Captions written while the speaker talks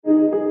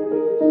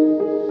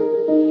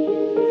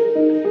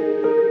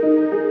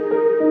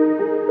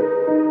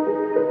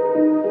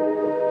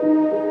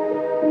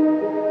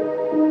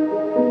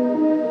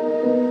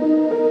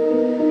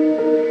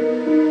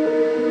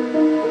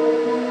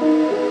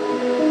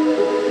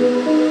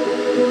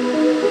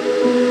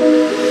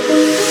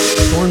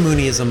Thorn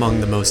Mooney is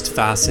among the most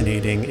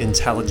fascinating,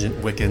 intelligent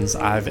Wiccans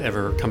I've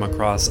ever come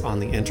across on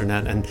the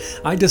internet, and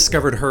I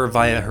discovered her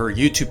via her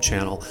YouTube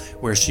channel,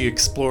 where she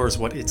explores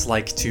what it's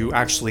like to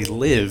actually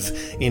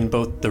live in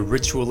both the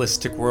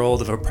ritualistic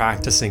world of a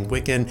practicing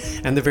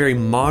Wiccan and the very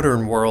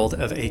modern world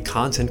of a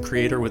content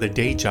creator with a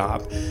day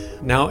job.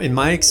 Now, in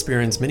my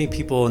experience, many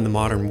people in the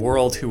modern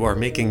world who are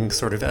making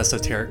sort of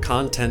esoteric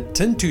content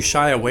tend to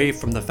shy away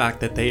from the fact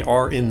that they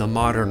are in the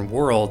modern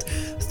world.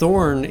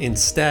 Thorn,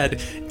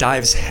 instead,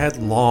 dives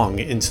headlong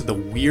into the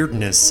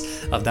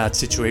weirdness of that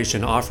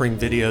situation, offering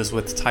videos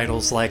with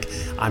titles like,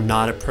 "I'm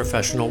not a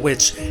professional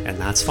witch, and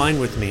that's fine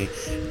with me,"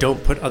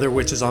 "Don't put other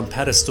witches on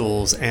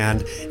pedestals,"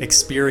 and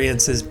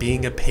experiences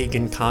being a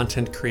pagan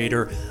content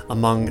creator,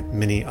 among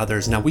many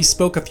others. Now, we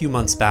spoke a few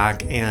months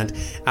back, and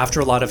after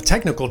a lot of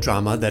technical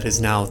drama that is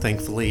now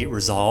thankfully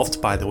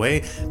resolved, by the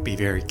way, be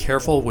very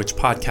careful which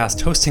podcast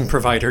hosting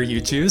provider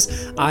you choose,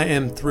 I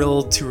am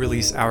thrilled to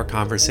release our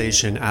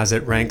conversation as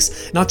it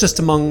ranks not just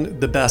among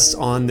the best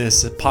on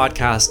this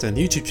podcast and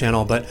YouTube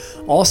channel, but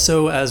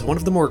also as one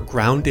of the more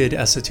grounded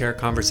esoteric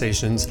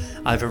conversations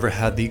I've ever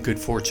had the good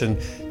fortune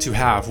to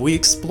have. We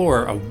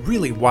explore a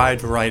really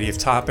wide variety of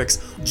topics.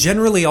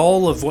 Generally,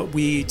 all of what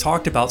we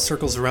talked about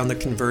circles around the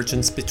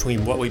convergence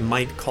between what we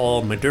might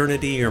call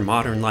modernity or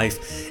modern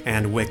life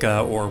and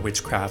Wicca or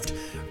witchcraft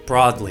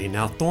broadly.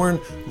 Now, Thorn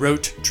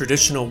wrote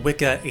Traditional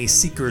Wicca, A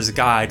Seeker's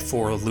Guide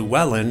for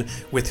Llewellyn,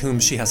 with whom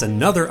she has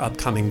another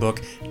upcoming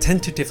book,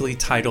 tentatively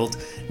titled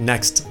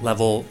Next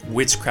Level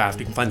Witchcraft.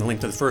 You can find the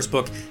link to the first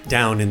book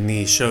down in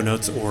the show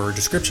notes or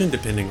description,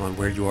 depending on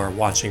where you are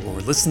watching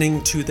or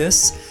listening to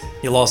this.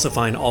 You'll also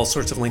find all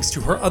sorts of links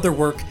to her other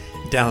work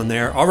down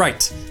there. All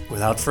right,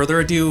 without further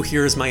ado,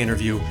 here's my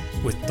interview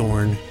with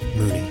Thorn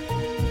Mooney.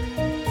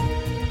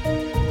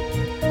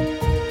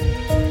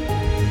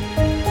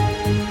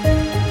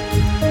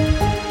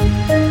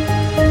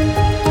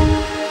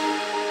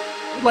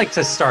 I'd like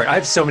to start. I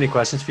have so many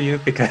questions for you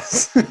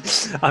because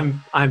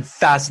I'm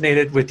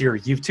fascinated with your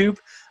YouTube,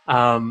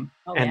 and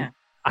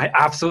I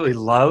absolutely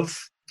love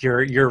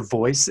your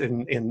voice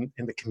in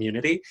the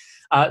community.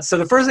 So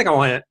the first thing I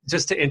want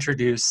just to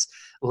introduce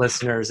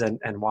listeners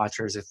and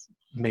watchers, if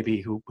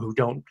maybe who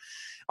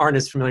aren't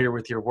as familiar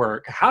with your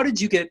work, how did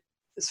you get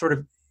sort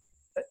of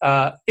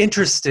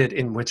interested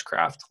in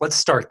witchcraft? Let's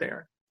start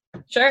there.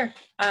 Sure.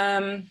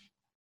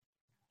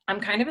 I'm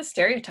kind of a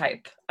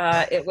stereotype.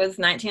 It was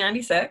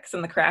 1996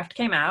 and The Craft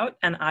came out,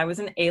 and I was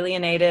an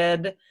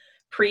alienated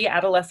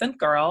pre-adolescent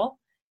girl,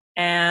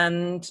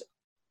 and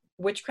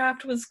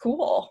witchcraft was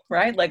cool,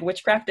 right? Like,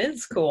 witchcraft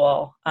is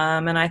cool.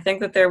 And I think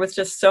that there was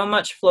just so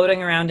much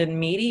floating around in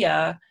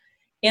media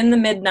in the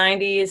mid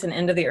 90s and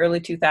into the early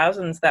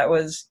 2000s that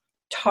was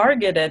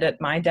targeted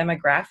at my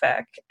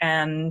demographic.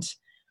 And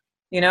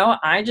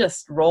I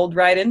just rolled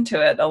right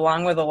into it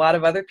along with a lot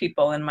of other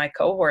people in my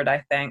cohort,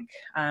 I think.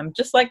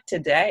 Just like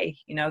today,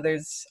 I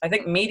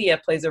think media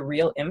plays a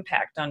real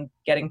impact on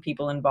getting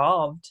people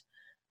involved.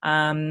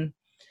 And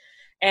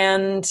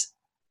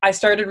I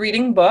started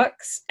reading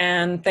books,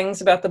 and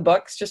things about the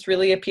books just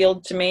really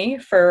appealed to me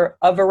for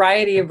a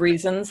variety of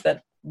reasons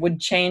that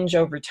would change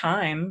over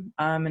time.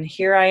 And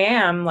here I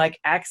am, like,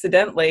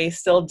 accidentally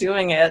still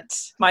doing it.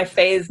 My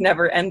phase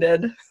never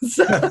ended.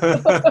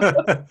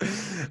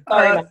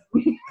 Sorry.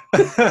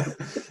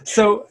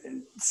 So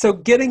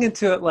getting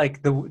into it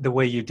like the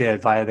way you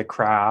did via The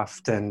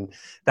Craft and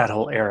that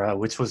whole era,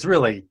 which was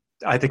really,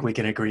 I think we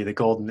can agree, the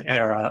golden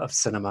era of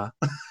cinema.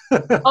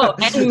 Oh,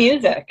 and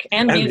music.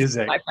 And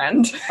music, my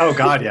friend. Oh,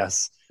 God,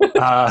 yes.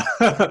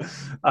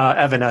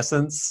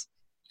 Evanescence,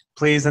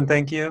 please and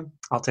thank you.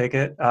 I'll take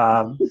it.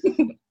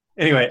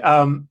 Anyway,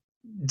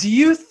 do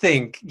you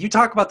think, you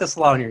talk about this a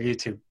lot on your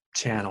YouTube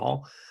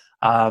channel,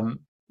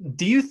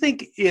 do you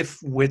think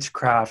if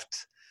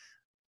witchcraft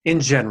in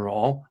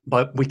general,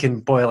 but we can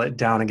boil it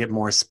down and get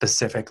more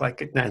specific,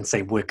 like, and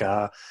say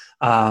Wicca,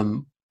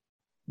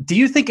 do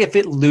you think if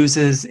it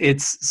loses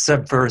its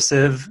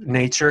subversive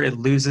nature, it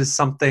loses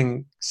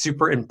something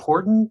super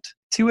important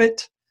to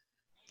it?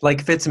 Like,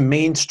 if it's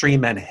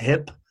mainstream and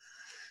hip,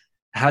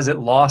 has it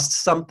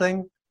lost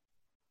something?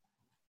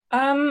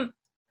 That's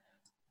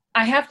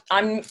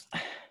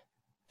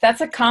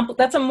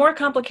a more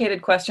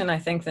complicated question, I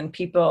think, than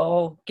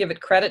people give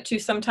it credit to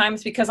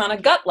sometimes, because on a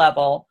gut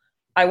level,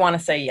 I want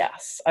to say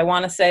yes. I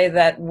want to say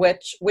that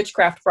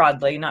witchcraft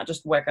broadly, not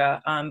just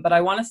Wicca, but I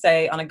want to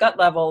say on a gut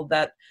level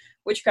that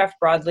witchcraft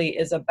broadly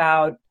is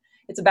about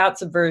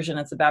subversion,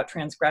 it's about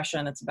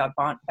transgression, it's about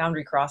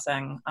boundary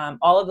crossing.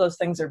 All of those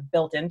things are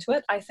built into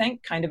it, I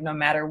think, kind of no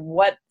matter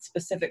what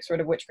specific sort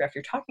of witchcraft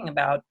you're talking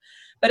about.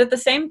 But at the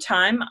same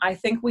time, I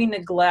think we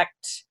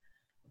neglect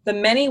the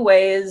many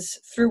ways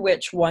through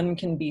which one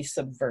can be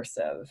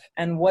subversive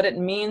and what it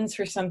means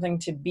for something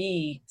to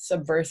be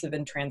subversive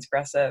and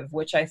transgressive,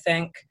 which I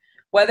think,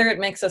 whether it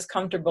makes us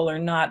comfortable or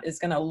not, is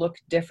going to look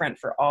different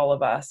for all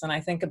of us. And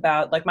I think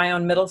about, like, my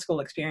own middle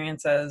school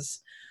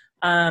experiences.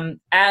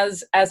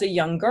 As a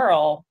young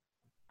girl,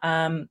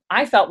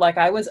 I felt like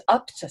I was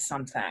up to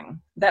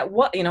something that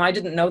what, I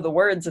didn't know the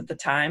words at the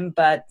time,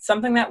 but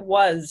something that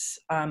was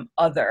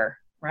other,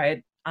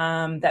 right?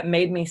 That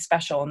made me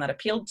special and that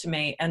appealed to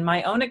me. And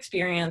my own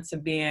experience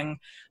of being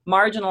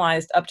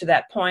marginalized up to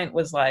that point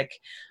was like,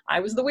 I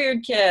was the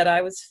weird kid,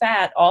 I was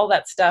fat, all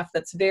that stuff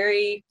it's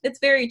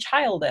very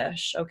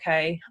childish,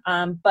 okay?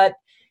 But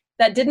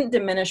that didn't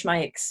diminish my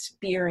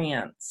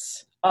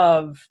experience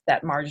of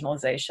that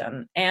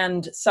marginalization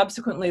and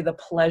subsequently the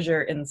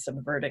pleasure in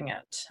subverting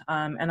it.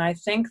 And I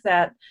think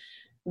that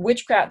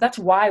that's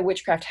why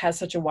witchcraft has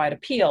such a wide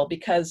appeal,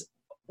 because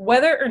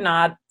whether or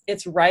not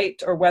it's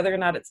right or whether or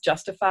not it's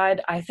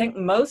justified, I think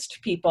most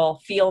people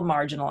feel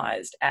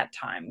marginalized at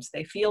times.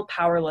 They feel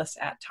powerless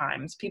at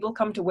times. People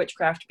come to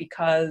witchcraft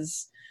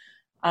because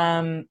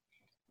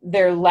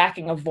they're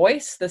lacking a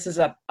voice. This is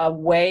a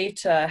way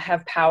to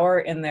have power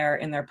in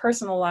their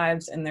personal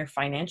lives, in their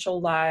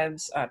financial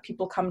lives.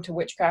 People come to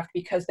witchcraft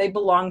because they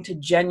belong to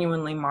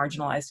genuinely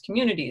marginalized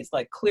communities,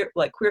 like queer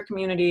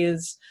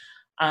communities,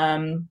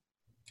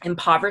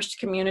 impoverished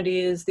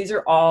communities. These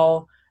are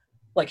all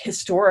like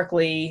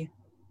historically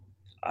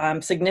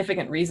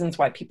significant reasons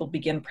why people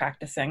begin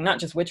practicing not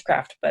just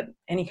witchcraft, but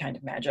any kind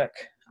of magic.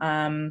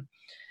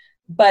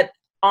 But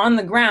on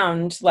the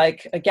ground,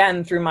 like,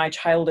 again, through my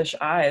childish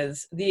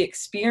eyes, the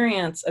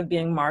experience of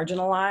being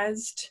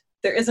marginalized,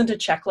 there isn't a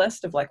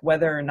checklist of like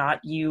whether or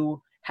not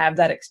you have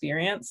that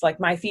experience. Like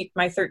my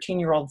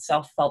 13-year-old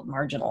self felt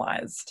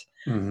marginalized.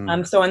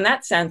 Mm-hmm. So in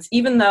that sense,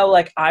 even though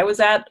like I was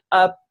at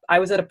a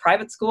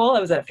private school, I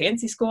was at a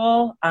fancy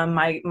school,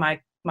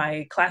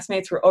 my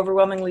classmates were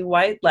overwhelmingly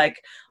white,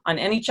 like on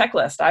any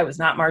checklist, I was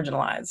not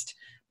marginalized.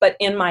 But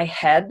in my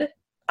head,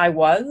 I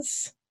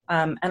was.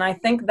 And I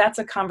think that's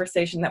a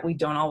conversation that we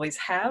don't always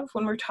have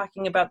when we're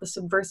talking about the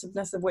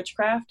subversiveness of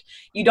witchcraft.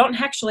 You don't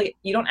actually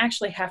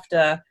have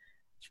to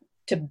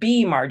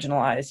be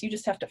marginalized. You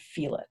just have to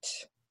feel it.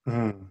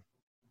 Mm.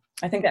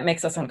 I think that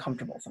makes us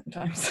uncomfortable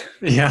sometimes.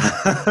 Yeah.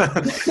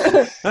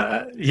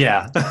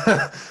 Yeah.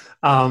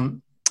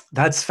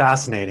 That's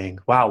fascinating.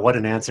 Wow, what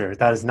an answer.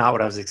 That is not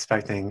what I was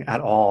expecting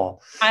at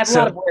all. I have a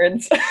lot of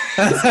words.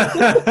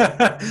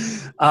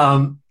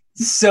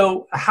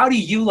 So how do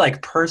you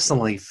like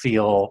personally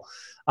feel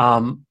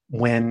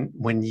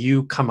when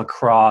you come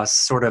across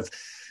sort of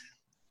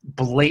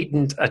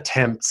blatant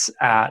attempts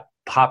at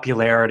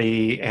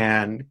popularity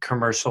and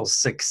commercial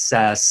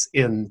success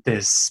in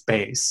this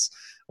space?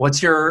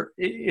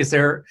 Is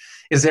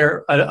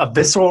there a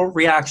visceral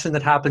reaction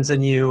that happens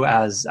in you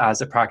as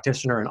a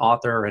practitioner and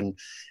author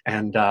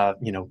and a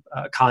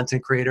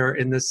content creator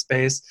in this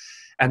space?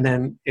 And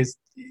then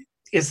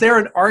is there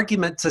an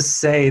argument to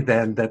say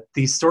then that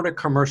these sort of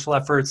commercial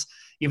efforts,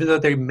 even though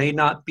they may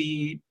not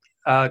be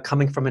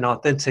coming from an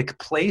authentic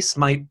place,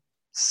 might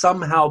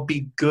somehow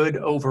be good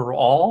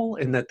overall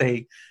in that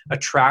they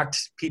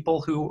attract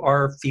people who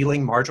are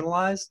feeling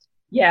marginalized?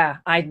 Yeah,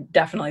 I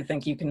definitely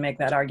think you can make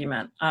that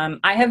argument.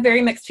 I have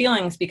very mixed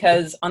feelings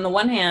because on the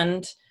one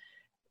hand,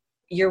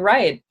 you're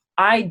right.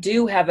 I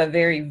do have a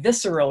very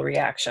visceral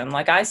reaction.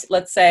 Like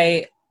let's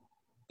say,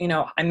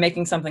 I'm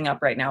making something up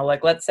right now.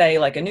 Like, let's say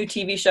like a new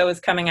TV show is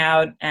coming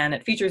out and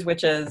it features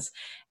witches,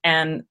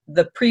 and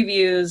the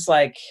previews,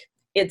 like,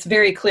 it's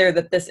very clear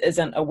that this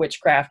isn't a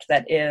witchcraft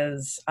that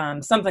is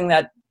something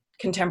that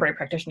contemporary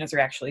practitioners are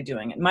actually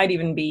doing. It might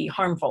even be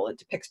harmful. It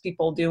depicts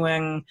people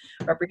doing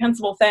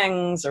reprehensible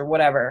things or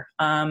whatever.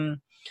 On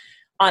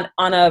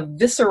a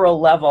visceral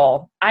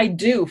level, I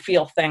do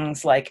feel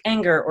things like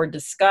anger or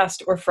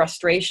disgust or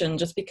frustration,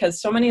 just because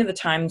so many of the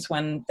times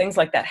when things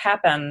like that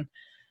happen,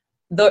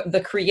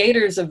 the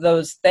creators of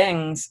those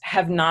things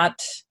have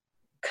not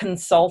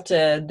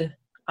consulted,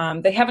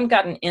 they haven't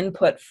gotten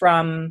input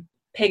from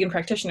pagan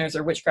practitioners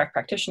or witchcraft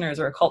practitioners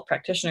or occult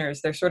practitioners.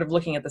 They're sort of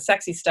looking at the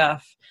sexy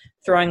stuff,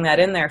 throwing that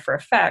in there for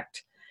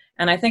effect.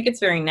 And I think it's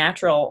very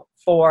natural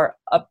for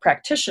a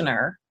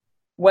practitioner,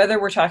 whether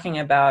we're talking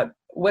about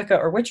Wicca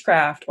or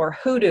witchcraft or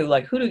hoodoo,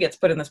 like hoodoo gets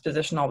put in this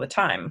position all the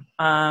time.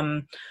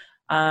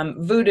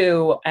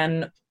 Voodoo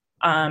and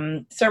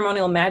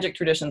ceremonial magic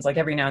traditions, like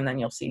every now and then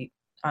you'll see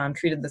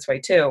treated this way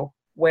too,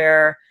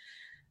 where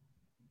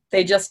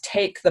they just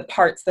take the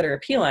parts that are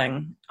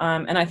appealing.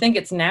 And I think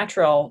it's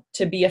natural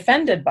to be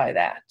offended by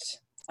that.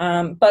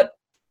 But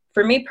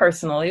for me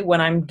personally, when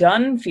I'm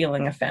done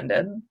feeling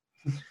offended,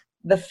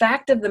 the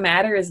fact of the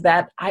matter is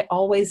that I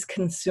always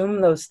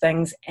consume those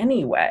things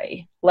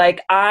anyway.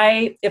 Like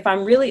if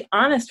I'm really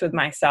honest with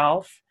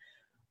myself,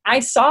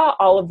 I saw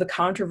all of the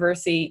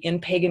controversy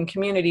in pagan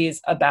communities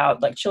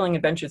about like Chilling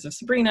Adventures of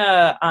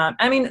Sabrina.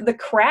 The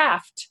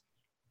craft,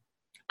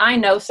 I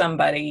know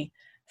somebody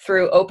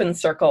through open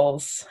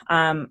circles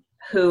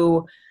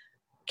who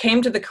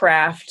came to the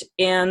craft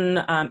in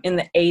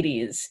the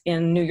 80s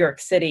in New York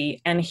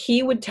City, and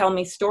he would tell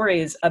me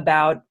stories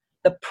about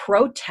the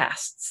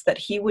protests that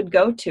he would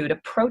go to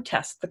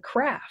protest the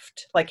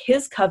craft. Like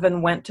his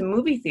coven went to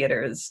movie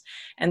theaters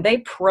and they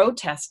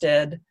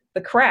protested the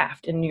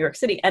craft in New York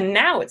City. And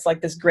now it's like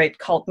this great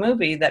cult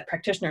movie that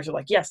practitioners are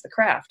like, yes, the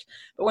craft.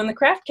 But when the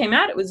craft came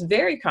out, it was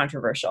very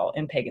controversial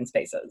in pagan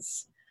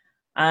spaces.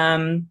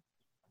 I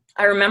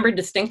remember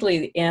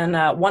distinctly in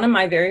one of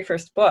my very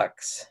first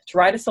books, To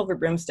Ride a Silver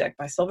Broomstick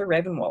by Silver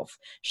Ravenwolf,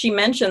 she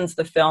mentions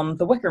the film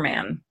The Wicker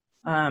Man.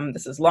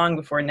 This is long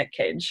before Nick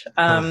Cage.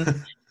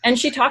 And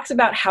she talks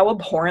about how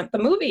abhorrent the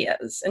movie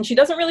is. And she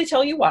doesn't really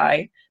tell you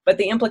why, but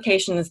the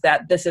implication is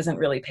that this isn't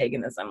really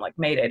paganism. Like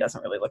Mayday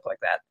doesn't really look like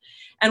that.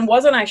 And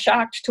wasn't I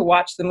shocked to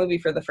watch the movie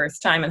for the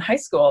first time in high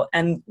school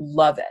and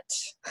love it?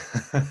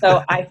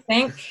 So I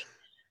think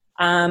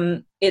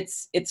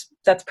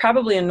that's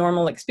probably a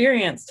normal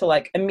experience to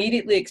like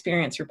immediately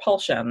experience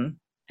repulsion.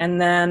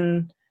 And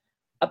then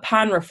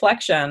upon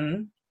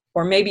reflection,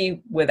 or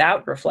maybe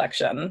without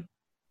reflection,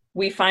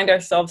 we find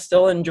ourselves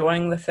still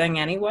enjoying the thing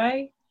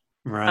anyway.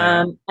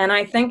 Right. And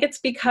I think it's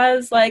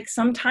because like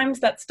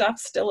sometimes that stuff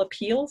still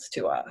appeals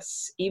to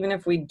us, even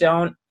if we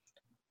don't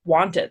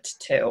want it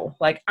to.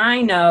 Like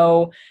I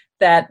know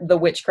that the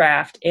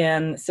witchcraft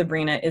in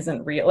Sabrina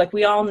isn't real. Like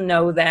we all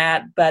know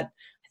that, but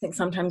I think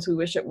sometimes we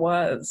wish it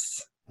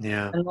was.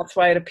 Yeah. And that's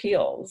why it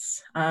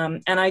appeals.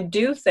 And I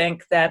do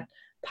think that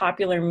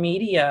popular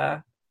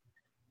media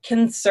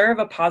can serve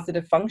a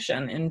positive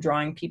function in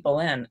drawing people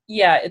in.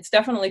 Yeah, it's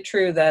definitely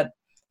true that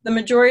the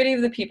majority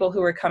of the people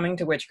who are coming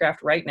to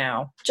witchcraft right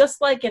now,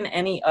 just like in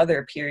any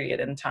other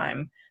period in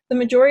time, the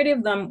majority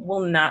of them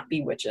will not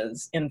be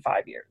witches in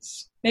 5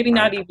 years, maybe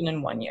not even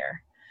in 1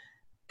 year,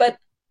 but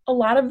a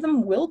lot of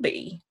them will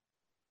be.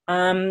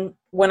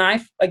 When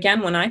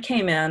I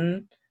came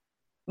in,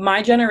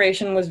 my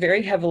generation was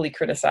very heavily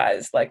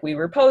criticized. Like we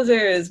were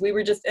posers, we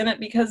were just in it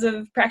because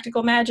of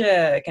practical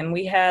magic, and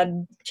we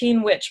had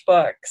teen witch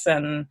books,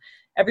 and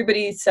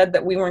everybody said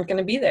that we weren't going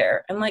to be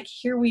there. And like,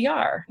 here we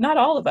are, not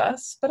all of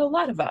us, but a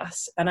lot of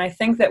us. And I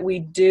think that we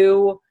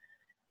do,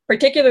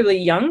 particularly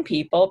young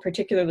people,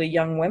 particularly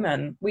young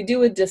women, we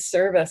do a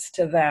disservice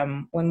to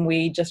them when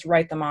we just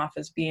write them off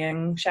as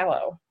being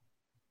shallow.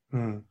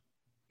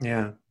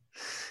 Yeah.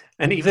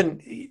 And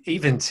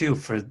even too,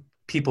 for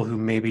people who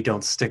maybe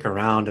don't stick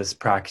around as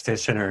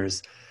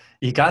practitioners,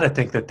 you got to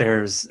think that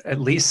there's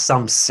at least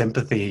some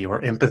sympathy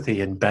or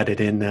empathy embedded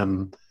in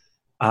them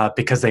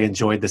because they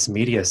enjoyed this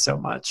media so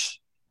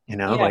much,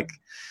 like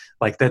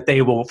that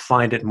they will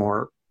find it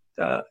more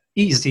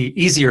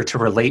easier to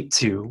relate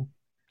to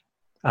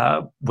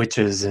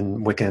witches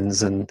and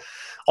Wiccans and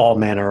all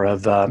manner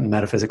of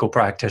metaphysical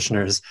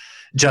practitioners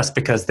just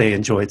because they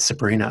enjoyed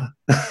Sabrina.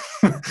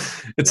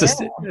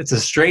 It's a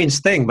strange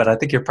thing, but I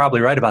think you're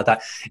probably right about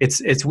that.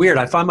 It's weird.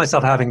 I find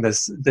myself having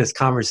this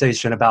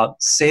conversation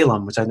about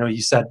Salem, which I know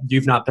you said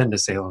you've not been to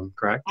Salem,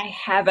 correct? I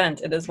haven't.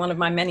 It is one of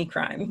my many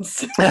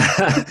crimes.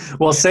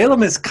 Well,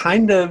 Salem is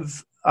kind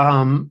of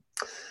like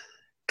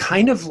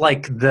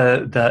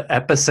the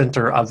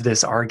epicenter of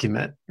this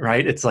argument,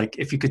 right? It's like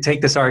if you could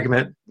take this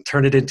argument,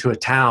 turn it into a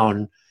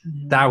town,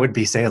 that would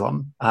be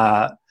Salem.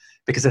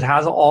 Because it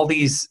has all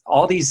these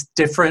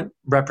different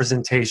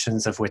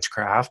representations of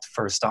witchcraft,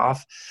 first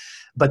off,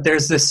 but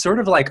there's this sort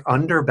of like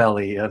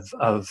underbelly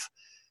of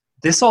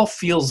this all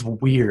feels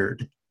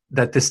weird,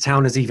 that this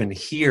town is even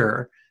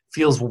here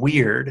feels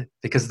weird,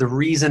 because the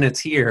reason it's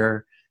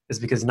here is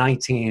because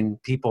 19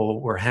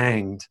 people were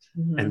hanged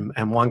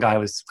and one guy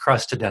was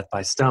crushed to death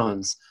by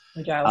stones.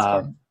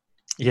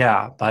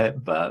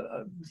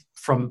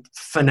 From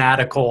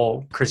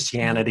fanatical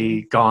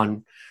Christianity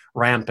gone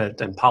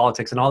rampant, and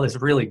politics and all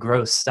this really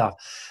gross stuff.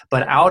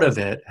 But out of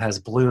it has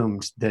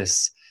bloomed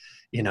this,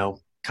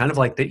 kind of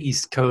like the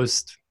East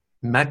Coast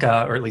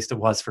Mecca, or at least it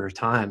was for a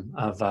time,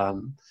 of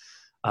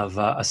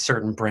a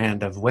certain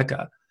brand of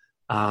Wicca.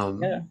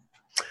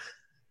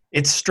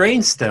 It's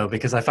strange though,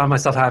 because I found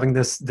myself having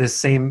this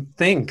same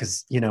thing,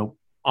 because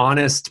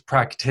honest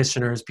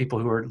practitioners, people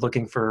who are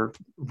looking for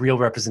real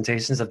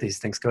representations of these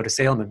things, go to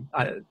Salem,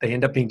 and they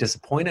end up being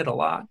disappointed a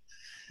lot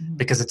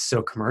because it's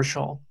so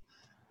commercial.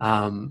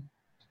 And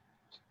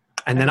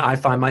then I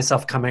find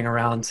myself coming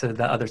around to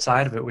the other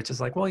side of it, which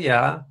is like, well,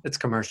 yeah, it's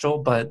commercial,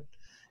 but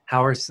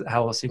how else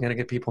are you going to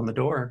get people in the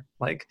door?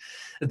 Like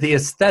the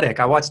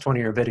aesthetic, I watched one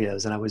of your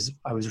videos and I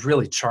was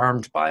really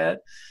charmed by it.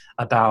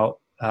 About,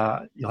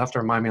 you'll have to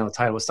remind me on the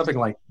title, it was something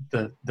like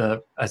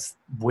the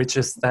witch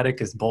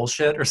aesthetic is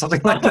bullshit or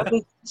something like that.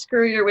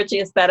 Screw your witchy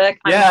aesthetic.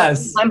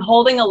 Yes. I'm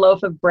holding a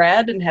loaf of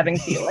bread and having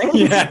feelings.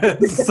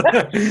 Yes.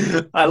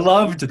 I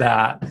loved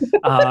that.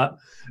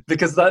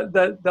 Because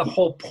the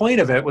whole point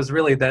of it was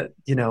really that,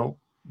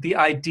 the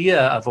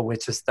idea of a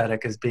witch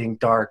aesthetic as being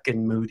dark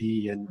and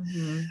moody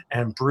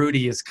and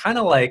broody is kind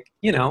of like,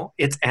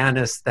 it's an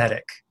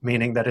aesthetic,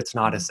 meaning that it's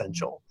not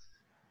essential.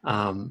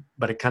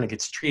 But it kind of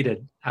gets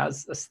treated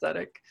as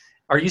aesthetic.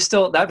 Are you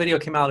still, that video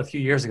came out a few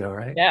years ago,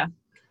 right? Yeah.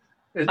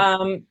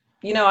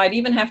 I'd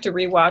even have to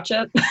rewatch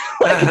it.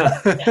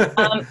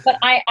 But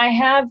I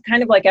have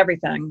kind of like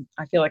everything.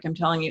 I feel like I'm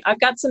telling you,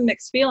 I've got some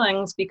mixed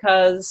feelings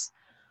because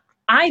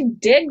I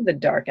dig the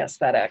dark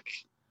aesthetic.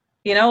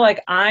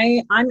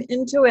 I'm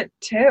into it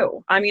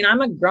too. I mean,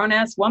 I'm a grown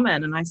ass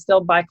woman and I still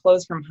buy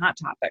clothes from Hot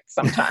Topic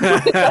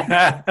sometimes.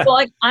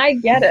 So I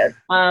get it.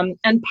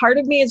 And part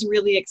of me is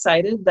really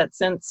excited that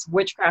since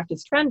witchcraft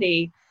is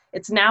trendy,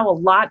 it's now a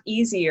lot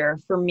easier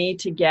for me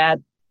to get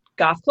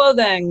goth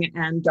clothing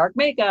and dark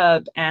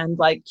makeup and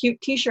like cute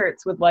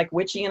t-shirts with like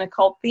witchy and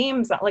occult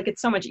themes. Like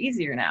it's so much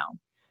easier now.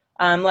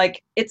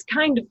 Like it's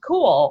kind of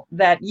cool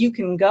that you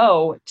can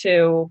go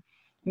to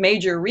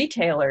major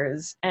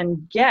retailers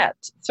and get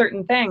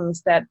certain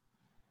things that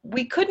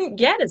we couldn't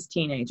get as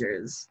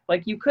teenagers.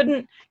 Like you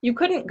couldn't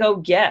go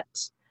get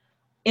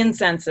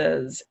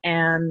incenses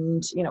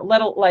and, you know,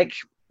 like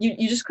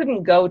you just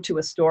couldn't go to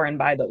a store and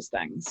buy those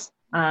things.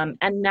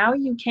 And now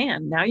you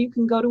can. Now you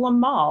can go to a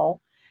mall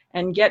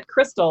and get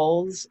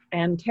crystals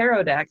and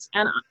tarot decks.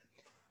 And,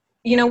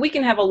 you know, we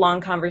can have a long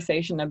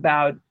conversation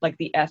about like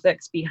the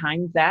ethics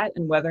behind that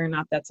and whether or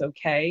not that's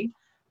okay.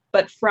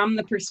 But from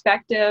the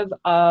perspective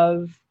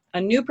of a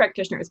new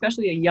practitioner,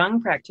 especially a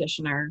young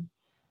practitioner,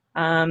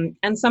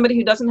 and somebody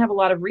who doesn't have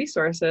a lot of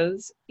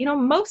resources, you know,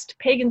 most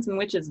pagans and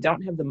witches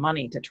don't have the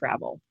money to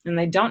travel, and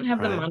they don't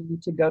have the money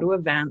to go to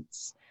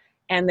events,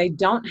 and they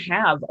don't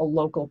have a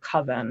local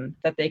coven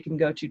that they can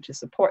go to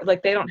support.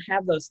 Like they don't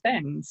have those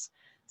things.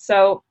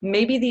 So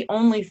maybe the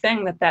only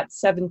thing that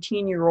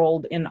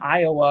 17-year-old in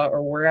Iowa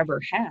or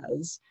wherever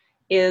has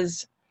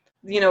is,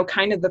 you know,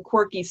 kind of the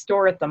quirky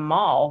store at the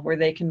mall where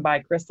they can buy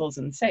crystals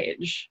and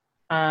sage.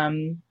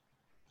 And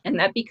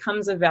that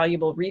becomes a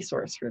valuable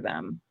resource for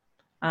them.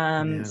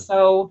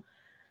 So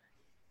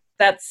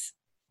that's,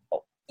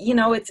 you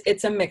know,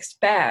 it's a mixed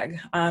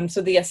bag.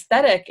 So the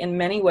aesthetic in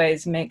many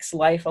ways makes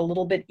life a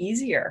little bit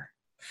easier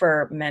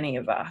for many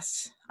of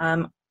us.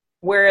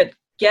 Where it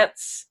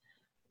gets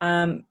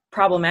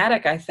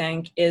problematic, I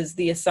think, is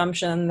the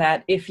assumption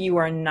that if you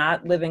are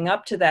not living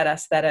up to that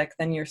aesthetic,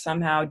 then you're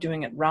somehow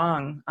doing it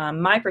wrong.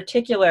 My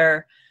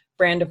particular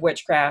brand of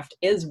witchcraft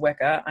is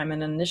Wicca.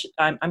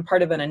 I'm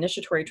part of an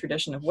initiatory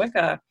tradition of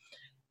Wicca,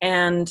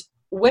 and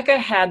Wicca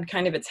had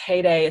kind of its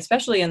heyday,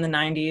 especially in the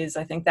 90s.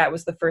 I think that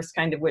was the first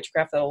kind of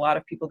witchcraft that a lot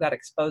of people got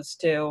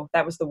exposed to.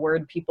 That was the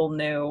word people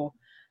knew.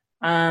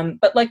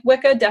 But like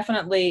Wicca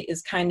definitely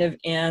is kind of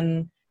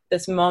in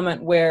this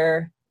moment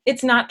where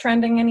it's not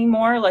trending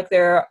anymore. Like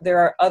there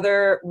are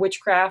other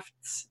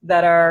witchcrafts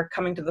that are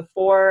coming to the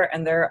fore,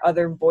 and there are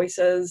other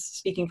voices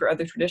speaking for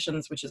other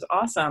traditions, which is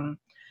awesome.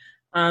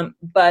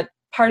 But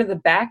part of the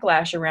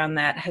backlash around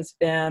that has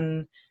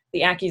been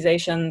the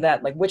accusation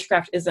that like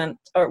Wicca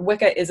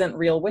isn't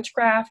real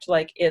witchcraft.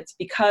 Like it's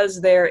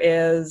because there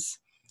is,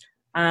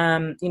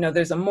 you know,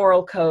 there's a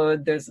moral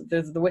code, there's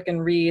the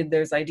Wiccan Rede,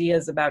 there's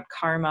ideas about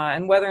karma,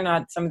 and whether or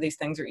not some of these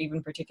things are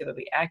even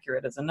particularly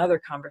accurate is another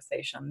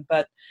conversation.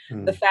 But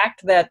the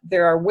fact that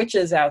there are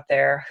witches out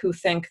there who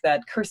think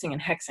that cursing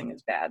and hexing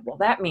is bad, well,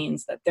 that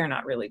means that they're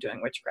not really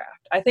doing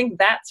witchcraft. I think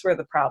that's where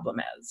the problem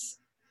is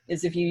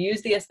if you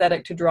use the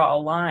aesthetic to draw a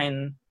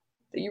line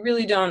that you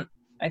really don't,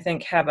 I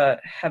think, have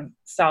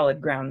solid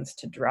grounds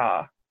to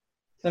draw. Does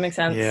that make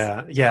sense?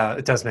 Yeah,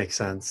 it does make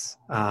sense.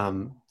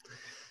 So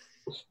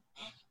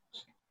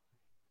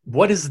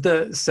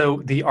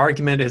the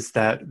argument is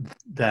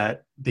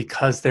that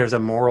because there's a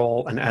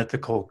moral and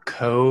ethical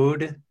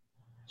code,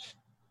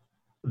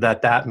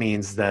 that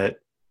means that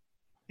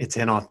it's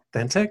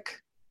inauthentic?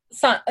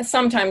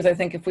 Sometimes I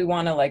think if we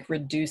want to like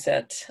reduce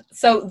it.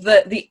 So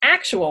the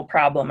actual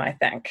problem, I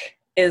think,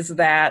 is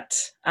that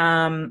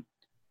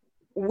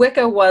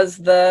Wicca was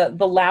the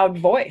loud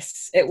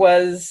voice. It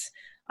was,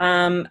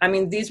 I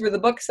mean, these were the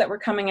books that were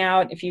coming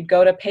out. If you'd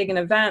go to pagan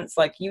events,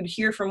 like you'd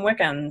hear from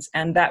Wiccans,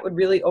 and that would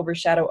really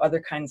overshadow other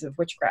kinds of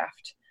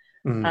witchcraft.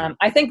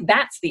 I think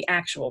that's the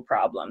actual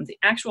problem. The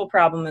actual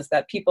problem is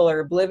that people are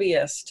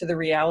oblivious to the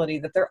reality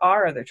that there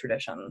are other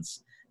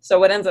traditions. So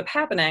what ends up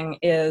happening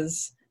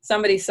is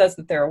somebody says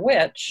that they're a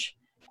witch,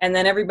 and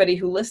then everybody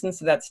who listens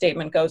to that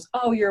statement goes,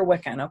 oh, you're a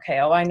Wiccan. Okay,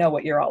 oh, I know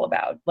what you're all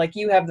about. Like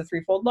you have the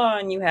threefold law,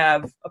 and you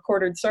have a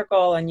quartered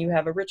circle, and you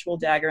have a ritual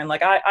dagger, and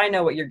like I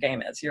know what your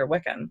game is. You're a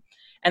Wiccan.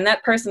 And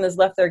that person is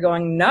left there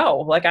going, no,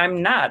 like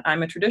I'm not.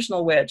 I'm a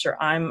traditional witch, or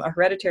I'm a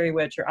hereditary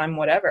witch, or I'm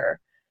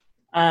whatever.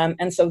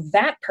 And so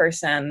that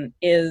person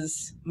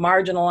is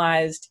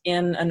marginalized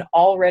in an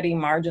already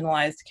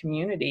marginalized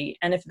community.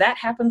 And if that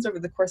happens over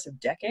the course of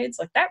decades,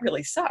 like that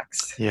really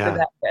sucks for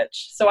that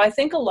witch. So I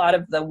think a lot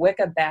of the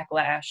Wicca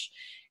backlash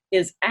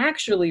is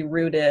actually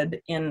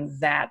rooted in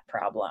that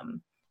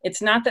problem.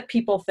 It's not that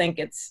people think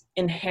it's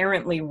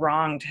inherently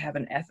wrong to have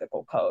an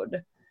ethical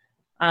code.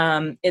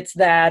 It's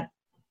that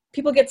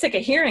people get sick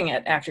of hearing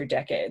it after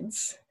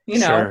decades. You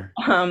know,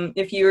 sure.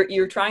 If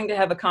you're trying to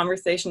have a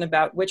conversation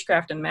about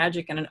witchcraft and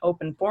magic in an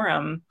open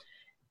forum,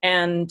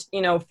 and,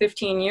 you know,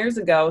 15 years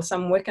ago,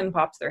 some Wiccan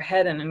pops their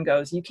head in and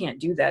goes, you can't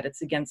do that.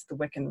 It's against the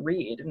Wiccan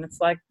Rede. And it's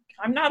like,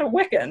 I'm not a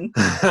Wiccan.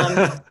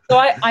 So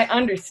I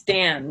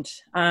understand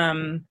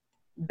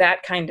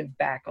that kind of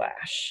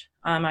backlash.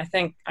 I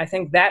think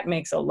that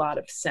makes a lot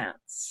of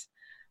sense.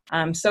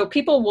 So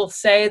people will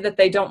say that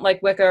they don't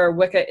like Wicca, or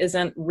Wicca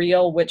isn't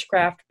real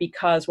witchcraft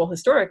because, well,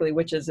 historically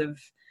witches have,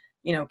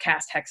 you know,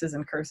 cast hexes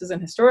and curses,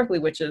 and historically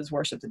witches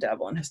worship the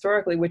devil, and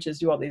historically witches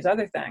do all these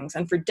other things.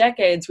 And for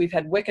decades, we've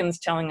had Wiccans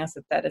telling us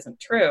that that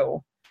isn't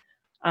true.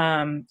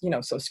 You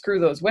know, so screw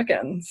those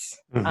Wiccans.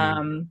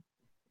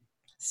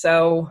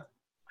 So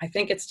I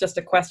think it's just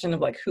a question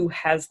of like, who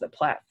has the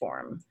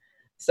platform?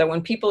 So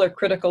when people are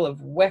critical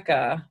of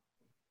Wicca,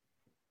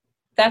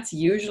 that's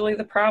usually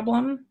the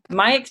problem.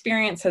 My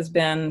experience has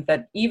been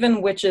that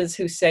even witches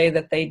who say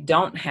that they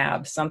don't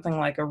have something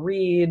like a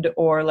reed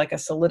or like a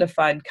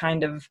solidified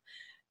kind of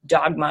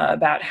dogma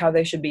about how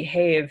they should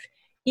behave,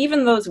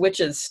 even those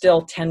witches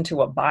still tend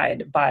to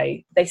abide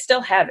by, they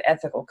still have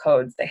ethical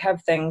codes. They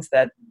have things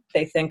that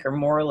they think are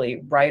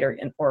morally right or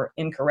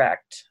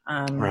incorrect.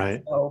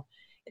 Right. So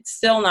it's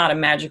still not a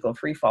magical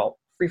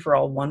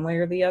free-for-all one way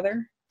or the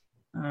other.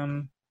 There's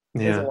a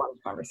Yeah. lot of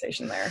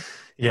conversation there.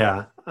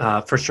 Yeah,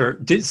 for sure.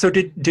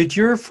 Did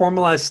your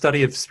formalized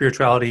study of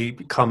spirituality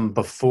come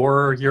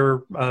before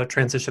your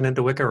transition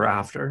into Wicca or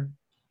after?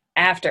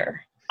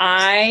 After.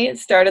 I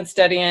started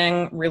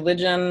studying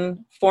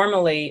religion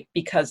formally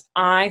because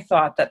I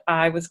thought that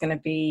I was going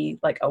to be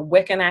like a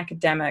Wiccan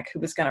academic who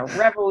was going to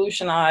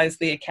revolutionize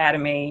the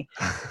academy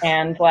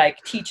and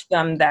like teach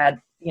them that,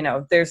 you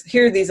know,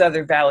 here are these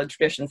other valid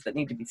traditions that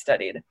need to be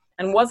studied.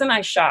 And wasn't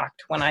I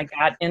shocked when I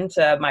got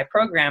into my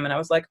program and I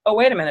was like, oh,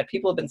 wait a minute,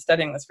 people have been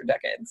studying this for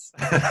decades.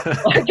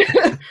 Like,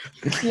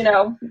 you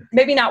know,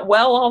 maybe not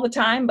well all the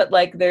time, but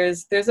like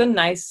there's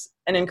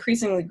an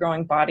increasingly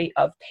growing body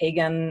of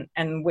pagan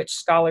and witch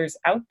scholars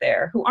out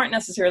there who aren't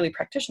necessarily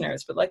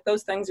practitioners, but like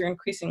those things are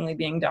increasingly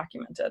being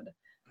documented.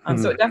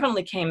 So it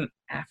definitely came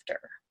after.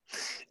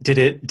 Did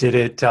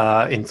it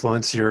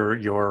influence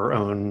your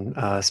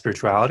own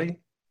spirituality?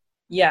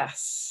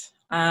 Yes.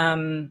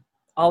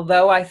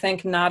 Although I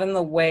think not in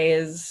the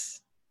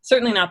ways,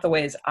 certainly not the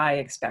ways I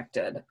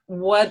expected.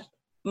 What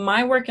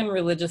my work in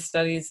religious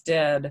studies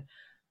did,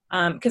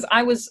 because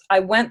I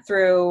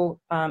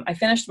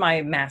finished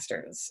my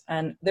master's,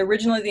 and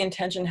originally the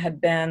intention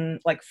had been,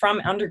 like from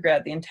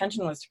undergrad, the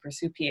intention was to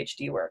pursue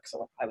PhD work,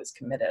 so I was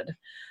committed.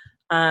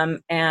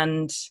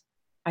 And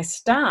I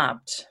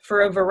stopped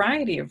for a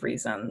variety of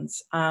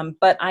reasons,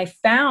 but I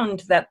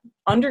found that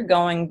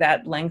undergoing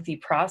that lengthy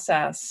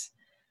process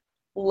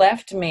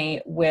left me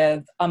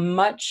with a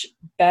much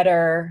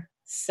better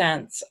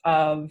sense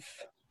of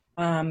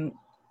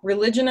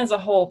religion as a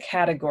whole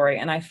category.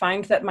 And I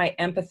find that my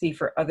empathy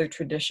for other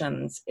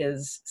traditions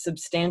is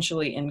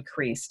substantially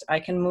increased. I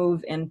can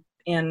move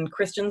in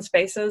Christian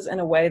spaces in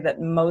a way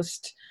that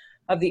most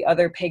of the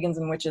other pagans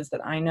and witches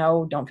that I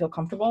know don't feel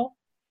comfortable.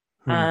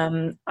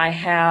 I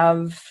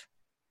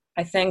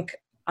think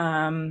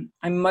I'm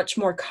much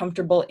more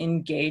comfortable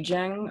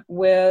engaging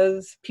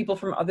with people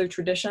from other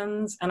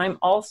traditions, and I'm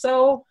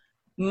also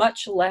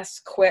much less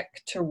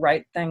quick to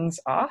write things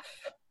off.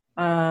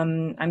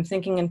 I'm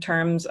thinking in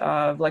terms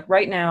of like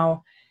right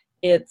now,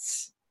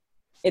 it's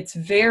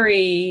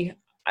very.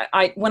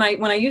 When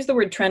I use the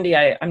word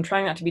trendy, I'm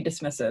trying not to be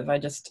dismissive.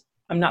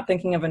 I'm not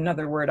thinking of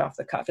another word off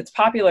the cuff. It's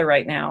popular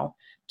right now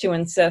to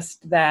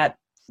insist that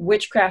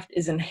witchcraft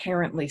is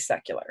inherently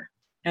secular,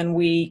 and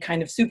we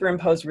kind of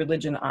superimpose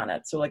religion on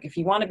it. So like if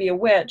you want to be a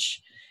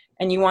witch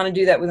and you want to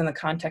do that within the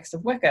context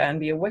of Wicca and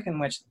be a Wiccan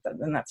witch,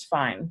 then that's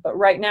fine. But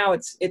right now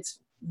it's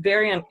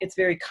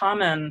very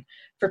common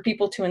for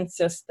people to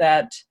insist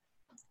that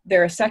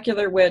they're a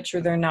secular witch,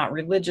 or they're not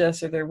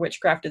religious, or their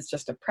witchcraft is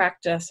just a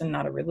practice and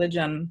not a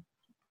religion.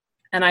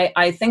 And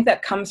I think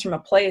that comes from a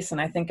place, and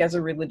I think as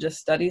a religious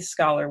studies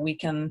scholar, we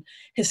can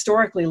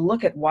historically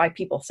look at why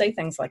people say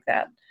things like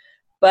that.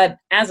 But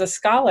as a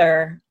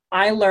scholar,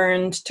 I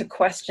learned to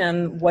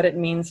question what it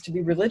means to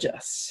be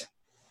religious.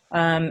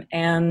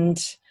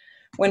 And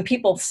when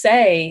people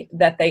say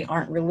that they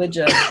aren't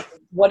religious,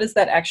 what does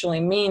that actually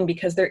mean?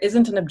 Because there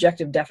isn't an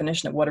objective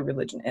definition of what a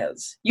religion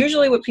is.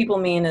 Usually what people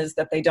mean is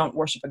that they don't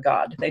worship a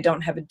god. They don't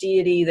have a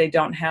deity. They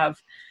don't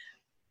have...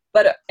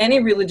 But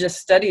any religious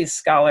studies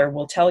scholar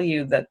will tell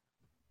you that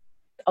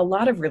a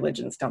lot of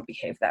religions don't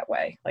behave that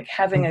way. Like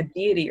having a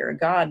deity or a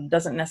god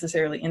doesn't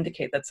necessarily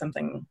indicate that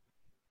something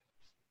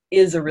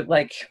is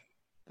the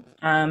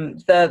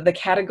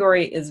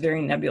category is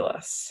very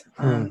nebulous.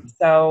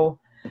 So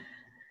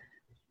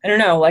I don't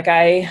know, like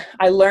I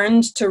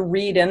learned to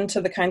read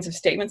into the kinds of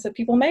statements that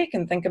people make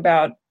and think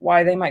about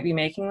why they might be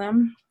making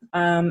them.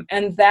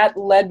 And that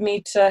led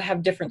me to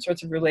have different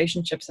sorts of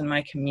relationships in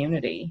my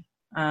community.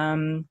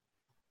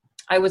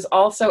 I was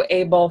also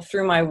able,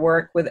 through my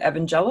work with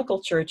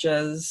evangelical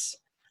churches,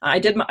 I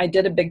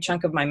did a big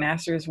chunk of my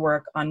master's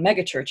work on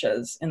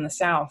megachurches in the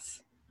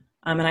South.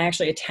 And I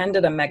actually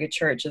attended a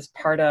megachurch as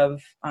part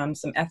of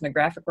some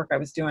ethnographic work I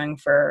was doing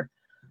for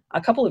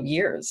a couple of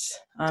years.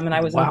 And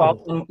I was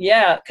involved in,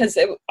 because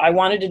I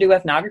wanted to do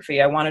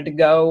ethnography. I wanted to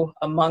go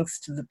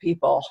amongst the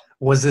people.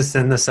 Was this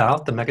in the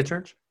South, the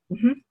megachurch?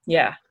 Mm-hmm.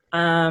 Yeah.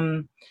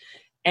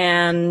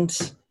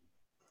 And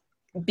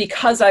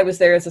because I was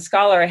there as a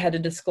scholar, I had to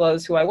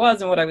disclose who I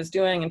was and what I was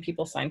doing, and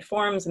people signed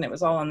forms, and it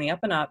was all on the up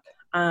and up.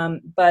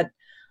 But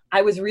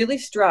I was really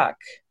struck,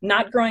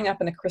 not growing up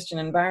in a Christian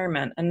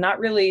environment and not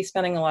really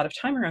spending a lot of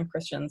time around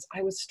Christians,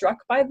 I was struck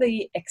by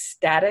the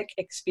ecstatic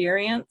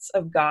experience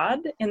of God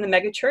in the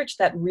megachurch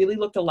that really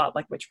looked a lot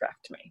like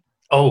witchcraft to me.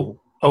 Oh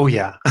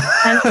yeah.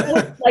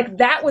 And like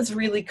that was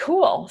really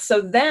cool. So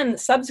then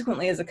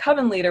subsequently as a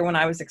coven leader, when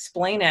I was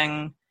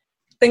explaining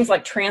things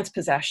like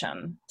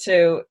transpossession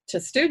to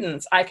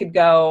students, I could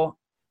go,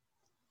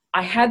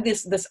 I had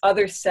this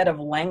other set of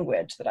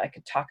language that I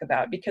could talk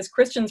about, because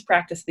Christians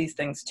practice these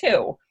things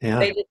too. Yeah.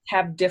 They just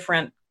have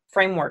different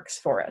frameworks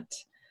for it.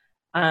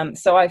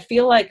 So I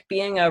feel like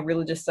being a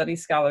religious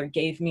studies scholar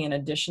gave me an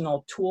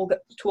additional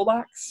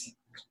toolbox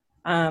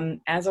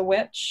as a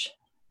witch.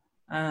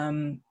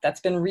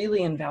 That's been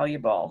really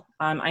invaluable.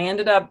 I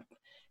ended up,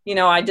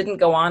 I didn't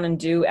go on and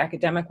do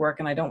academic work,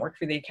 and I don't work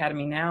for the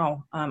Academy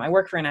now. I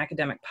work for an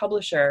academic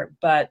publisher,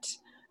 but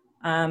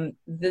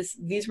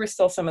these were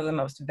still some of the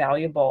most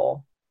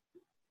valuable,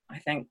 I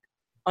think,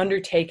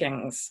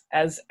 undertakings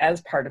as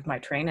part of my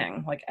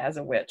training, like as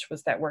a witch,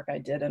 was that work I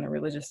did in a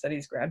religious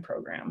studies grad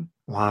program.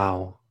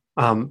 Wow.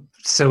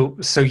 So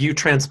you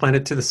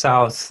transplanted to the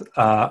South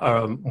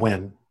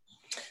when?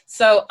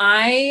 So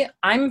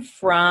I'm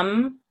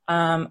from,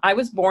 I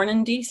was born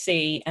in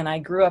DC and I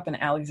grew up in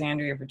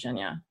Alexandria,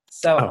 Virginia.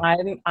 So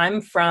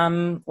I'm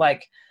from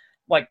like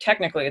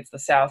technically it's the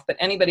South, but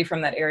anybody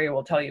from that area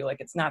will tell you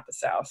like it's not the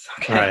South.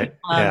 Okay. Right.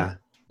 Yeah.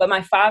 But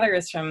my father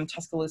is from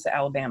Tuscaloosa,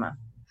 Alabama.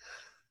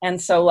 And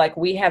so like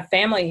we have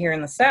family here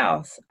in the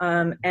South.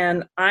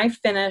 And I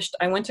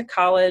went to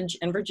college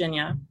in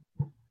Virginia.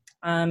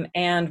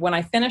 And when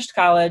I finished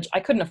college, I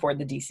couldn't afford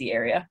the DC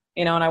area,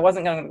 and I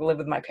wasn't going to live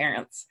with my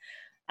parents.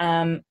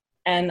 And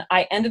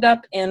I ended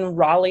up in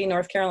Raleigh,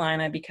 North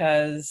Carolina,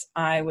 because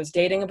I was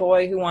dating a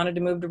boy who wanted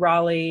to move to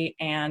Raleigh,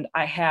 and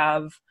I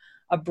have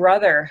a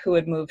brother who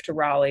had moved to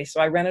Raleigh.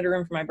 So I rented a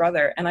room for my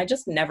brother, and I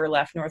just never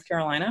left North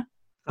Carolina.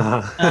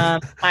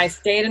 I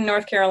stayed in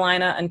North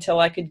Carolina until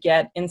I could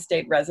get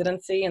in-state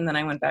residency, and then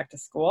I went back to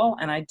school,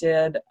 and I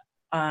did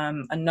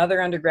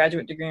another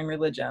undergraduate degree in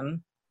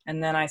religion,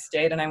 and then I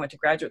stayed and I went to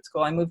graduate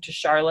school. I moved to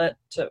Charlotte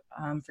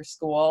for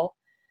school,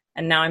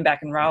 and now I'm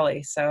back in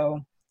Raleigh. So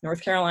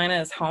North Carolina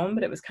is home,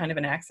 but it was kind of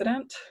an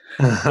accident.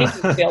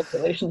 Failed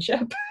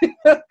relationship.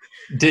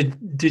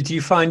 Did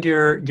you find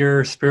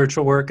your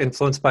spiritual work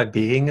influenced by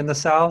being in the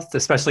South,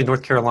 especially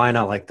North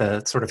Carolina, like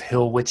the sort of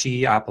hill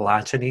witchy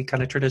Appalachian-y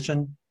kind of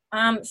tradition?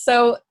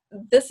 So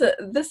this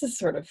is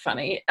sort of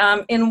funny.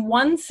 In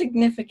one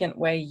significant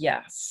way,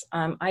 yes.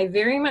 I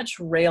very much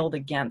railed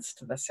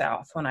against the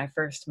South when I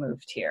first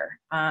moved here.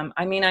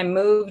 I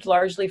moved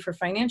largely for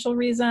financial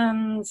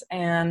reasons,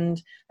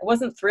 and I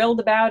wasn't thrilled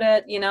about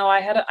it.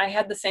 I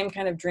had the same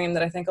kind of dream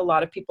that I think a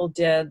lot of people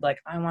did. Like,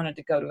 I wanted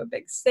to go to a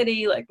big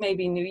city, like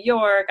maybe New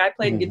York. I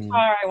played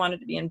guitar. I wanted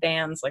to be in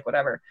bands, like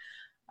whatever.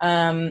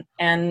 And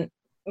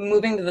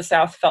moving to the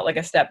South felt like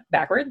a step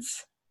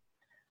backwards.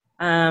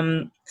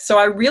 So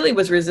I really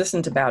was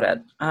resistant about it.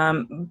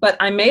 But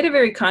I made a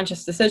very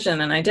conscious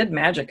decision, and I did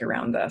magic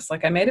around this.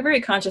 Like, I made a very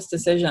conscious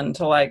decision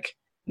to like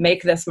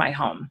make this my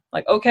home.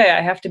 Like, okay, I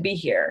have to be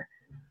here.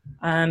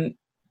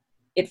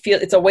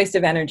 It's a waste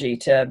of energy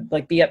to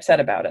like be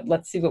upset about it.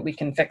 Let's see what we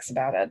can fix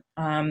about it.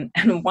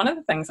 And one of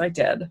the things I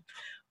did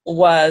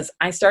was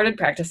I started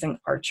practicing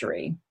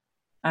archery,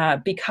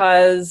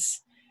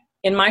 because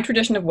in my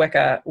tradition of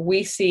Wicca,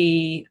 we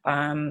see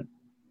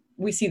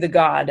the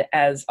god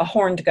as a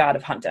horned god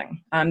of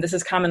hunting. This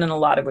is common in a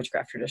lot of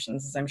witchcraft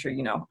traditions, as I'm sure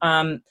you know.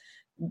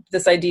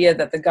 This idea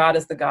that the god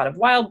is the god of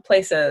wild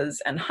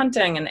places and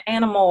hunting and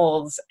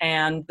animals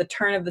and the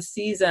turn of the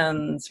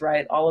seasons,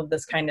 right? All of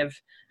this kind of,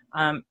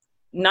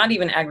 not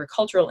even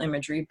agricultural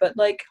imagery, but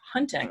like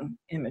hunting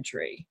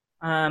imagery.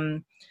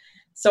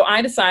 So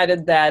I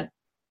decided that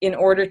in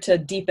order to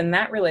deepen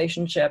that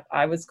relationship,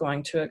 I was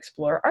going to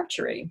explore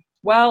archery.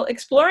 Well,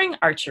 exploring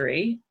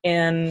archery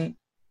in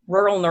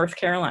rural North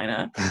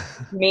Carolina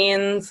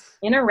means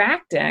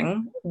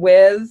interacting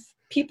with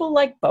people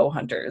like bow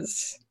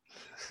hunters.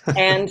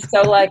 And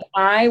so like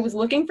I was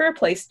looking for a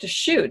place to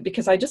shoot,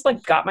 because I just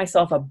like got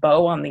myself a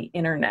bow on the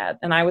internet,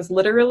 and I was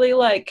literally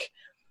like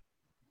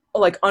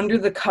under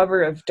the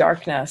cover of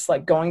darkness,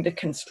 like going to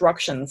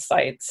construction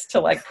sites to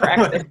like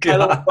practice.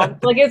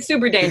 Like, it's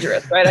super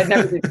dangerous, right? I'd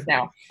never do this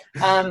now.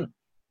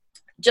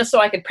 Just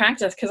so I could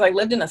practice, because I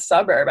lived in a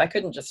suburb. I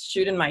couldn't just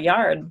shoot in my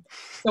yard.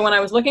 So when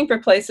I was looking for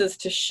places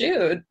to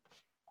shoot,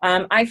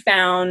 I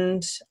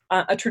found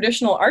a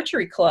traditional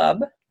archery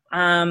club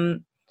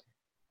in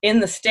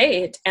the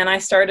state, and I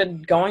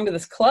started going to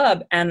this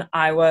club, and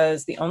I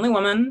was the only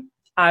woman.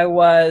 I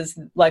was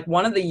like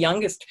one of the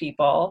youngest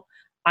people.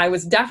 I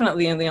was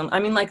definitely the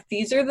only, like,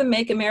 these are the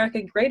Make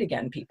America Great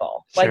Again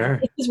people. Like, Sure.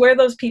 This is where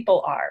those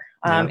people are,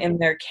 in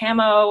their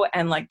camo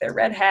and like their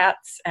red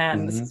hats.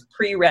 And this is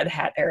pre-red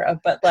hat era,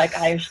 but like,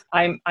 I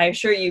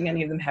assure you,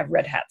 many of them have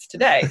red hats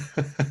today.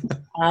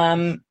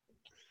 And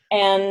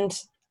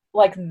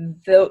like,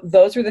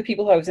 those were the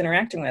people who I was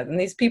interacting with. And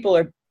these people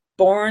are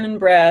born and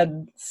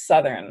bred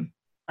Southern.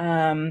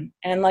 And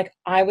like,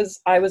 I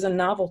was a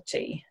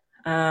novelty,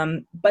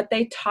 but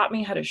they taught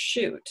me how to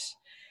shoot.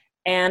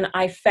 And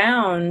I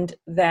found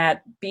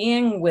that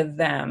being with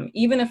them,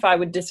 even if I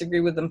would disagree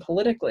with them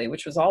politically,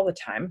 which was all the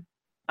time,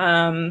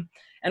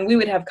 and we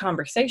would have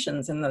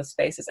conversations in those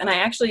spaces. And I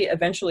actually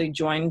eventually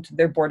joined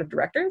their board of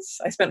directors.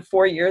 I spent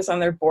 4 years on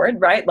their board,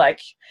 right?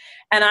 Like,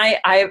 and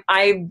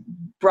I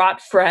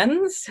brought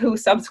friends who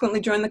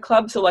subsequently joined the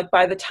club. So like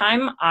by the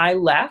time I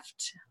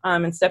left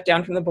and stepped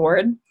down from the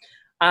board,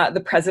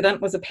 the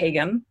president was a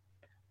pagan.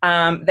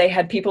 They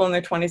had people in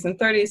their 20s and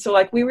 30s. So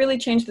like we really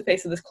changed the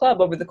face of this club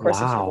over the course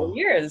of several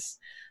years.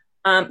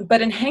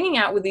 But in hanging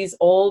out with these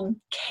old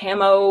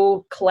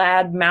camo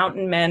clad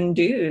mountain men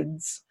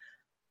dudes,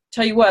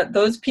 tell you what,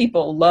 those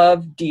people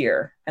love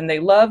deer and they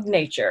love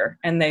nature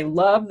and they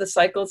love the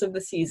cycles of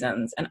the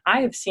seasons. And I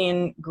have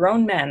seen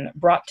grown men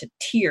brought to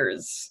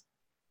tears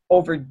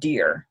over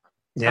deer.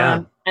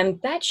 Yeah.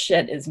 And that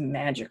shit is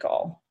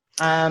magical.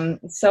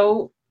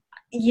 So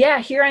yeah,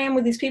 here I am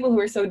with these people who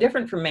are so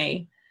different from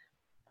me.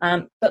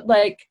 But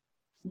like,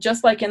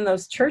 just like in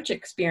those church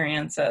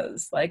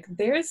experiences, like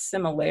there's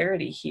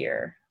similarity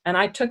here. And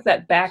I took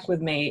that back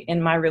with me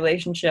in my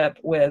relationship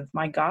with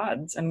my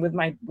gods and with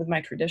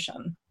my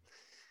tradition.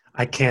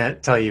 I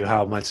can't tell you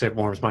how much it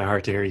warms my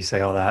heart to hear you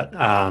say all that.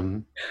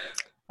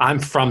 I'm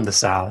from the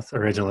South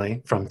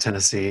originally, from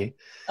Tennessee.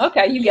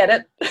 Okay, you get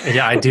it.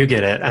 Yeah, I do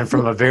get it. I'm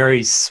from a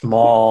very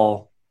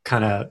small,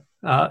 kind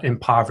of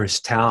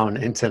impoverished town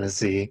in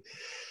Tennessee.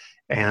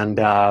 And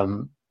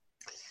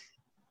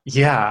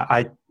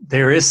yeah,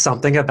 there is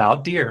something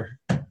about deer.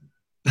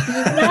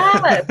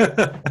 Yes.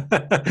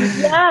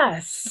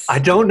 Yes. I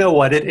don't know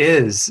what it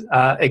is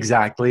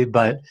exactly,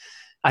 but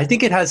I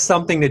think it has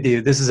something to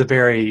do. This is a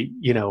very,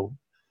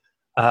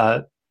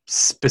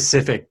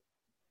 specific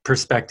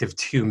perspective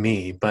to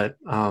me, but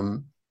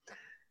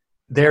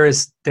there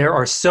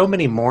are so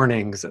many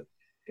mornings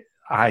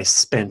I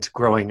spent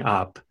growing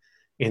up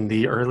in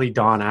the early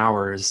dawn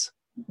hours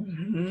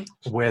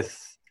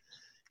with,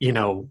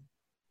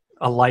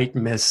 a light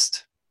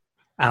mist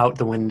out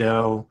the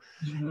window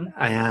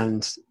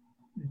and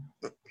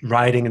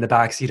riding in the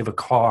backseat of a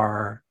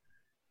car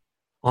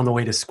on the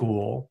way to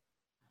school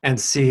and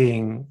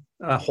seeing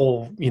a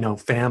whole,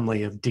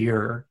 family of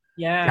deer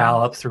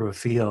gallop through a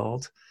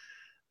field.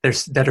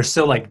 That are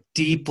so like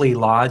deeply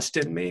lodged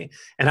in me.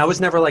 And I was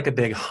never like a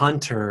big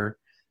hunter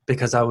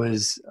because I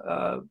was,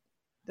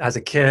 as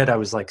a kid, I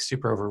was like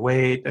super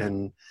overweight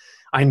and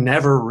I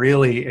never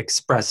really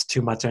expressed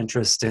too much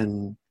interest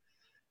in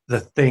the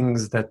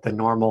things that the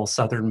normal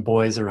Southern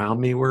boys around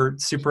me were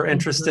super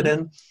interested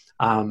in.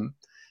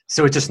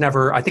 So it just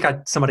never, I think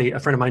a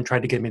friend of mine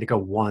tried to get me to go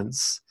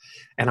once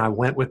and I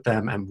went with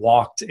them and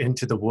walked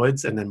into the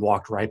woods and then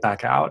walked right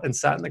back out and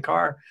sat in the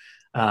car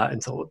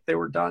until they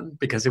were done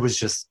because it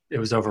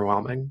was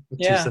overwhelming,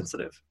 too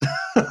sensitive.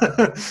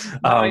 But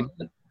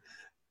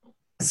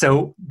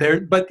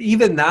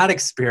even that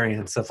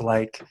experience of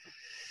like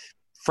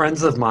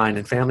friends of mine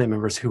and family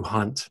members who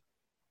hunt,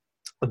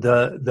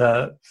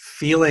 the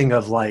feeling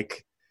of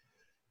like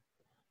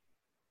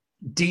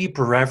deep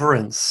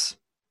reverence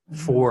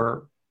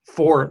for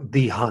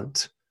the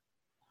hunt,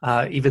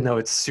 even though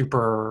it's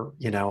super,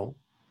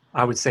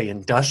 I would say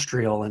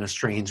industrial in a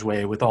strange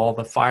way with all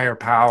the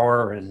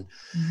firepower and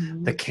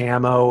the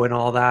camo and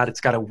all that. It's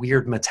got a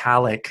weird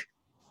metallic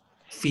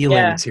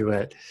feeling to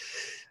it.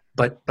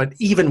 But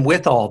even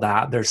with all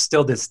that, there's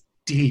still this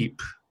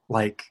deep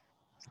like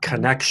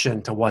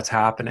connection to what's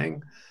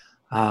happening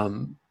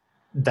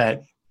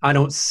that I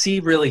don't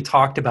see really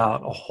talked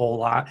about a whole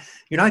lot.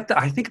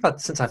 I think about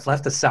since I've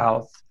left the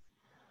South,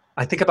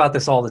 I think about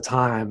this all the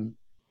time,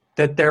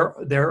 that there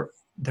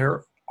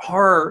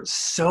are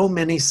so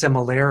many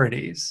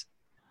similarities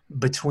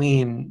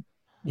between,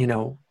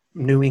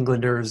 New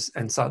Englanders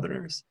and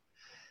Southerners.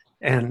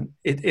 And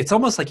it's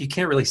almost like you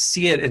can't really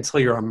see it until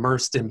you're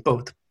immersed in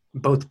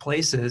both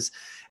places.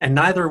 And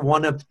neither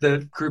one of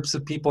the groups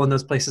of people in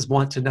those places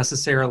want to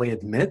necessarily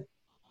admit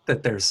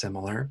that they're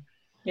similar.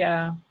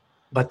 Yeah.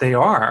 But they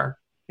are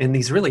in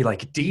these really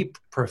like deep,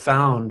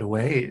 profound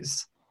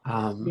ways.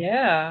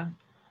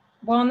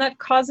 Well, and that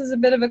causes a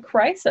bit of a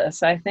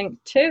crisis, I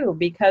think, too,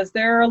 because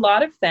there are a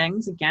lot of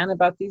things, again,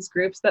 about these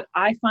groups that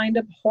I find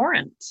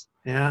abhorrent.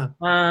 Yeah.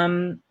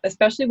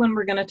 Especially when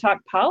we're going to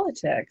talk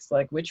politics,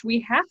 like, which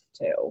we have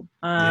to.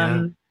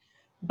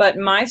 But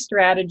my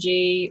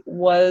strategy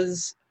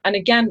was, and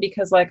again,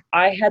 because like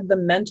I had the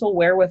mental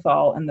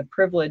wherewithal and the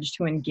privilege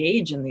to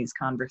engage in these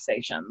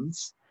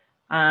conversations,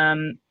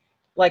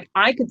 like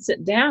I could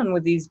sit down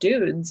with these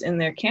dudes in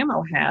their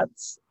camo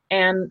hats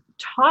and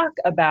talk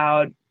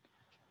about,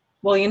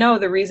 well,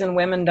 the reason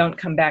women don't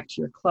come back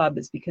to your club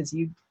is because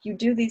you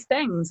do these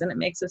things and it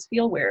makes us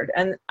feel weird.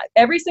 And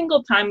every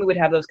single time we would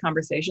have those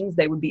conversations,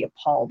 they would be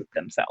appalled at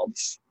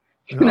themselves.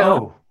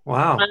 Oh,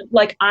 wow.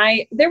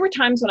 There were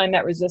times when I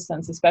met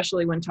resistance,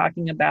 especially when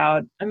talking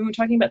about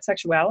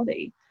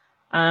sexuality.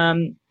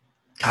 God,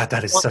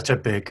 that is such a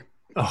big,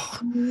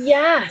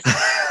 Yes.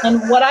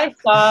 And what I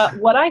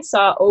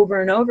saw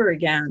over and over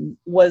again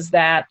was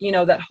that,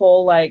 that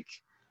whole like,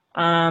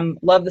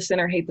 love the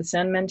sinner, hate the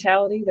sin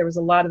mentality. There was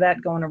a lot of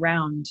that going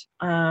around.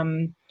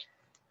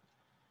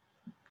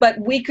 But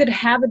we could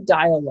have a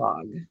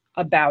dialogue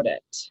about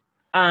it.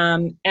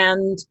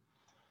 And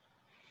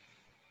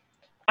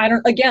I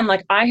don't, again,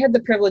 like I had the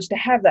privilege to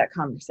have that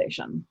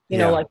conversation, you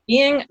know, Yeah. like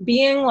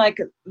being like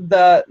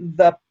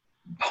the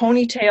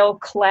ponytail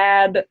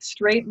clad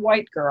straight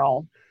white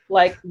girl,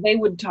 like they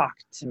would talk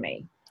to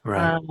me.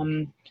 Right.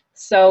 Um,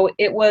 so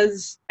it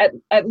was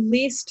at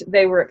least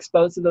they were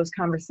exposed to those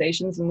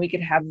conversations and we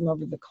could have them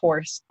over the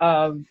course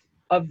of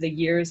the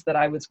years that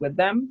I was with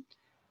them.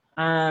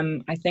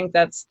 I think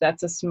that's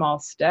a small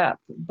step,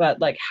 but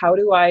like, how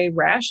do I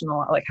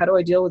rationalize, like, how do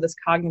I deal with this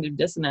cognitive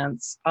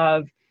dissonance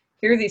of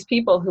here are these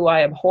people who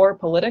I abhor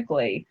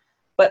politically,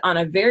 but on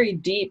a very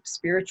deep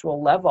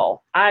spiritual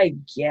level, I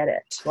get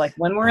it. Like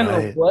when we're in the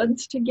Right.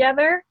 woods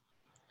together,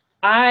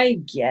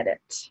 I get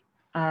it.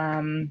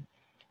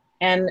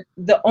 And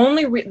the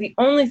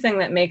only thing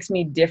that makes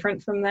me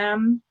different from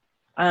them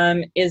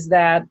is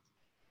that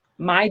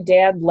my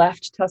dad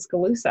left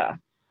Tuscaloosa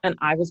and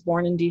I was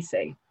born in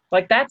DC.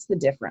 Like that's the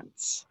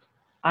difference.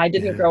 I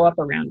didn't Yeah. grow up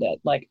around it.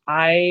 Like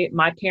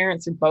my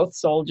parents are both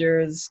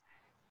soldiers.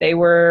 They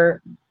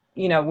were,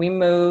 you know, we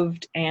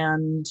moved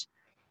and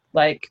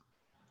like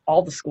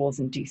all the schools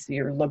in DC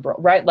are liberal,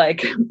 right?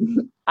 Like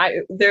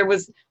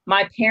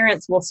my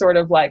parents will sort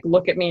of like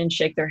look at me and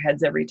shake their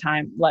heads every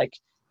time. Like,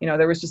 you know,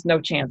 there was just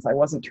no chance I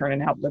wasn't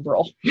turning out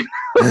liberal.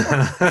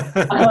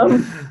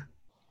 um,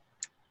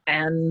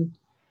 and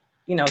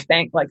you know,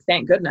 thank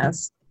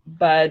goodness.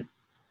 But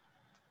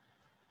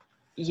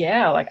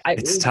yeah, like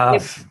It's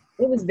tough.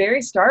 it was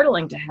very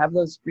startling to have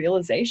those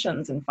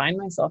realizations and find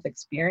myself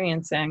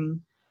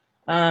experiencing,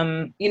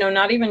 you know,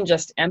 not even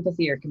just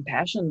empathy or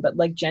compassion, but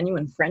like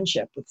genuine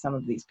friendship with some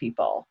of these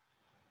people,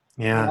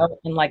 you Yeah. know,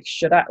 and like,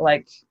 should I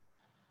like,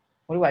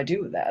 what do I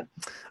do with that?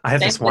 I have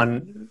Same,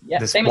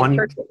 this same in one,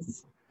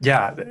 churches.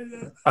 yeah.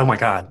 Oh my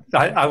God.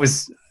 I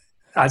was,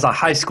 as a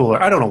high schooler,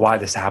 I don't know why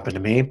this happened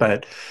to me,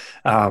 but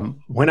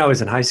when I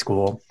was in high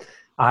school,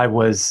 I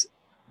was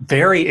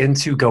very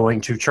into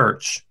going to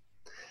church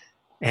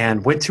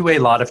and went to a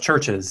lot of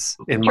churches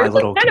in my Church is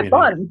little kind of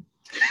community, fun.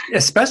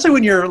 especially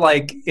when you're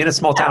like in a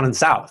small Yeah, town in the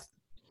South.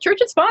 church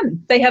is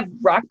fun. They have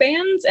rock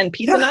bands and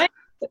pizza Yeah. nights,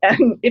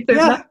 and if there's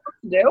Yeah. nothing else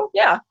to do,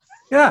 yeah.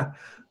 Yeah.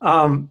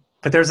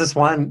 But there's this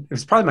one, it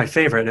was probably my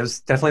favorite. It was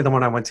definitely the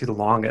one I went to the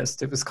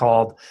longest. It was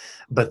called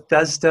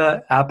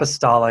Bethesda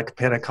Apostolic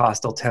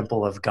Pentecostal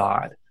Temple of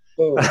God.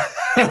 Ooh.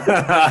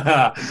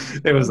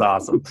 It was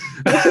awesome.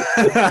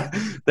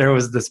 There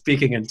was the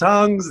speaking in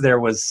tongues, there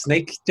was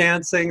snake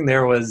dancing,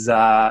 there was,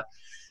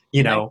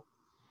 you Nice. know,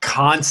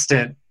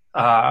 constant,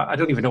 I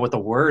don't even know what the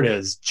word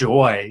is,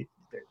 joy.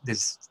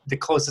 This the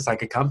closest I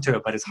could come to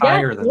it, but it's Yeah,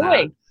 higher than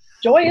that. joy.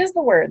 Joy is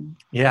the word.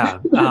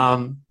 Yeah.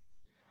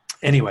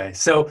 Anyway,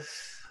 so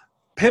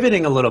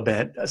pivoting a little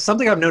bit,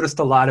 something I've noticed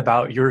a lot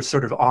about your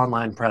sort of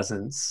online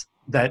presence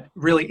that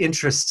really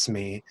interests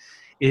me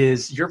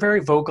is you're very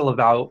vocal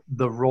about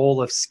the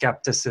role of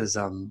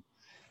skepticism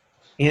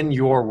in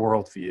your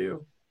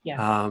worldview. Yes.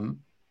 Um,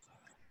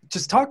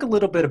 just talk a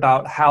little bit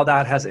about how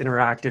that has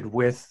interacted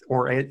with,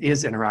 or it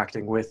is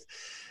interacting with,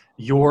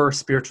 your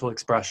spiritual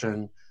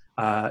expression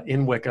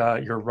in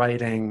Wicca, your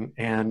writing,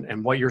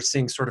 and what you're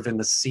seeing sort of in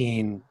the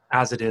scene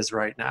as it is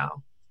right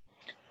now.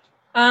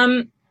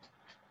 Um,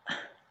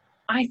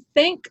 I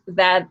think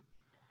that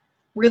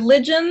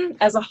religion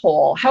as a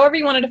whole, however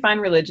you want to define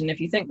religion, if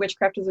you think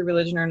witchcraft is a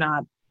religion or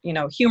not, you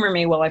know, humor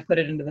me while I put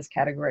it into this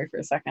category for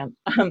a second.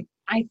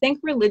 I think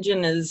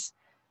religion is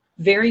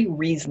very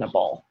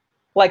reasonable.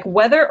 Like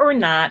whether or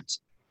not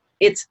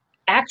it's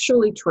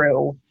actually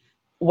true,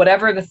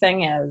 whatever the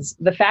thing is,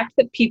 the fact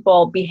that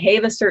people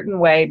behave a certain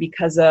way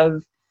because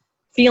of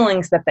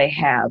feelings that they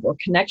have or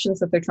connections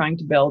that they're trying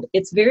to build,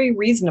 it's very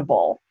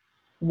reasonable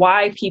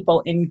why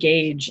people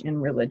engage in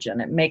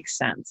religion. It makes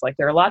sense. Like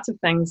there are lots of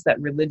things that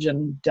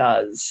religion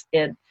does.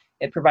 It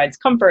provides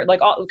comfort, like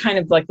all kind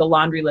of like the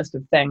laundry list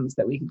of things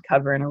that we could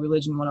cover in a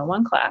religion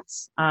 101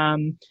 class.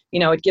 You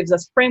know, it gives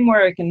us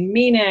framework and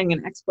meaning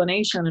and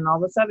explanation and all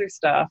this other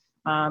stuff.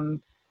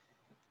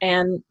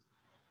 And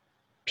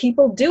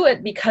people do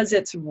it because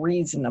it's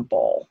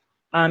reasonable,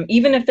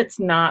 even if it's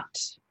not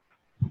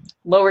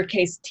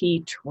lowercase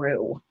t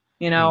true.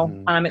 You know,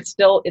 Mm-hmm.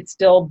 it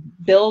still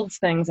builds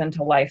things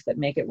into life that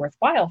make it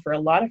worthwhile for a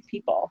lot of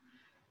people.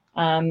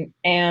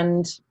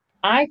 And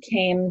I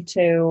came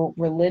to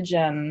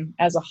religion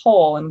as a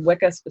whole, and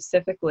Wicca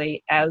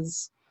specifically,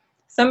 as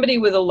somebody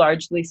with a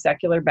largely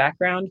secular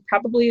background,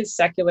 probably as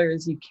secular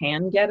as you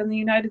can get in the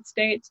United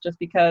States, just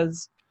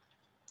because,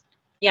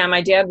 yeah, my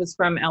dad was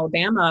from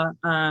Alabama,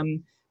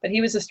 but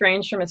he was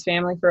estranged from his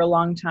family for a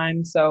long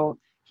time, so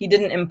he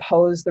didn't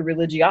impose the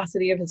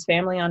religiosity of his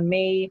family on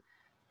me.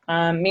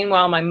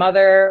 Meanwhile, my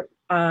mother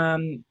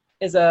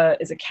is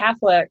a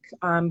Catholic,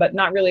 but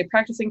not really a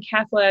practicing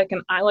Catholic.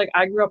 And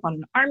I grew up on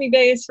an army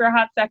base for a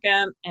hot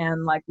second,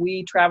 and like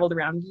we traveled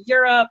around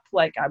Europe.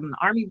 Like I'm an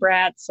army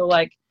brat, so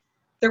like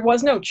there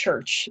was no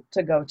church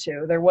to go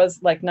to. There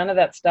was like none of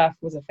that stuff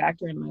was a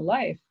factor in my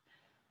life.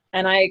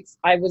 And I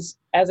was,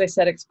 as I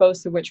said,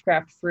 exposed to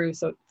witchcraft through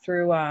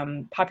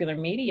popular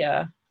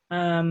media.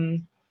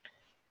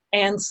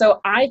 And so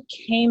I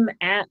came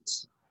at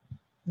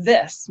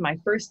this, my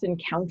first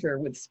encounter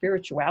with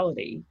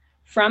spirituality,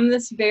 from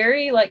this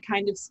very like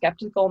kind of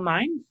skeptical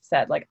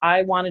mindset. Like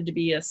I wanted to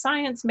be a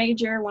science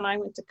major when I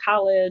went to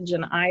college,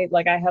 and I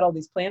had all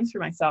these plans for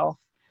myself.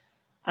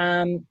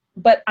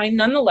 But I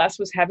nonetheless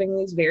was having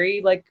these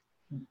very like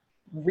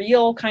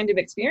real kind of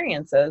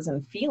experiences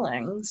and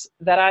feelings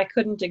that I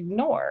couldn't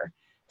ignore.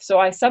 So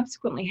I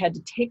subsequently had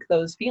to take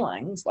those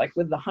feelings, like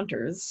with the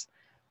hunters,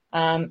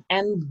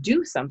 and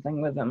do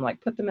something with them,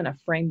 like put them in a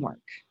framework.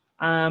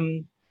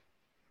 And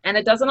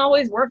it doesn't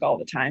always work all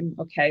the time,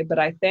 okay? But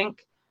I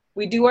think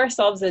we do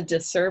ourselves a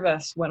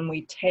disservice when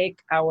we take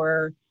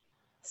our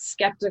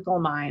skeptical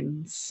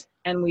minds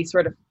and we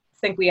sort of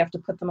think we have to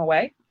put them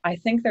away. I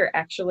think they're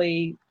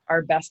actually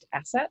our best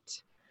asset.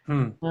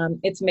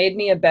 It's made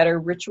me a better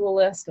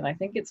ritualist, and I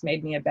think it's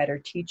made me a better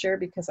teacher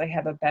because I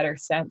have a better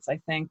sense, I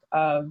think,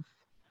 of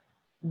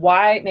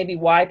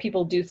why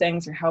people do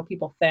things or how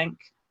people think.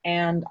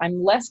 And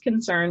I'm less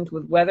concerned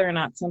with whether or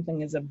not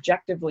something is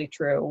objectively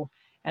true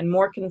and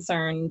more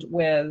concerned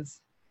with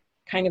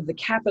kind of the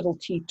capital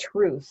T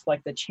truth,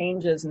 like the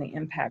changes and the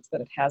impacts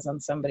that it has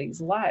on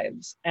somebody's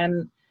lives.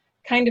 And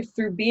kind of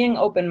through being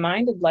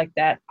open-minded like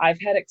that,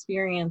 I've had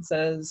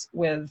experiences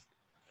with,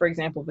 for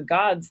example, the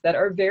gods that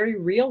are very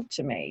real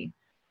to me.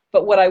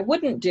 But what I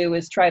wouldn't do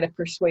is try to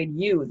persuade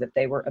you that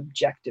they were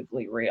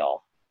objectively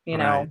real. You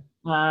know,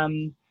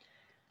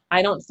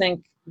 I don't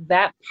think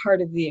that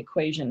part of the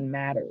equation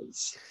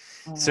matters.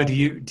 So do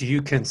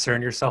you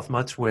concern yourself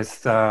much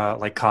with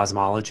like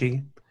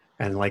cosmology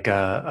and like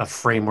a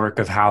framework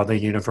of how the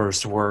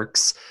universe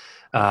works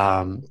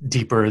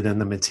deeper than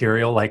the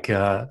material? Like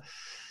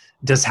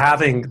does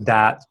having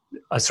that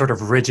a sort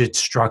of rigid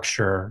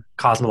structure,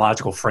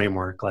 cosmological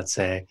framework, let's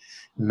say,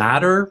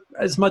 matter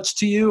as much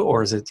to you?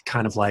 Or is it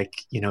kind of like,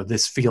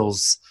 this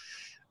feels,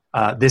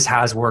 this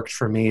has worked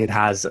for me. It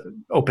has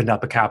opened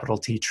up a capital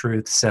T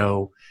truth.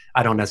 So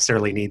I don't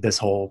necessarily need this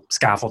whole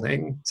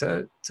scaffolding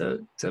to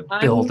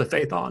build the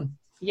faith on.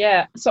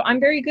 Yeah. So I'm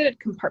very good at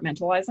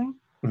compartmentalizing.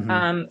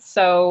 Mm-hmm.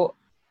 So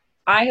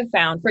I have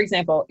found, for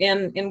example,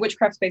 in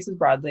witchcraft spaces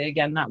broadly,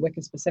 again, not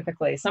Wicca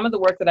specifically, some of the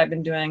work that I've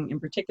been doing in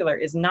particular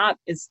is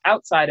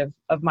outside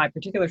of my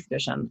particular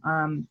tradition.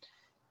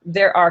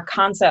 There are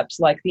concepts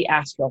like the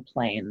astral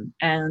plane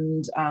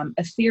and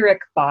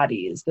etheric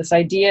bodies, this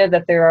idea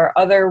that there are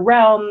other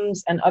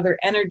realms and other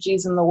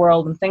energies in the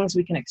world and things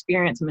we can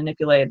experience and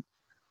manipulate.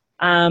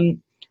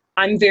 I'm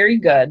very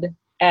good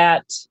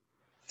at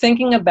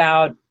thinking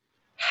about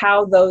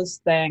how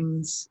those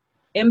things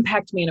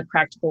impact me in a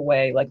practical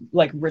way,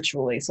 like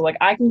ritually. So like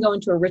I can go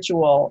into a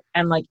ritual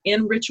and like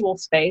in ritual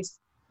space,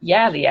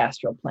 yeah, the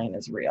astral plane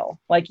is real.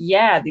 Like,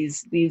 yeah,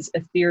 these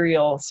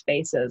ethereal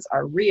spaces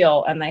are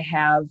real and they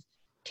have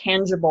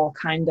tangible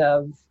kinds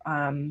of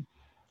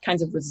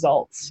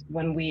results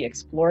when we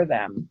explore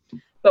them.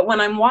 But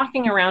when I'm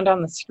walking around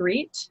on the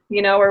street,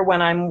 or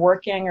when I'm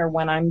working or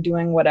when I'm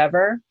doing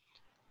whatever,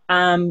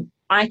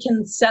 I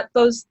can set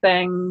those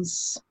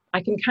things,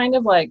 I can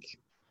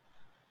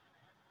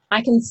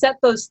set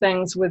those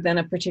things within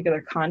a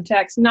particular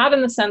context, not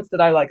in the sense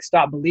that I like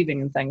stop believing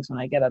in things when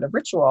I get out of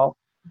ritual,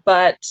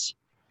 but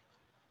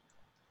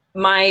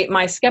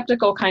my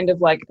skeptical kind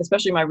of like,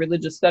 especially my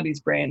religious studies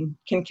brain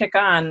can kick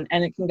on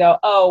and it can go,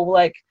 oh,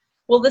 like,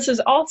 well, this is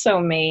also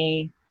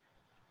me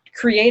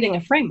creating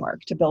a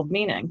framework to build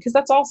meaning, because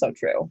that's also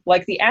true.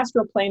 Like the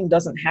astral plane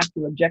doesn't have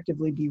to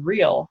objectively be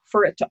real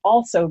for it to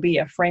also be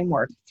a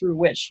framework through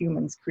which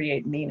humans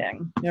create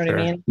meaning. You know what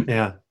I mean?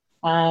 Yeah.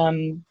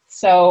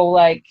 So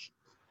like,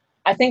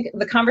 I think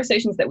the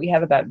conversations that we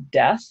have about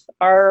death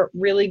are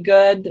really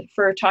good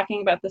for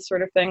talking about this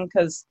sort of thing,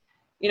 because,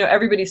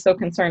 everybody's so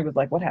concerned with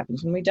like, what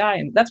happens when we die?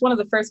 And that's one of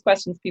the first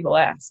questions people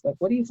ask. Like,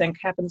 what do you think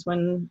happens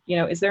when,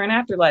 is there an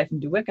afterlife? And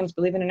do Wiccans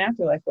believe in an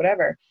afterlife?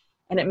 Whatever.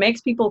 And it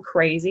makes people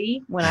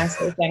crazy when I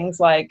say things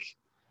like,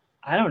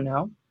 I don't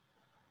know.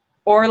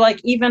 Or like,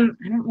 even,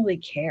 I don't really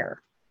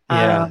care.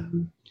 Yeah.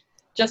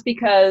 Just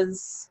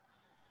because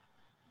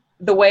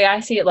the way I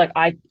see it, like,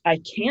 I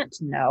can't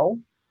know.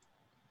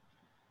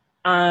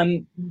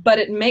 But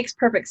it makes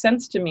perfect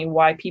sense to me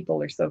why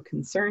people are so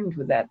concerned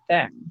with that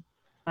thing.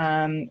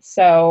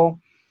 So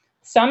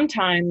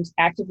sometimes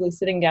actively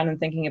sitting down and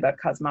thinking about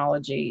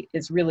cosmology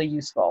is really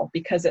useful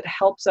because it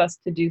helps us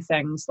to do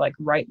things like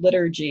write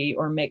liturgy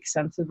or make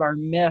sense of our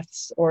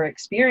myths or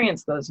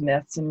experience those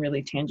myths in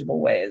really tangible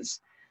ways.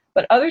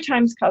 But other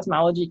times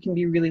cosmology can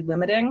be really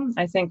limiting.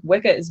 I think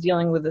Wicca is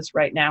dealing with this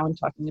right now and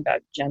talking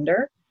about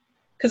gender.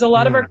 Because a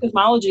lot of our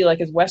cosmology, like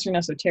as Western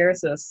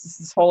esotericists, is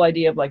this whole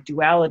idea of like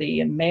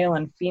duality and male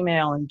and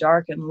female and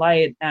dark and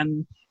light.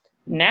 And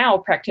now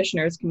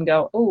practitioners can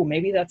go, oh,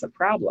 maybe that's a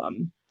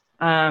problem,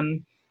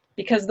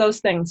 because those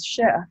things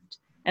shift.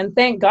 And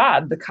thank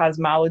God the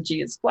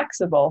cosmology is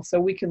flexible, so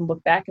we can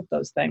look back at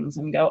those things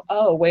and go,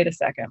 oh, wait a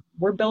second,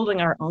 we're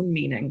building our own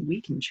meaning.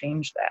 We can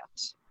change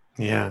that.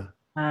 Yeah.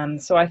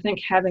 So I think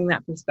having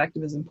that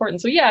perspective is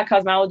important. So yeah,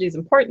 cosmology is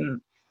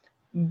important,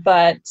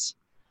 but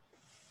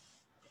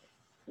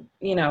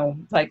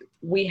like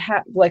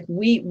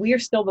we are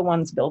still the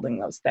ones building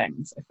those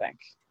things, I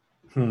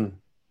think.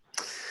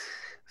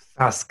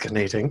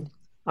 Fascinating.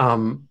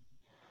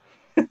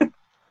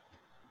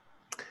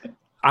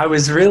 I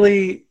was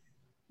really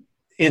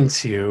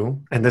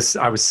into, and this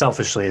I was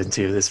selfishly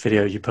into this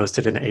video you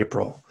posted in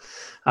April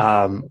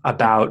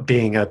about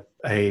being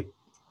a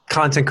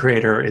content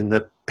creator in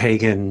the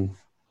pagan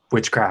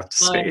witchcraft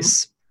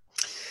space.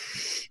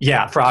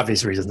 Yeah, for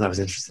obvious reasons, I was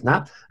interested in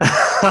that.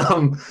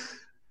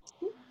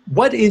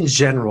 What in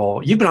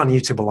general, you've been on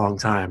YouTube a long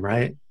time,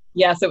 right?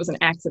 Yes, it was an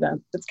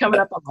accident. It's coming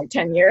up on like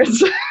 10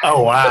 years.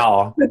 Oh,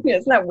 wow.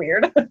 Isn't that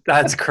weird?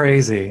 That's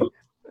crazy.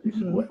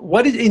 Mhm.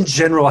 What in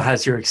general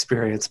has your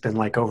experience been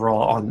like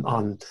overall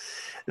on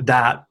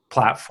that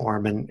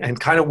platform, and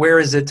kind of where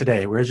is it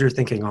today? Where's your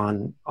thinking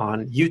on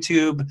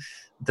YouTube,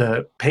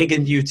 the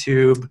pagan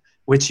YouTube,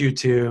 witch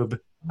YouTube,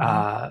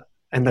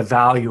 and the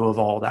value of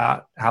all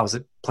that? How is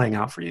it playing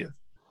out for you?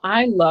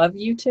 I love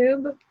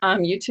YouTube.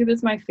 YouTube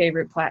is my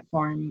favorite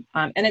platform,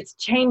 and it's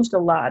changed a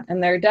lot.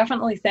 And there are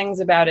definitely things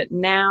about it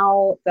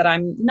now that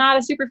I'm not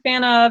a super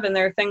fan of, and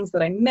there are things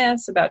that I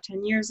miss about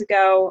 10 years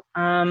ago.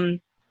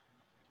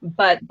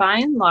 But by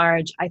and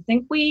large,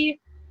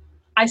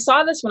 I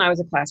saw this when I was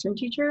a classroom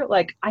teacher.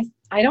 Like,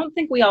 I don't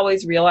think we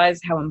always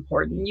realize how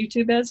important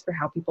YouTube is for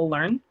how people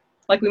learn.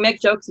 Like, we make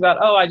jokes about,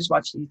 oh, I just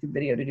watched a YouTube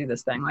video to do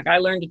this thing. Like, I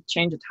learned to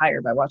change a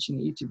tire by watching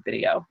a YouTube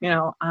video,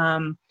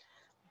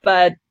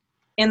 but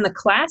in the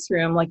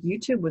classroom, like,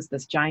 YouTube was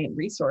this giant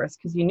resource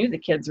because you knew the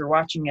kids were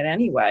watching it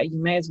anyway.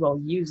 You may as well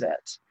use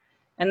it.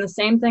 And the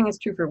same thing is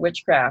true for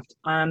witchcraft.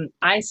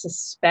 I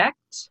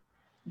suspect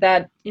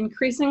that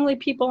increasingly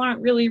people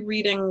aren't really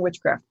reading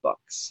witchcraft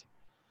books.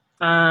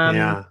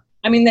 Yeah.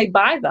 I mean, they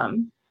buy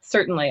them,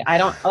 certainly.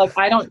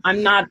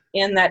 I'm not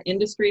in that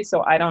industry,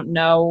 so I don't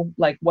know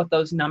like what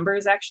those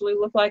numbers actually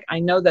look like. I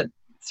know that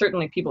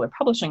certainly people are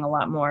publishing a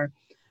lot more.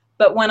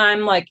 But when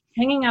I'm like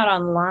hanging out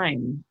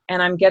online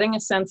and I'm getting a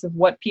sense of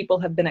what people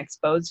have been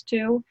exposed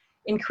to,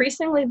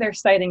 increasingly they're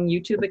citing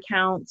YouTube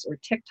accounts or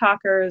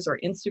TikTokers or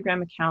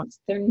Instagram accounts.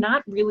 They're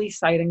not really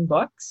citing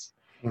books.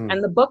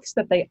 And the books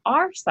that they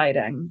are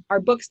citing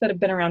are books that have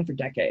been around for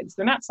decades.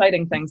 They're not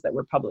citing things that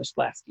were published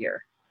last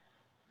year.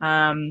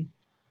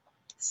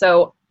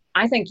 So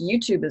I think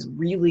YouTube is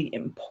really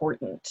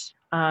important.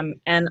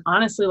 And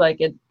honestly,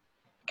 like, it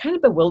kind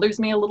of bewilders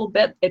me a little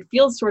bit. It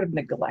feels sort of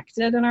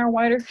neglected in our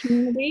wider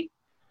community.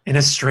 In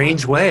a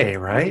strange way,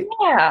 right?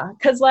 Yeah,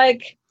 because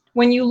like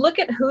when you look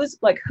at who's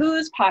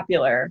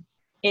popular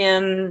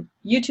in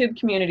YouTube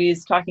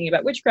communities talking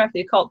about witchcraft,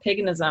 the occult,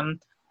 paganism,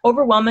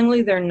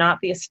 overwhelmingly they're not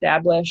the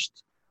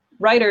established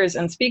writers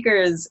and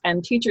speakers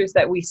and teachers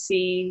that we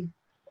see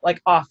like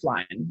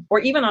offline or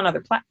even on other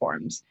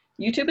platforms.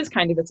 YouTube is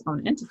kind of its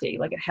own entity.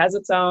 Like, it has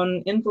its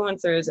own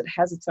influencers, it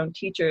has its own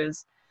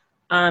teachers.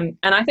 And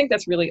I think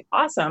that's really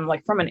awesome.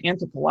 Like, from an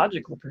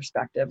anthropological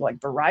perspective, like,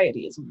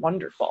 variety is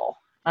wonderful.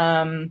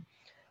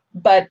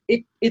 But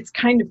it's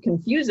kind of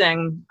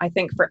confusing, I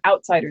think, for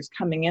outsiders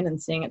coming in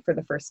and seeing it for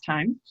the first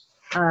time.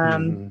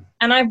 And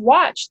I've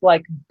watched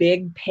like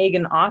big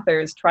pagan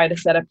authors try to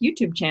set up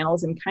YouTube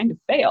channels and kind of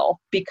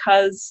fail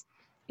because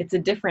it's a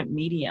different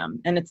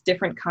medium and it's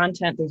different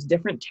content. There's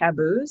different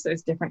taboos,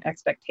 there's different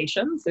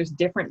expectations, there's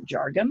different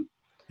jargon.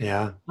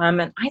 Yeah.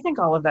 And I think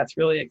all of that's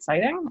really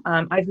exciting.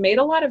 I've made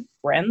a lot of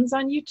friends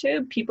on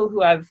YouTube, people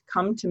who I've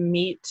come to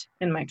meet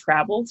in my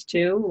travels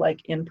too,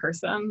 like in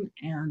person.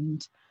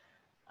 And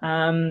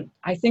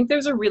I think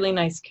there's a really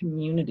nice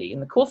community.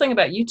 And the cool thing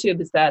about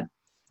YouTube is that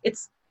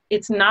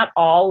it's not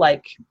all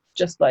like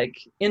just like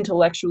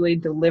intellectually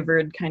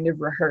delivered kind of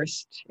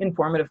rehearsed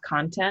informative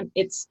content.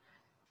 It's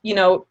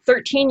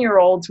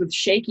 13-year-olds with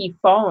shaky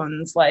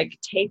phones, like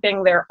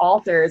taping their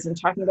altars and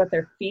talking about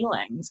their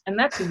feelings. And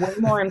that's way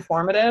more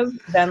informative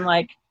than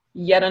like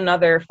yet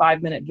another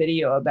 5-minute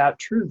video about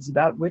truths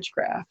about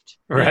witchcraft.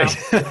 Right.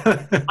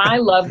 I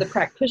love the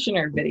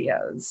practitioner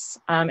videos.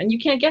 And you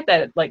can't get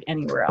that like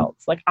anywhere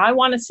else. Like, I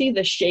want to see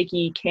the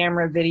shaky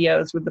camera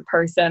videos with the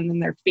person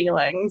and their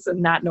feelings and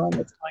not knowing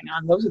what's going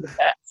on. Those are the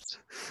best.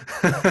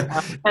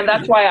 And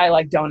that's why I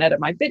like don't edit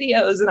my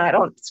videos and I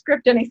don't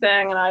script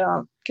anything,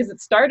 and because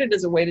it started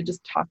as a way to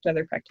just talk to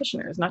other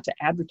practitioners, not to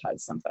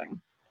advertise something.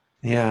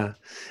 Yeah,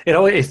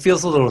 it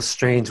feels a little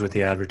strange with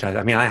the advertising.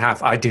 I mean,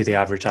 I do the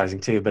advertising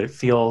too, but it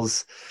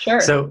feels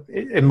Sure. So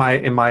in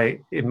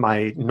my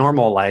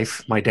normal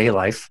life, my day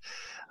life,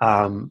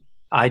 I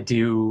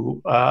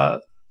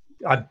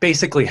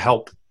basically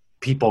help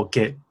people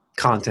get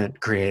content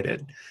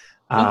created.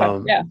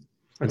 Okay. Yeah.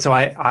 And so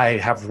I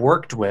have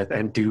worked with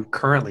and do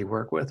currently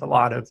work with a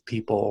lot of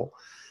people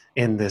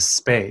in this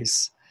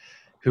space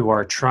who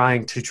are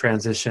trying to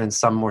transition,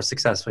 some more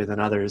successfully than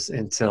others,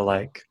 into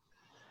like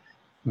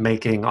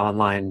making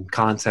online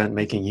content,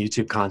 making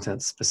YouTube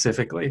content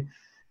specifically.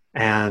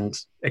 And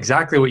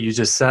exactly what you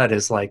just said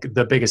is like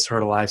the biggest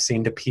hurdle I've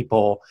seen to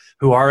people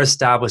who are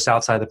established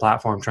outside the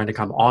platform trying to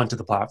come onto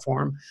the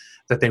platform,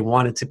 that they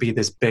want it to be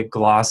this big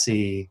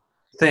glossy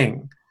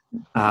thing.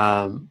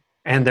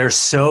 And they're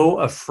so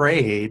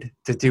afraid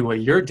to do what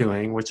you're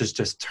doing, which is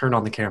just turn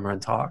on the camera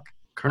and talk.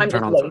 I'm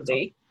just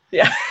lazy.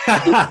 Yeah.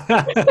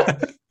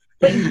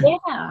 But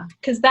yeah,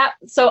 because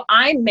so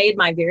I made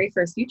my very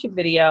first YouTube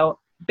video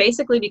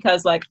basically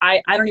because like,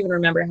 I don't even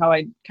remember how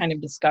I kind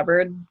of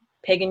discovered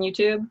pagan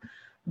YouTube,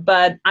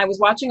 but I was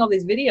watching all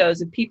these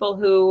videos of people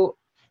who,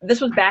 this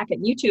was back at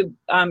YouTube.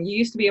 You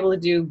used to be able to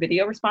do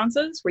video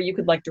responses where you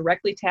could like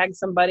directly tag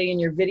somebody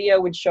and your video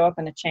would show up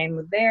in a chain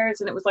with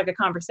theirs. And it was like a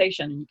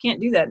conversation, and you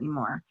can't do that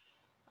anymore.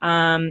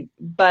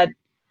 But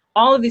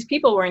all of these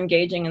people were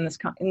engaging in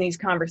these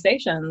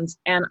conversations.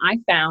 And I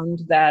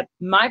found that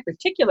my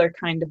particular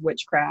kind of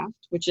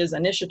witchcraft, which is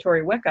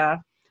initiatory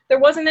Wicca, there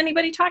wasn't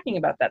anybody talking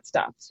about that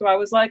stuff. So I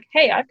was like,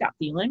 hey, I've got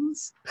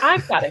feelings.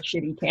 I've got a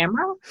shitty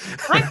camera.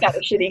 I've got a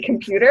shitty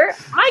computer.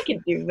 I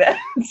can do this.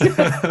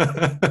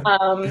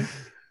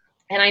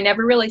 And I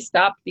never really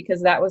stopped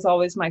because that was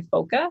always my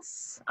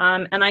focus.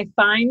 And I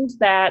find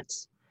that,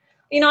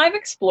 I've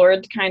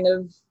explored kind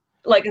of,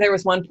 like there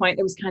was one point,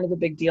 it was kind of a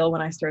big deal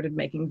when I started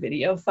making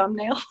video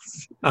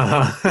thumbnails.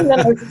 And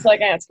then I was just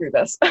like, screw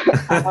this.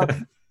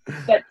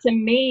 But to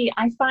me,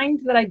 I find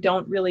that I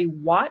don't really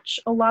watch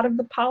a lot of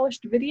the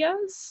polished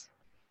videos,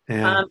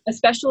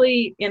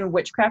 especially in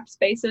witchcraft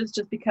spaces,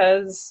 just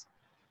because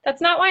that's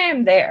not why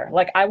I'm there.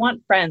 Like, I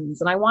want friends,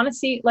 and I want to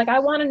see, like, I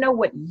want to know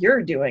what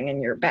you're doing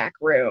in your back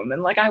room.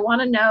 And like, I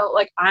want to know,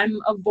 like,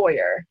 I'm a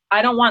voyeur.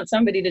 I don't want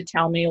somebody to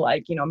tell me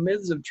like,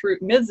 myths and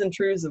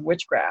truths of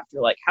witchcraft,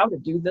 or like how to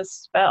do this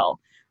spell.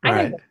 I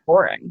think that's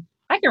boring.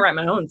 I can write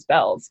my own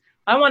spells.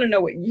 I want to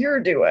know what you're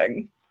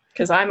doing,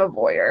 because I'm a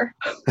voyeur.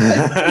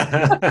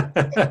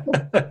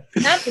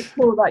 That's what's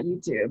cool about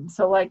YouTube.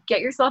 So like,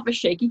 get yourself a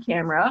shaky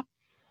camera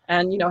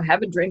and,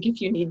 have a drink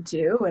if you need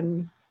to.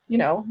 And,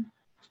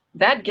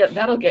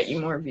 that'll get you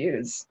more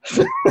views.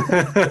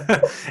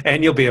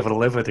 And you'll be able to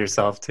live with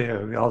yourself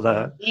too.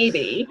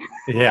 Maybe.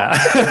 Yeah.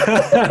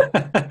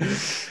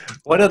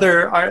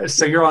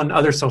 So you're on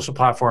other social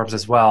platforms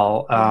as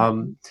well.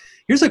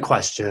 Here's a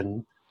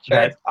question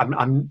that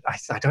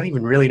I don't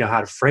even really know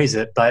how to phrase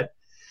it, but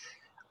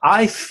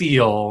I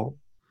feel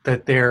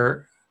that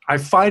I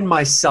find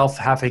myself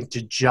having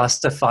to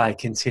justify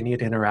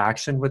continued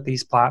interaction with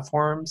these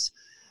platforms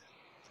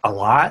a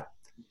lot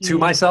to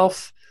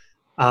myself.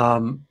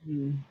 Do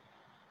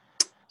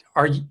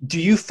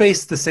you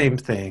face the same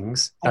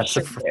things?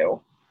 Do.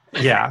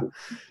 Yeah.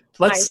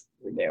 Let's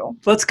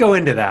go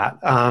into that.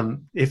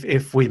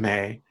 If we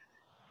may.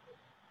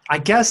 I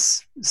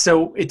guess,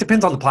 so it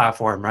depends on the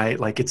platform, right?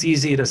 Like, it's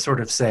easy to sort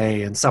of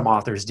say, and some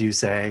authors do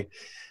say,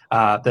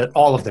 that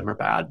all of them are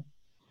bad.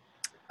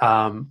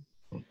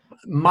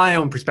 My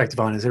own perspective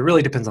on it is it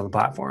really depends on the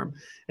platform.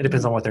 It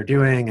depends on what they're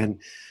doing.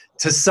 And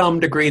to some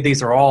degree,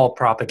 these are all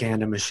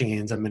propaganda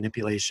machines and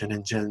manipulation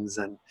engines.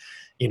 And,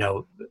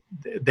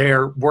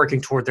 they're working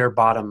toward their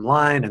bottom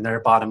line, and their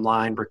bottom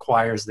line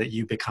requires that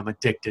you become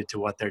addicted to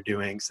what they're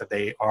doing. So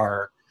they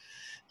are,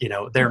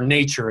 their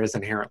nature is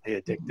inherently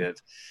addictive.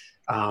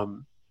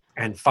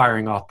 And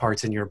firing off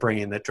parts in your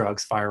brain that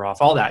drugs fire off,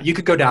 all that. You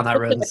could go down that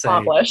road and say,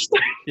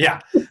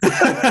 yeah,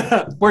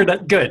 we're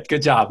done.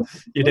 Good job.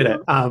 You did it.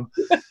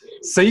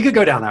 So you could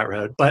go down that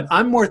road, but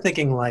I'm more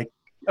thinking like,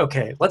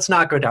 okay, let's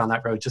not go down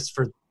that road just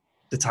for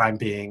the time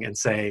being, and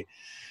say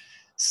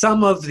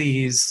some of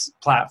these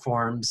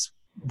platforms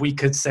we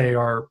could say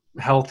are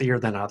healthier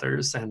than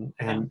others. And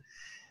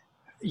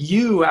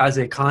you, as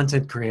a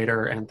content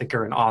creator and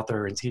thinker and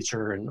author and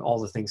teacher and all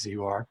the things that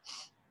you are,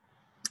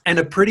 and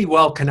a pretty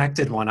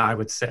well-connected one, I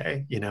would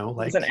say,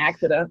 like... It's an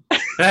accident.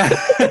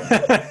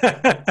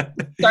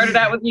 Started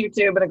out with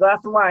YouTube and a glass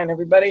of wine,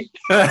 everybody.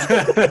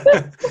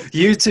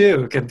 You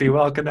too can be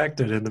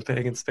well-connected in the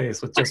pagan space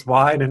with just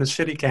wine and a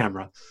shitty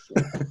camera.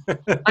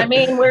 I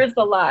mean, where's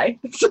the lie?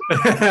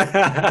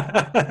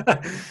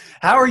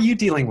 How are you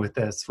dealing with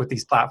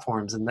these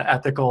platforms and the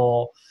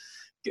ethical...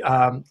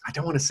 I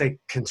don't want to say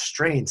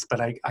constraints,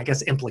 but I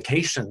guess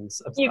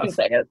implications of... You can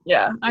say it,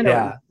 yeah. I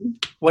know.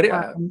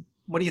 Yeah.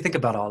 What do you think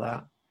about all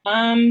that?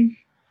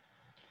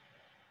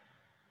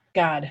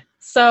 God.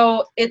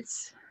 So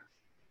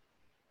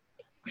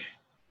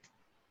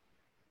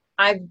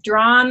I've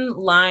drawn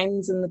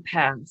lines in the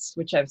past,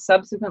 which I've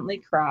subsequently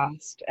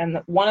crossed.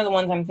 And one of the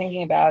ones I'm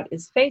thinking about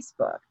is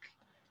Facebook.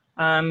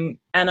 And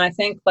I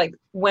think like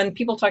when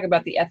people talk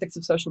about the ethics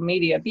of social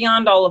media,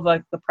 beyond all of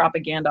like the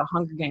propaganda,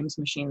 Hunger Games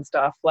machine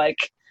stuff,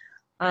 like,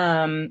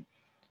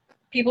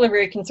 people are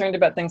very concerned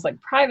about things like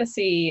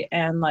privacy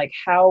and like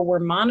how we're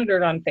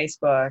monitored on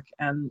Facebook,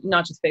 and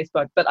not just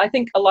Facebook, but I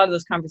think a lot of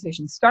those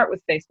conversations start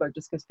with Facebook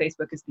just because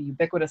Facebook is the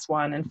ubiquitous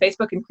one, and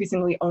Facebook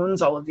increasingly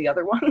owns all of the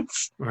other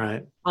ones.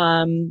 Right.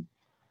 And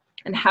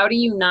how do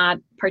you not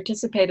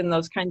participate in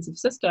those kinds of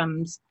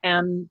systems?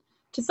 And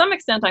to some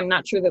extent, I'm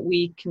not sure that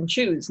we can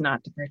choose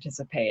not to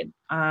participate.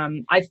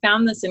 I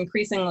found this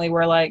increasingly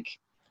where like,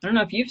 I don't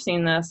know if you've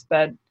seen this,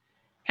 but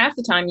half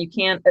the time you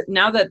can't,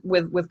 now that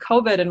with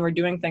COVID and we're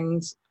doing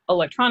things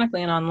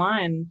electronically and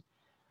online,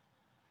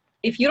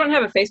 if you don't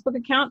have a Facebook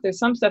account, there's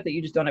some stuff that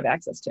you just don't have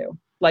access to.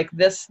 Like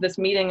this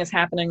meeting is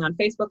happening on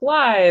Facebook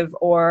Live,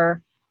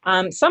 or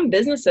some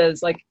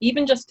businesses, like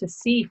even just to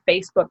see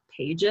Facebook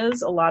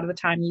pages, a lot of the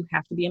time you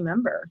have to be a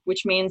member,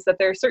 which means that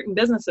there are certain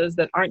businesses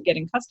that aren't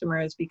getting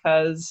customers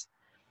because,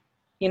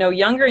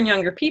 younger and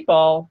younger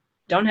people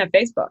don't have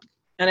Facebook.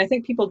 And I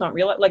think people don't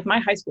realize, like my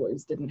high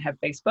schoolers didn't have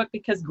Facebook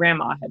because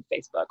grandma had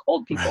Facebook.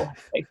 Old people had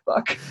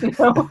Facebook, you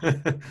know.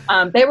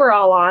 They were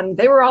all on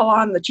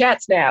the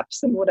chat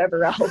snaps and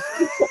whatever else.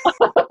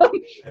 So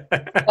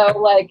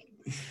like,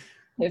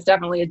 there's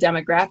definitely a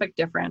demographic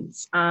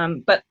difference.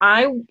 But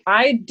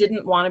I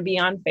didn't want to be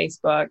on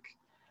Facebook,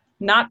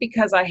 not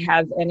because I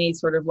have any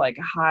sort of like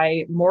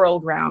high moral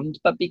ground,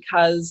 but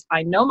because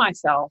I know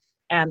myself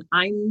and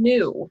I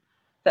knew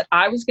that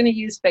I was going to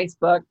use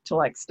Facebook to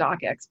like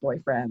stalk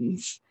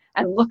ex-boyfriends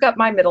and look up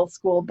my middle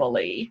school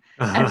bully.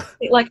 And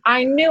like,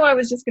 I knew I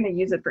was just going to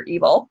use it for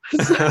evil.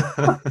 So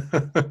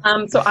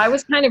I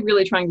was kind of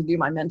really trying to do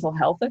my mental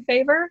health a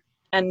favor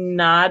and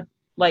not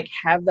like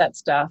have that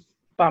stuff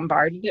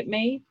bombarded at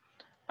me.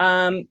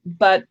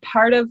 But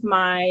part of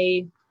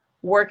my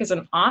work as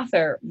an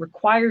author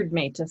required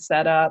me to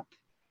set up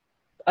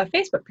a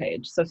Facebook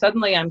page. So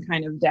suddenly I'm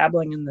kind of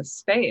dabbling in this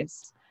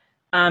space.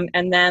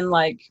 And then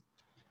like,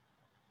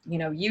 you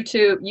know,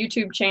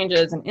 YouTube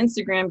changes and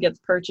Instagram gets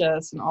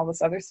purchased and all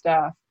this other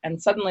stuff.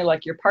 And suddenly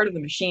like you're part of the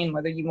machine,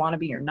 whether you want to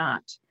be or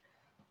not.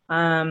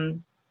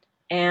 And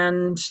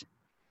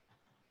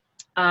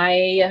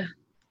I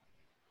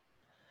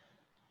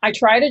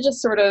try to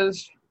just sort of,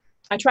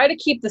 I try to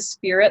keep the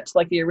spirit,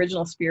 like the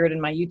original spirit in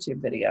my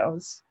YouTube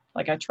videos.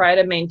 Like I try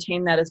to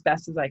maintain that as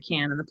best as I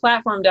can. And the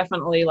platform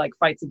definitely like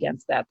fights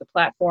against that. The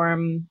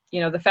platform,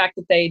 you know, the fact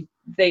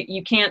that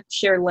you can't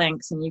share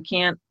links and you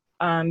can't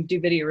do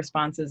video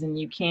responses and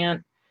you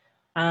can't,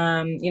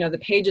 you know, the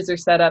pages are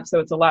set up so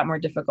it's a lot more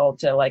difficult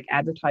to like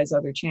advertise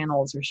other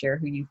channels or share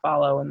who you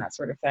follow and that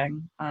sort of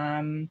thing.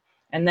 And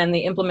then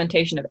the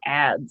implementation of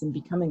ads and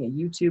becoming a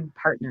YouTube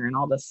partner and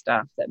all this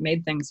stuff that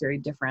made things very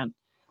different.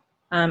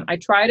 I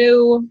try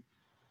to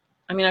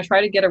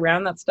get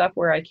around that stuff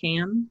where I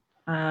can.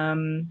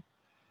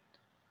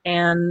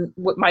 And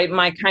what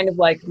my kind of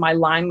like my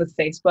line with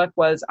Facebook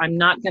was, I'm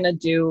not going to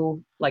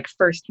do like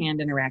firsthand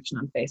interaction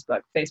on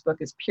Facebook. Facebook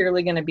is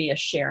purely going to be a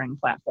sharing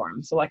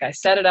platform. So like I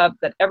set it up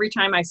that every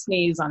time I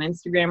sneeze on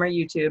Instagram or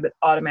YouTube, it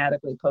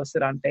automatically posts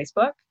it on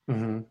Facebook,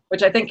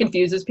 which I think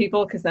confuses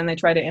people because then they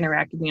try to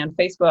interact with me on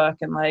Facebook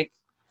and like,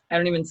 I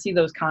don't even see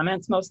those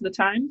comments most of the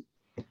time.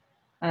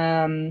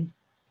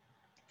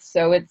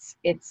 So it's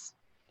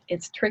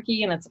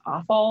tricky and it's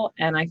awful.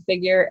 And I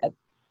figure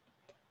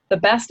the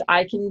best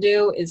I can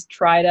do is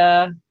try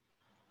to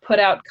put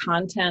out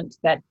content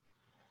that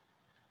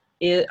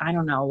is, I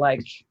don't know,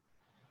 like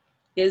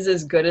is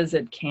as good as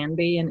it can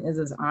be and is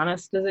as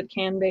honest as it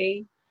can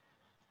be.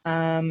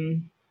 I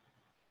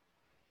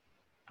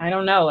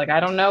don't know, like,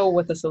 I don't know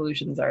what the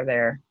solutions are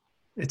there.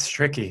 It's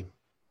tricky.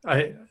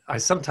 I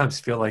sometimes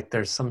feel like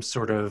there's some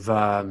sort of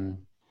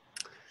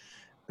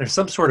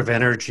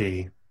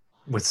energy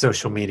with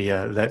social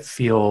media that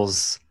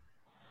feels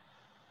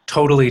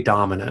totally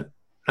dominant.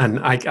 And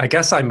I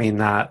guess I mean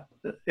that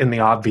in the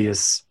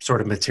obvious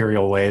sort of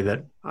material way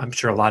that I'm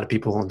sure a lot of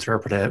people will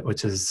interpret it,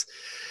 which is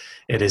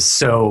it is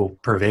so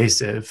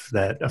pervasive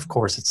that of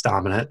course it's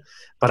dominant.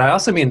 But I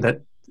also mean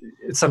that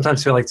it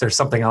sometimes feel like there's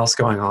something else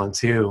going on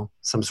too,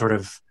 some sort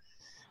of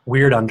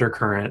weird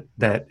undercurrent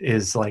that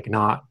is like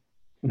not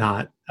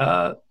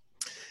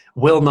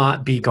will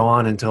not be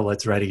gone until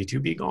it's ready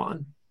to be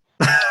gone.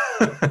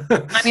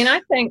 I mean, I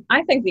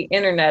think the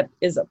internet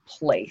is a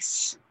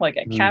place, like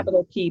a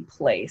capital P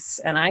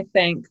place. And I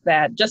think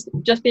that just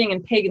being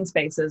in pagan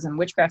spaces and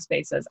witchcraft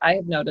spaces, I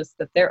have noticed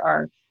that there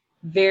are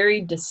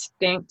very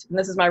distinct, and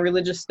this is my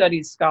religious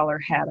studies scholar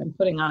hat I'm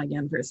putting on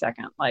again for a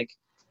second, like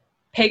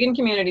pagan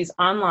communities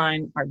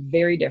online are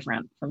very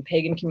different from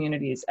pagan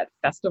communities at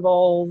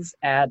festivals,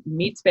 at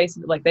meet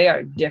spaces, like they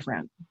are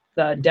different.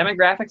 The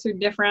demographics are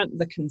different,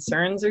 the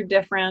concerns are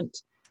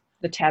different.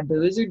 The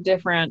taboos are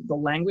different. The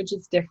language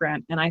is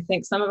different. And I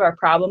think some of our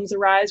problems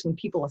arise when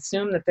people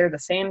assume that they're the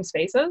same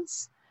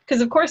spaces.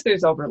 Because of course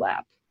there's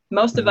overlap.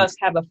 Most of us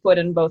have a foot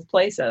in both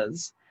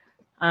places.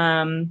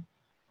 Kind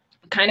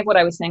of what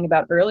I was saying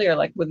about earlier,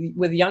 like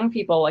with young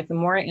people, like the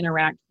more I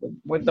interact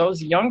with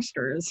those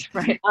youngsters,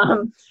 right?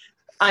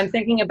 I'm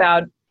thinking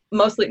about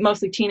mostly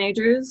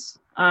teenagers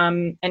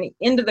and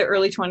into the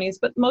early 20s,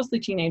 but mostly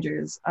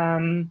teenagers.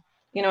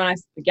 You know, and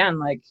again,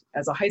 like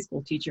as a high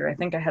school teacher, I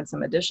think I had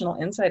some additional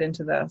insight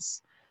into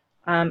this.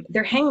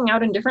 They're hanging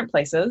out in different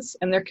places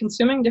and they're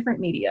consuming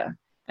different media.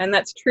 And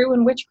that's true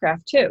in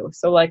witchcraft too.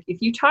 So like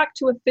if you talk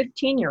to a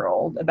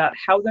 15-year-old about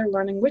how they're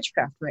learning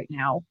witchcraft right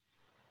now,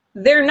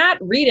 they're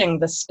not reading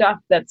the stuff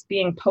that's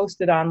being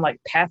posted on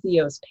like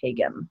Patheos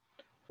Pagan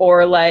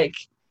or like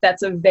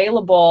that's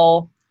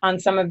available on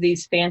some of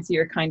these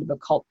fancier kind of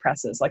occult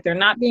presses. Like they're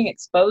not being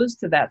exposed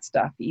to that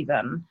stuff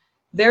even.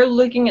 They're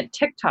looking at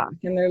TikTok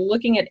and they're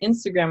looking at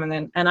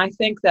Instagram. And I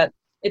think that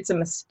it's a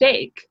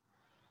mistake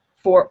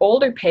for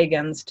older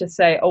pagans to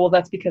say, oh, well,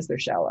 that's because they're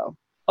shallow.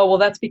 Oh, well,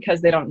 that's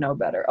because they don't know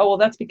better. Oh, well,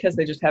 that's because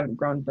they just haven't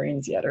grown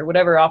brains yet, or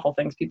whatever awful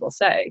things people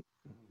say.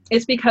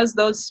 It's because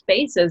those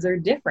spaces are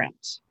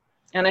different.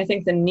 And I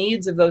think the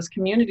needs of those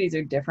communities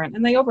are different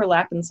and they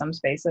overlap in some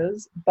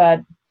spaces,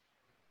 but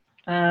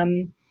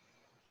they're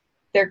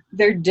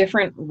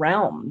different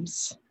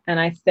realms. And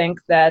I think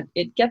that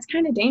it gets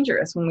kind of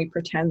dangerous when we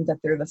pretend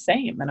that they're the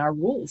same and our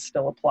rules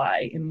still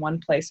apply in one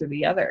place or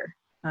the other.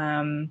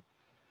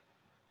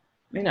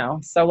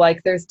 So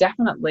like there's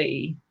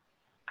definitely,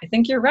 I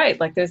think you're right.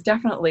 Like there's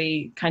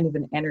definitely kind of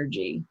an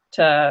energy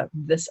to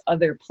this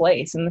other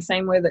place in the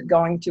same way that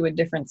going to a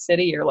different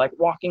city or like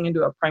walking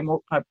into a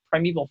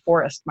primeval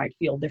forest might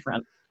feel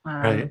different.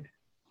 Right.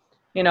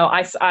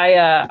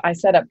 I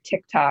set up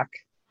TikTok,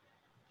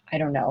 I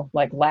don't know,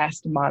 like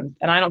last month,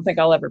 and I don't think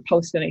I'll ever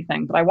post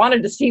anything, but I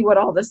wanted to see what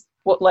all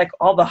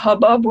the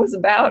hubbub was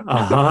about.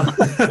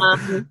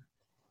 Uh-huh.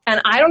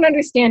 And I don't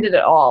understand it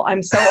at all.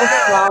 I'm so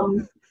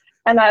overwhelmed.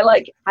 And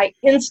I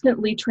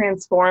instantly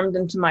transformed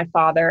into my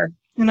father.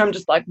 And I'm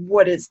just like,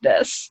 what is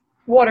this?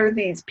 What are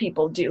these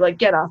people do? Like,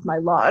 get off my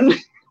lawn.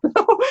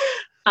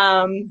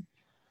 Friend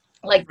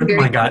of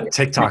mine got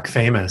TikTok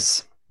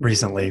famous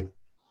recently.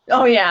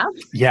 Oh, yeah.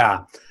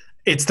 Yeah.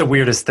 It's the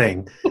weirdest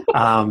thing.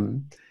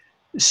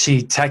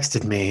 She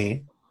texted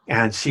me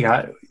and she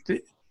got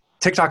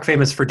TikTok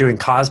famous for doing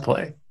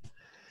cosplay.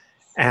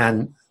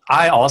 And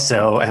I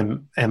also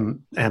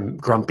am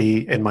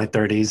grumpy in my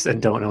 30s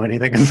and don't know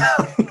anything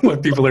about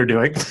what people are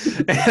doing.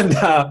 And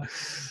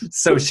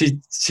so she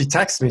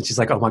texted me and she's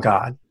like, oh my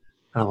God.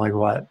 And I'm like,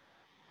 what?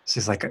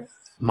 She's like,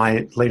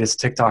 my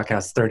latest TikTok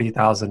has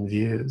 30,000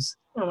 views.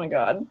 Oh my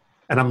God.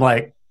 And I'm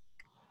like,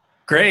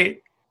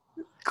 great,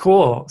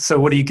 cool. So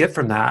what do you get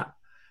from that?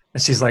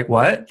 And she's like,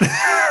 what?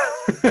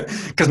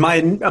 Because my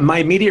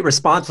immediate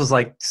response was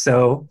like,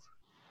 so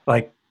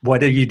like,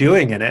 what are you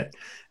doing in it?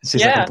 And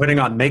she's like, I'm putting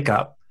on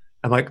makeup.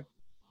 I'm like,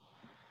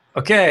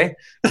 okay,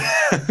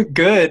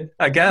 good,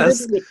 I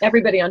guess.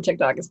 Everybody on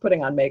TikTok is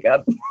putting on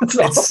makeup.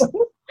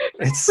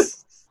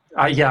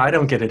 I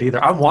don't get it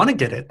either. I want to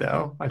get it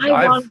though.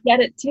 I want to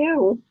get it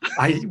too.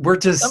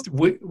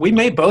 We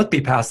may both be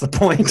past the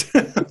point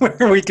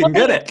where we can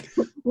get it.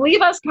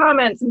 Leave us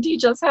comments and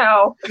teach us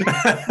how.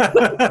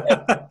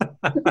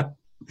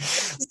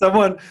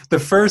 The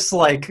first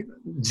like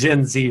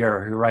Gen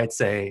Zer who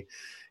writes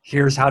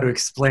here's how to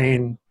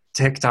explain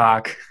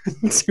TikTok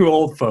to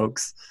old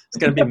folks, it's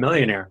going to be a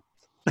millionaire.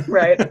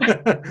 Right.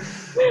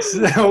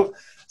 So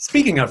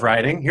speaking of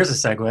writing, here's a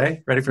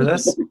segue. Ready for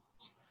this?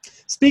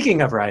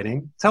 Speaking of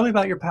writing, tell me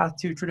about your path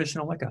to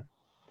traditional Wicca.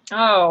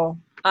 Oh,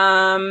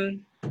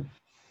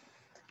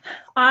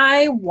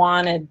 I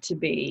wanted to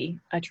be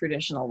a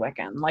traditional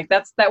Wiccan. Like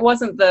that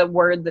wasn't the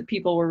word that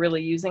people were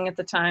really using at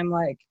the time.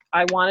 Like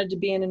I wanted to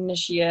be an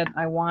initiate.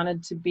 I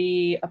wanted to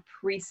be a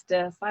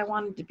priestess. I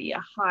wanted to be a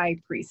high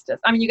priestess.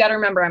 I mean, you got to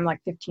remember I'm like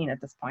 15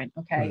 at this point.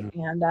 Okay.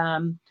 Mm-hmm.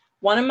 And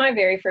one of my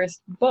very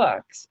first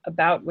books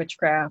about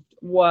witchcraft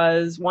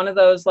was one of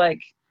those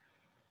like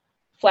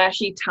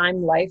flashy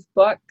Time Life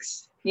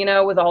books,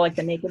 with all like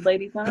the naked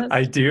ladies on it.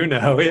 I do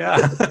know.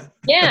 Yeah.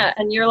 Yeah.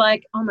 And you're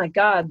like, oh my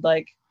God,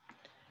 like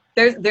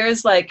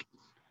there's like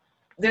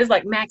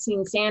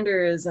Maxine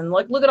Sanders and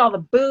look at all the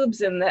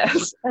boobs in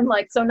this. And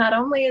like, so not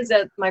only is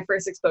it my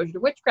first exposure to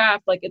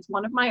witchcraft, like it's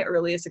one of my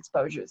earliest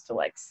exposures to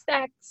like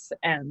sex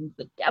and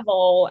the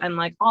devil and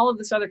like all of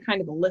this other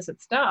kind of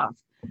illicit stuff.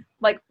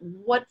 Like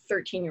what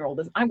 13-year-old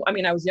is, I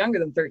mean, I was younger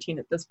than 13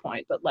 at this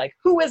point, but like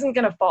who isn't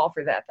going to fall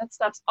for that? That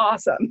stuff's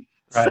awesome.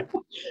 Right.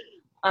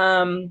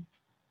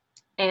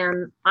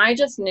 And I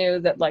just knew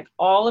that like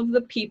all of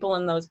the people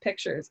in those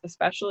pictures,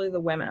 especially the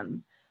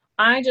women,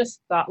 I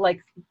just thought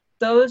like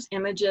those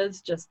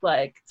images just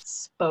like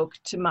spoke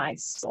to my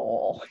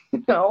soul,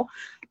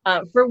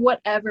 for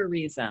whatever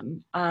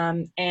reason.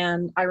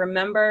 And I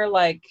remember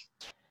like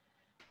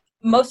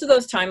most of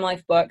those Time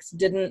Life books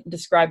didn't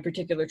describe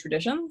particular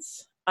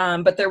traditions.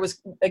 But there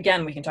was,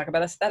 again, we can talk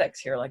about aesthetics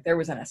here. Like there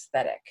was an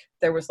aesthetic.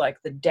 There was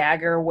like the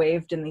dagger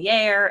waved in the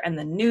air and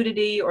the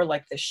nudity, or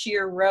like the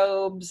sheer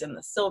robes and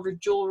the silver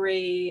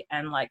jewelry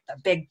and like the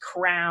big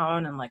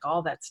crown and like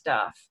all that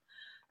stuff.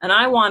 And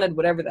I wanted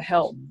whatever the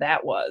hell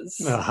that was.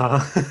 Uh-huh.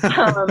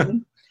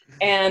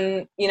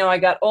 And, I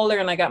got older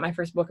and I got my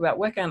first book about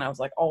Wicca and I was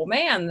like, oh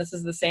man, this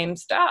is the same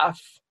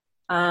stuff.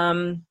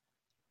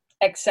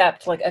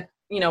 Except like,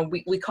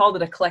 we called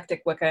it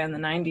eclectic Wicca in the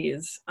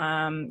 90s.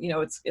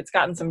 It's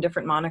gotten some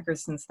different monikers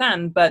since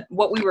then, but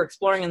what we were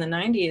exploring in the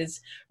 90s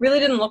really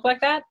didn't look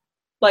like that.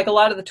 Like a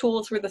lot of the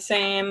tools were the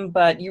same,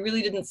 but you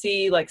really didn't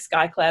see like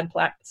skyclad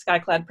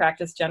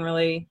practice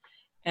generally.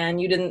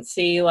 And you didn't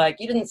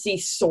see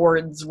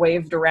swords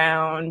waved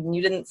around, and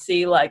you didn't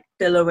see like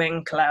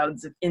billowing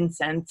clouds of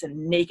incense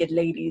and naked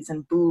ladies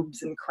and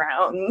boobs and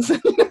crowns.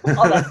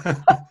 All that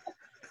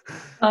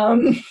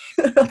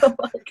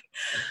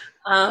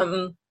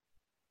stuff.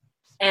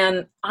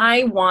 And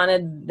I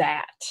wanted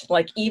that,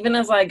 like, even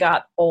as I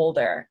got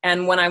older.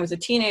 And when I was a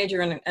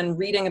teenager and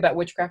reading about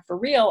witchcraft for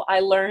real, I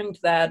learned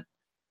that,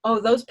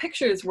 oh, those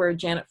pictures were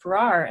Janet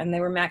Farrar, and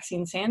they were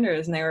Maxine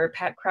Sanders, and they were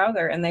Pat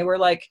Crowther, and they were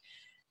like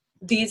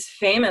these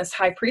famous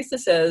high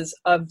priestesses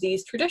of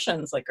these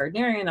traditions, like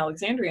Gardnerian,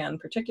 Alexandrian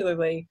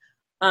particularly.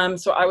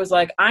 So I was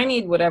like, I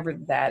need whatever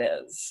that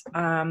is.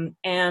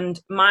 And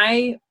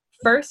my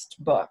first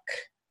book,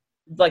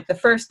 like the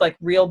first like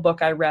real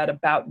book I read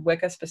about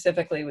Wicca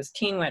specifically, was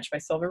Teen Witch by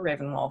Silver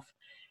Ravenwolf.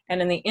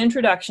 And in the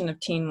introduction of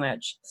Teen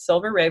Witch,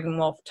 Silver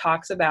Ravenwolf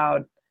talks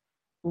about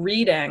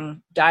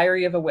reading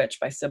Diary of a Witch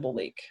by Sybil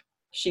Leek.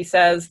 She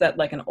says that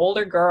like an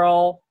older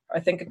girl, I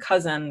think a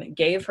cousin,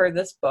 gave her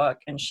this book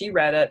and she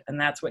read it, and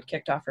that's what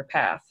kicked off her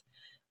path.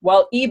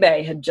 Well,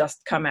 eBay had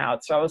just come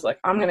out, so I was like,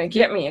 I'm going to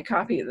get me a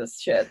copy of this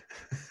shit.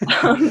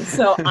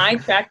 So I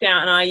tracked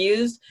down, and I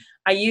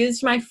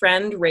used my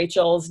friend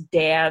Rachel's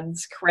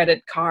dad's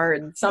credit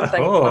card,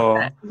 something like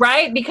that,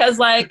 right? Because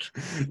like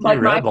my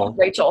friend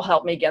Rachel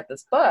helped me get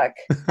this book.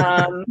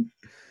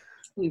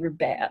 We were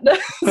bad.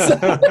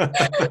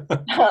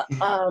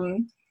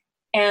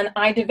 And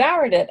I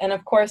devoured it. And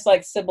of course,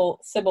 like Sybil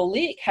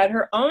Leek had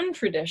her own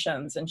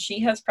traditions, and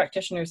she has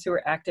practitioners who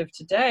are active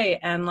today.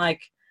 And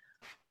like,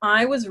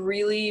 I was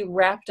really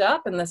wrapped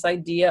up in this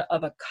idea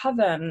of a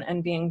coven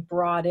and being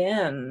brought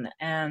in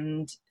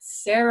and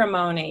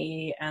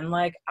ceremony. And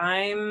like,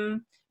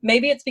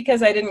 maybe it's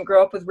because I didn't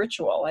grow up with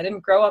ritual. I didn't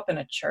grow up in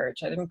a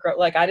church. I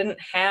didn't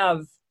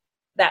have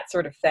that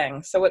sort of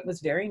thing. So it was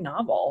very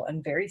novel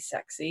and very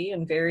sexy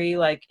and very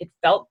like, it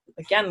felt,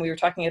 again, we were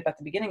talking about at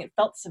the beginning, it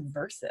felt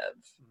subversive.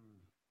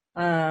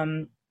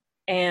 And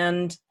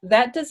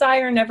that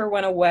desire never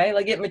went away.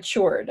 Like, it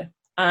matured.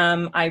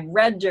 I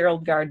read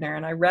Gerald Gardner,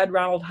 and I read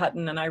Ronald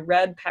Hutton, and I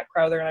read Pat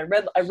Crowther, and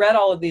I read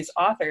all of these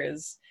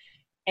authors,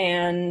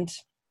 and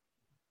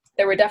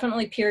there were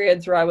definitely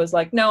periods where I was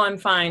like, no, I'm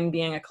fine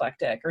being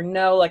eclectic, or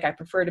no, like I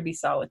prefer to be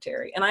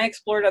solitary. And I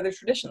explored other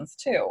traditions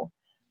too.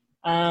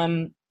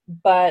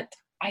 But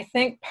I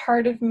think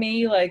part of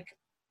me, like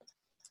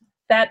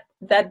that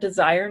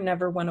desire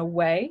never went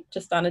away,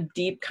 just on a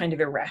deep kind of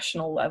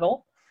irrational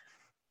level.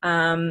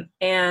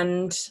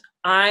 And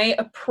I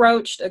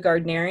approached a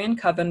Gardnerian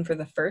coven for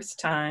the first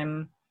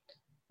time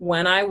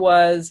when I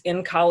was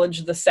in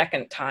college the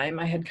second time.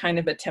 I had kind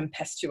of a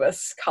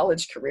tempestuous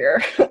college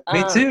career.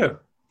 Me too.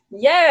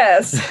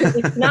 Yes.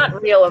 It's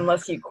not real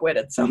unless you quit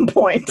at some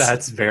point.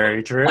 That's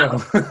very true.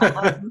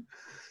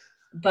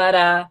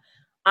 But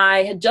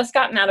I had just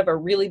gotten out of a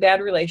really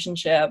bad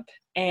relationship,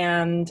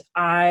 and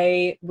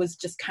I was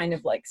just kind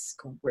of like,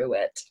 screw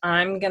it.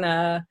 I'm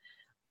gonna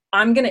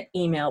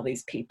email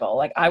these people.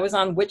 Like, I was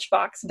on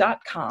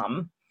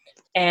witchbox.com,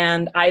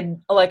 and I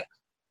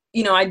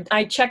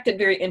checked it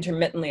very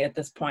intermittently at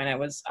this point.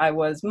 I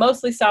was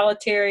mostly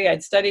solitary.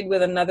 I'd studied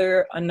with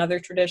another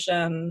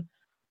tradition.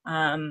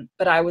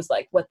 But I was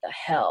like, what the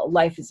hell?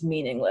 Life is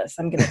meaningless.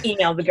 I'm going to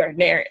email the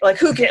Gardnerian. Like,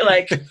 who can,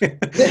 like,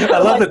 I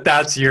love that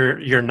that's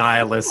your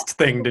nihilist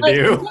thing to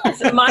do.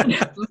 Yes,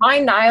 my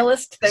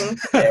nihilist thing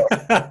to do.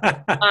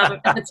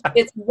 And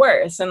it's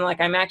worse. And like,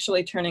 I'm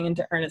actually turning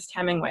into Ernest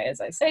Hemingway as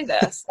I say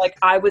this. Like,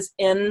 I was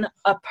in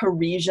a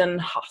Parisian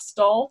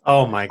hostel.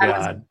 Oh my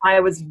God. I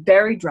was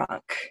very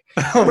drunk.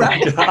 Oh my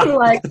right? God. And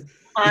like,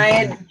 I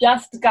had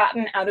just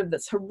gotten out of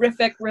this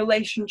horrific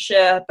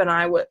relationship, and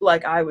I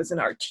was an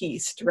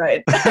artiste,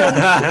 right?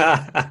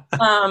 And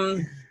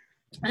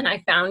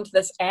I found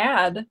this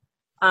ad,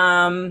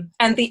 and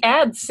the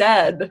ad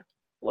said,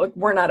 look,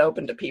 we're not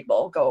open to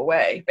people, go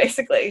away,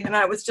 basically. And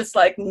I was just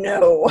like,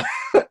 no,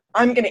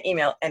 I'm going to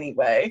email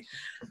anyway.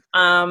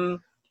 And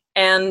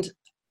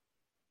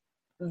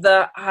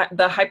the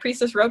high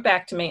priestess wrote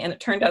back to me, and it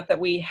turned out that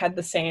we'd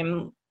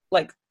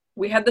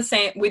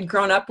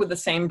grown up with the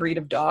same breed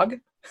of dog.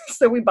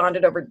 So we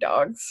bonded over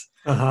dogs.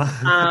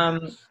 Uh-huh.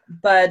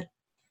 But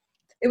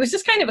it was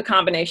just kind of a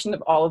combination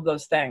of all of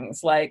those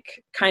things,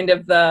 like kind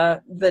of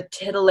the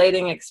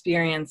titillating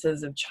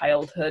experiences of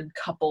childhood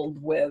coupled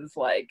with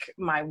like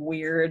my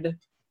weird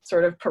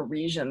sort of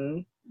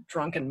Parisian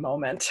drunken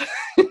moment.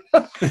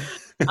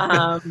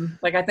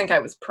 Like, I think I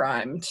was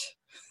primed.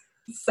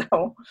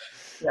 So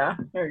yeah,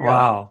 there you go.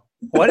 Wow.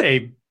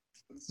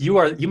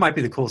 You might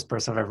be the coolest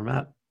person I've ever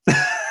met.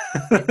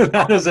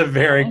 That is a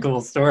very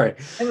cool story.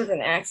 It was an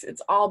accident.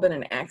 It's all been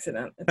an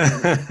accident.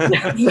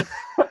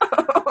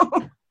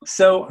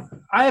 So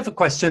I have a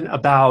question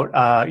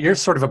about, you're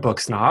sort of a book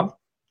snob,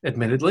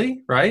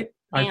 admittedly, right?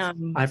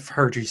 I've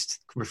heard you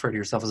refer to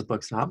yourself as a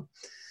book snob.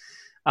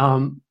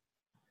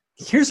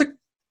 Here's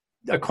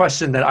a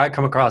question that I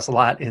come across a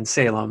lot in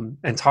Salem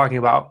and talking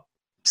about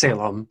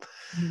Salem.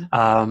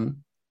 Mm-hmm.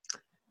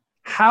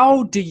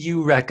 How do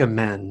you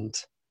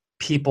recommend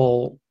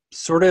people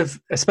sort of,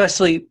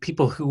 especially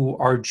people who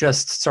are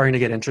just starting to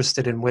get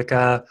interested in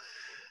Wicca,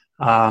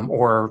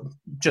 or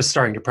just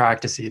starting to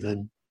practice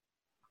even,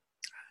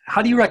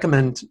 how do you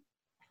recommend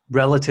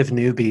relative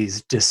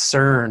newbies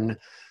discern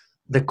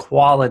the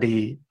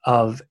quality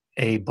of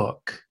a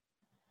book?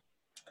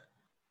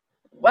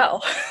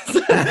 Well,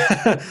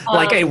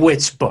 like a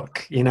witch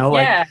book, like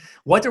yeah.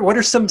 what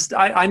are some,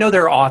 I know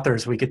there are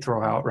authors we could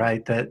throw out,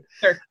 right?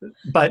 Sure.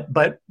 But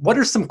what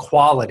are some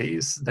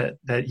qualities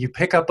that you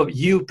pick up a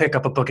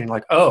book and you're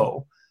like,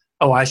 oh,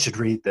 I should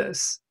read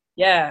this.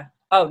 Yeah.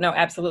 Oh no,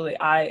 absolutely.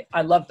 I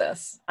love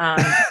this.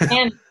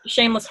 And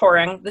shameless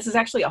whoring. This is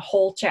actually a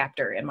whole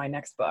chapter in my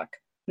next book.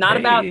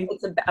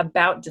 It's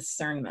about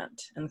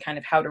discernment and kind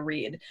of how to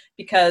read,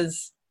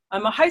 because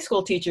I'm a high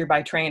school teacher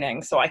by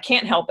training, so I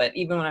can't help it,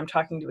 even when I'm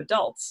talking to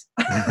adults.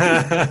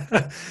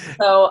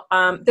 So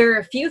there are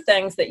a few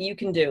things that you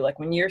can do, like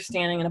when you're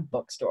standing in a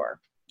bookstore,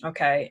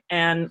 okay,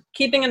 and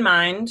keeping in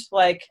mind,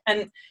 like,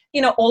 and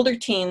older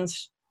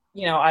teens,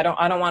 I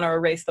don't want to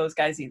erase those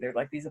guys either.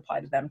 Like, these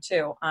apply to them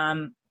too.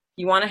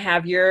 You want to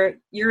have your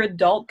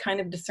adult kind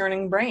of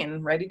discerning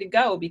brain ready to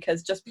go,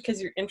 because just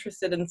because you're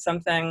interested in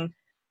something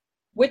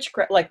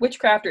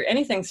witchcraft or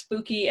anything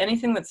spooky,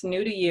 anything that's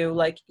new to you,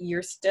 like,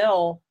 you're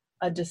still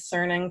a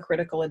discerning,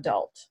 critical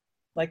adult.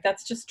 Like,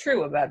 that's just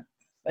true about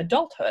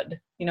adulthood.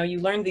 You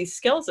learn these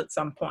skills at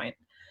some point.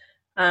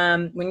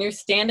 When you're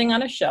standing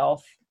on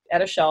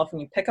at a shelf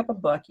and you pick up a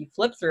book, you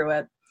flip through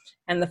it,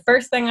 and the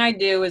first thing I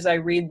do is I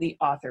read the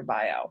author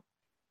bio.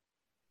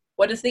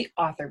 What does the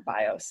author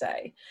bio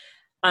say?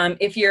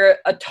 If you're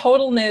a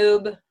total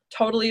noob,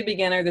 totally a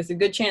beginner, there's a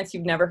good chance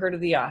you've never heard of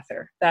the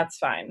author. That's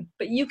fine.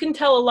 But you can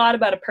tell a lot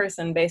about a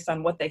person based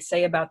on what they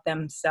say about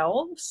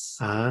themselves.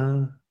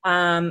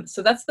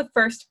 So that's the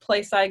first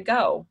place I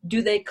go.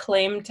 Do they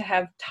claim to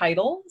have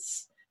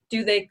titles?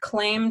 Do they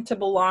claim to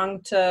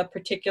belong to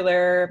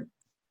particular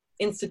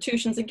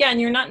institutions? Again,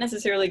 you're not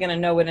necessarily going to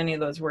know what any of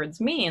those words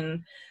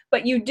mean,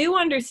 but you do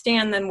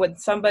understand then when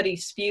somebody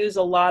spews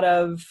a lot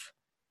of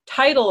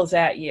titles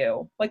at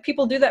you, like,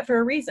 people do that for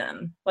a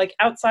reason, like,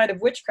 outside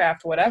of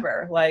witchcraft,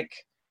 whatever, like,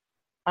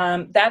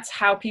 that's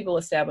how people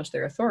establish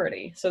their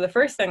authority. So the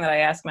first thing that I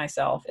ask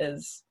myself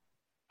is,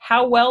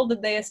 how well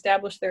did they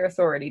establish their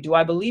authority? Do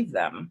I believe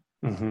them?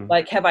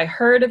 Like, have I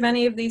heard of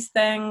any of these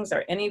things?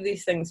 Are any of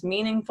these things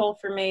meaningful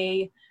for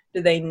me?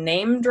 Do they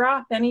name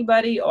drop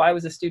anybody? Oh, I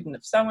was a student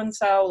of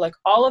so-and-so. Like,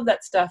 all of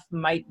that stuff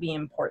might be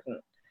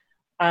important.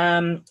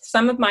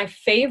 Some of my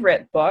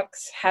favorite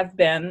books have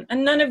been,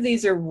 and none of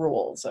these are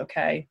rules,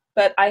 okay,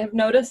 but I have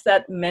noticed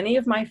that many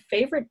of my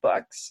favorite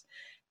books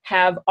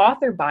have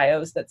author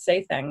bios that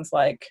say things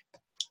like,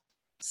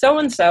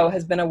 so-and-so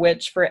has been a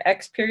witch for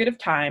X period of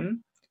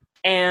time,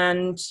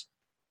 and,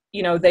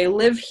 they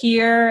live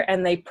here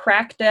and they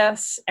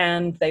practice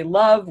and they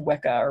love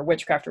Wicca or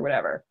witchcraft or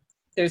whatever.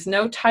 There's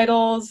no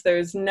titles,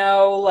 there's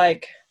no,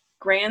 like,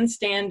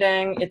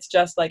 grandstanding. It's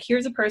just like,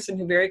 here's a person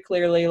who very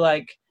clearly,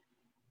 like,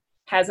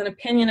 has an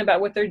opinion about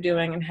what they're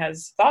doing and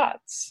has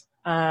thoughts.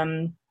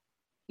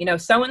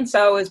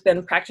 So-and-so has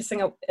been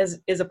practicing,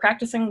 is a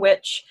practicing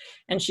witch,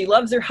 and she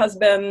loves her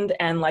husband,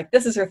 and, like,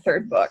 this is her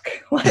third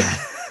book. Like,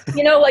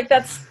 like,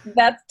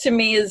 that to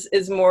me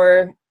is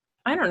more,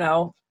 I don't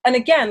know. And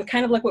again,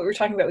 kind of like what we were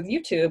talking about with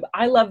YouTube,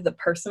 I love the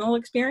personal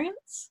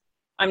experience.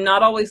 I'm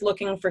not always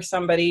looking for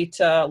somebody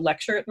to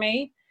lecture at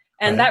me.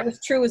 And that was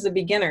true as a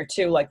beginner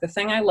too. Like, the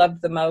thing I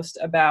loved the most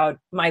about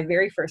my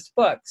very first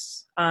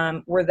books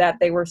were that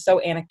they were so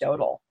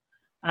anecdotal.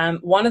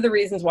 One of the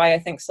reasons why I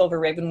think Silver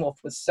Ravenwolf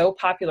was so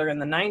popular in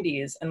the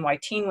 90s and why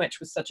Teen Witch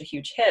was such a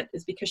huge hit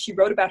is because she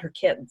wrote about her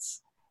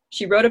kids.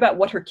 She wrote about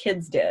what her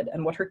kids did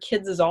and what her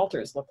kids'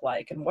 altars looked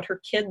like and what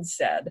her kids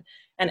said.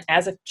 And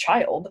as a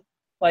child,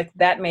 like,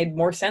 that made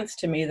more sense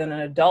to me than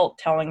an adult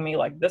telling me,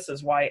 like, this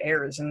is why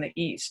air is in the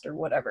east or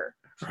whatever.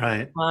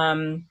 Right.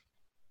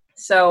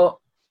 So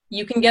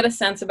you can get a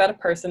sense about a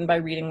person by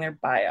reading their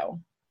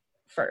bio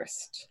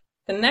first.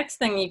 The next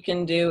thing you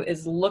can do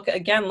is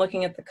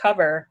looking at the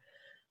cover.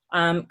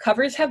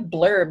 Covers have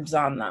blurbs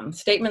on them,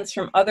 statements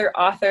from other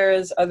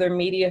authors, other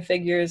media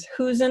figures.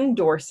 Who's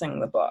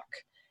endorsing the book?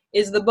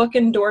 Is the book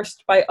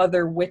endorsed by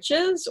other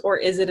witches, or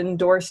is it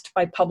endorsed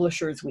by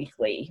Publishers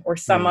Weekly or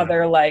some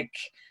other, like,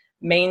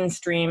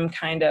 mainstream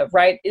kind of,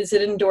 right? Is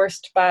it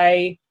endorsed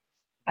by,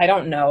 I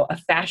don't know, a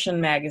fashion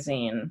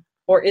magazine?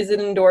 Or is it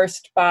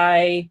endorsed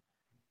by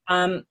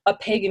a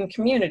pagan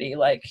community?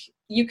 Like,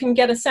 you can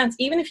get a sense,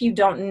 even if you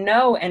don't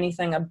know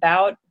anything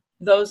about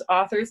those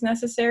authors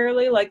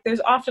necessarily, like,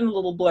 there's often a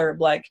little blurb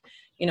like,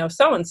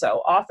 so-and-so,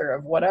 author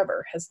of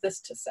whatever, has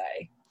this to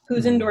say.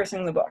 Who's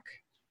endorsing the book?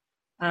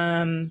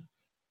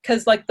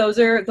 Because, like, those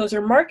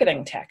are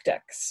marketing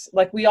tactics.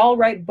 Like, we all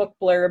write book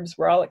blurbs.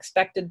 We're all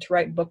expected to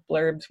write book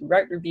blurbs. We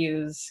write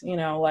reviews,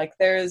 like,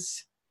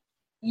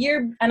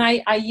 and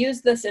I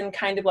use this in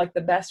kind of like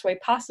the best way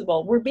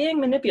possible. We're being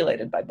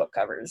manipulated by book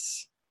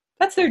covers.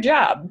 That's their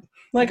job.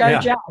 Like, our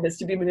job is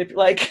to be manipulated.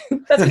 Like,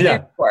 that's what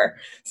they're for.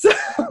 So,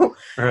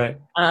 right.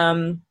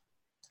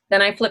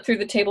 Then I flip through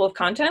the table of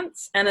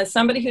contents. And as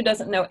somebody who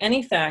doesn't know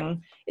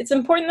anything, it's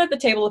important that the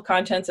table of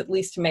contents at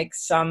least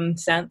makes some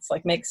sense,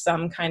 like, makes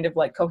some kind of,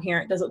 like,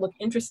 coherent. Does it look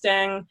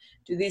interesting?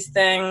 Do these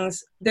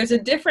things? There's a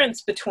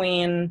difference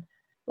between,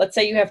 let's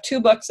say you have two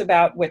books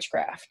about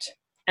witchcraft.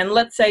 And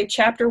let's say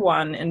chapter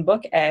 1 in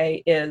book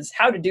A is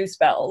how to do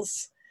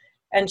spells.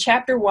 And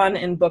chapter 1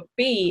 in book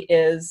B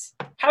is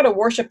how to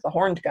worship the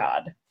horned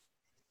god.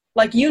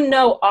 Like,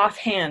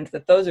 offhand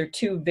that those are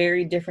two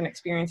very different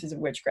experiences of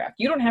witchcraft.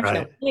 You don't have to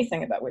know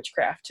anything about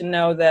witchcraft to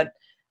know that,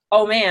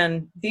 oh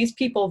man, these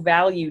people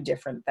value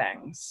different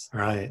things.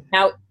 Right.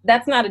 Now,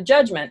 that's not a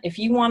judgment. If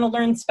you want to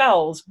learn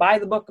spells, buy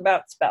the book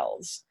about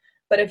spells.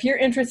 But if you're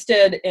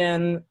interested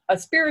in a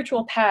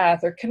spiritual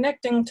path or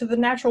connecting to the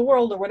natural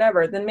world or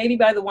whatever, then maybe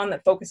buy the one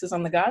that focuses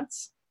on the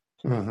gods.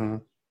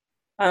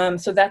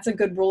 So that's a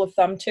good rule of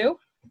thumb too.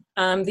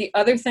 The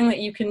other thing that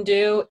you can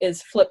do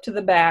is flip to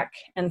the back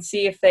and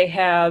see if they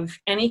have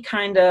any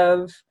kind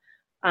of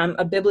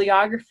a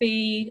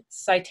bibliography,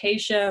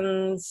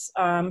 citations,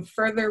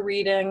 further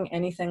reading,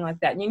 anything like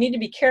that. And you need to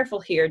be careful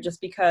here,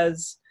 just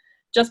because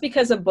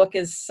a book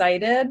is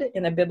cited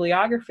in a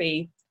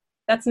bibliography,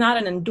 that's not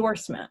an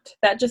endorsement.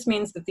 That just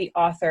means that the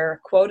author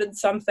quoted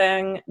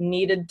something,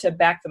 needed to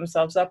back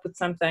themselves up with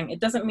something. It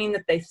doesn't mean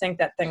that they think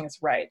that thing is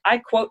right. I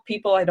quote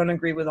people I don't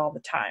agree with all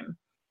the time,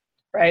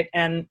 right?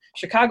 And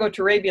Chicago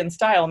Turabian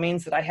style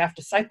means that I have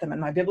to cite them in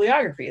my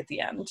bibliography at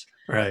the end.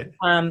 Right.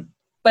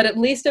 But at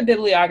least a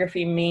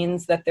bibliography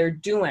means that they're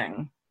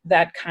doing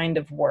that kind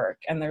of work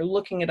and they're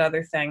looking at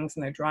other things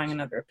and they're drawing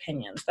on other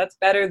opinions. That's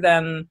better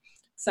than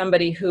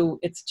somebody who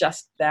it's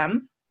just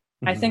them.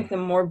 I think the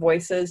more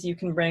voices you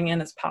can bring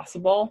in as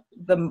possible,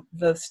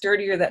 the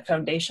sturdier that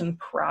foundation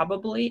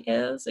probably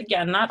is.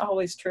 Again, not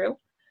always true.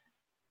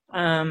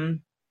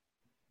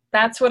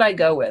 That's what I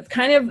go with.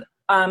 Kind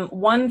of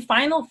one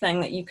final thing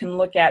that you can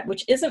look at,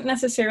 which isn't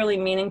necessarily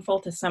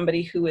meaningful to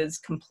somebody who is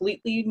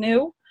completely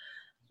new,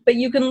 but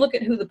you can look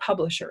at who the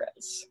publisher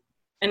is.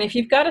 And if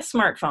you've got a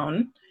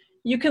smartphone,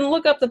 you can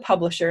look up the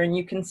publisher and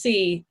you can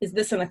see, is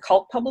this an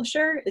occult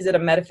publisher? Is it a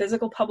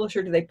metaphysical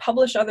publisher? Do they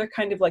publish other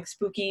kind of like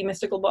spooky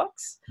mystical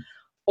books?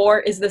 Or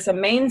is this a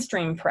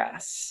mainstream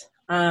press?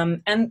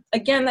 And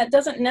again, that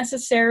doesn't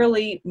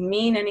necessarily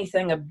mean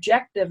anything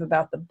objective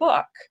about the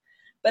book,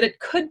 but it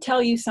could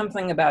tell you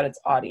something about its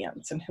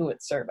audience and who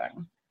it's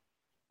serving.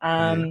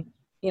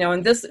 You know,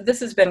 and this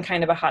has been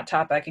kind of a hot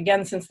topic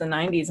again since the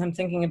 90s. I'm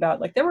thinking about,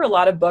 like, there were a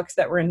lot of books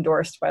that were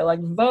endorsed by like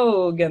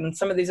Vogue and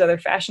some of these other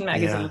fashion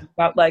magazines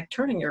about like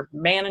turning your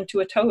man into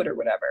a toad or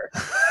whatever.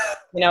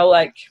 You know,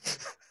 like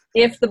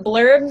if the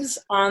blurbs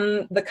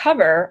on the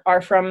cover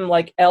are from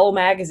like Elle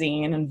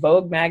magazine and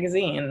Vogue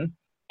magazine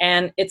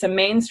and it's a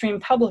mainstream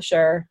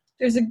publisher,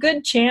 there's a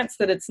good chance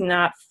that it's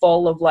not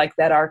full of like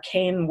that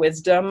arcane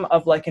wisdom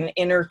of like an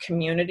inner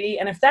community.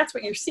 And if that's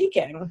what you're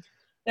seeking,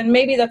 then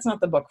maybe that's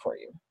not the book for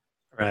you.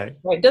 Right.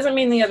 Right. Doesn't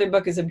mean the other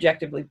book is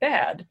objectively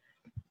bad,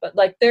 but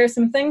like there are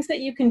some things that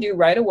you can do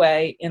right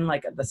away in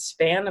like the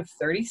span of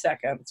 30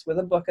 seconds with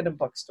a book at a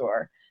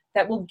bookstore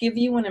that will give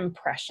you an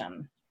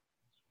impression,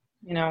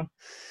 you know?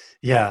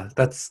 Yeah,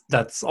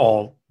 that's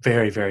all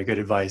very, very good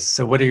advice.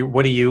 So what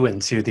are you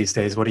into these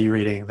days? What are you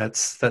reading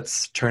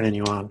that's turning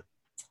you on?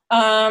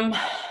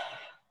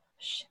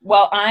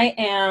 Well, I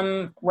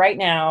am right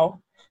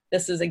now,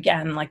 this is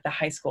again like the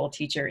high school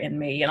teacher in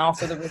me and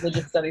also the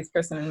religious studies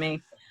person in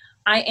me.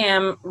 I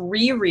am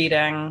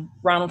rereading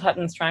Ronald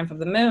Hutton's Triumph of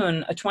the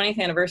Moon. A 20th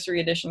anniversary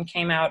edition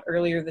came out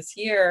earlier this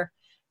year,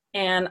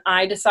 and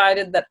I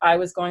decided that I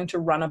was going to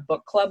run a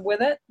book club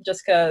with it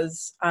just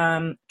because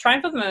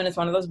Triumph of the Moon is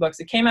one of those books.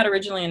 It came out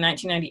originally in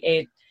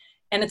 1998,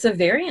 and it's a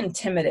very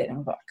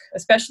intimidating book,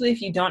 especially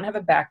if you don't have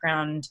a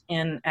background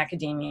in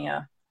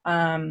academia.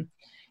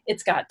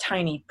 It's got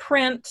tiny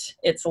print,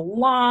 it's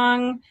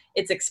long,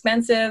 it's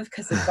expensive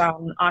because it's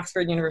on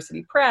Oxford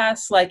University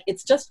Press. Like,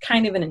 it's just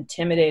kind of an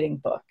intimidating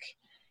book.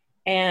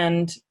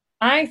 And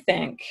I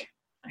think,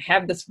 I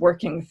have this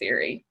working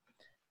theory,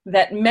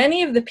 that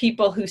many of the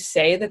people who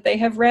say that they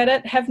have read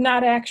it have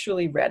not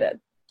actually read it.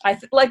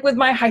 Like with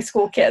my high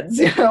school kids,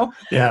 you know?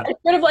 Yeah.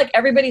 It's sort of like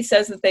everybody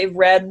says that they've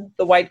read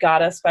The White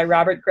Goddess by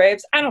Robert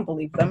Graves. I don't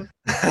believe them.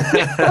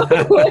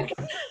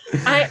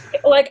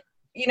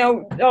 You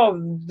know,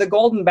 oh, The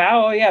Golden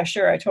Bough. Oh, yeah,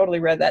 sure, I totally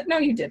read that. No,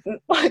 you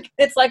didn't. Like,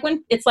 it's like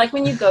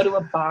when you go to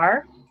a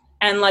bar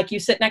and like you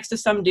sit next to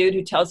some dude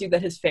who tells you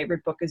that his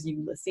favorite book is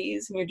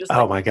Ulysses, and you're just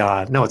oh my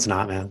God, no, it's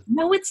not, man.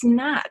 No, it's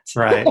not.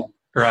 Right,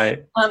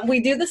 right. We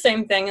do the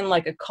same thing in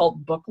like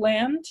occult book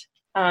land.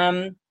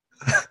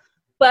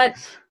 But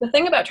the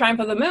thing about Triumph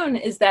of the Moon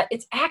is that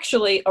it's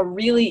actually a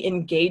really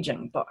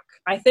engaging book.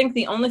 I think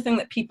the only thing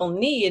that people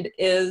need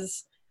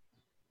is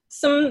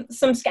some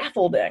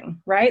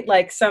scaffolding, right?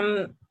 Like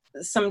some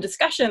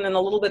discussion and a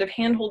little bit of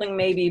hand-holding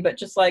maybe, but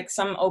just like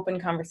some open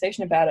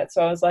conversation about it.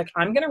 So I was like,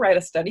 I'm going to write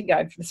a study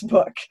guide for this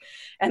book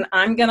and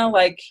I'm going to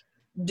like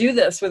do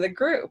this with a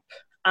group.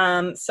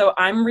 So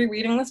I'm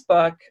rereading this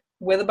book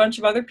with a bunch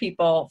of other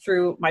people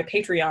through my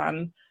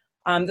Patreon.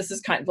 This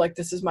is kind of like,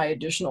 this is my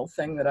additional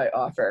thing that I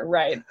offer.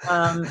 Right.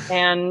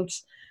 And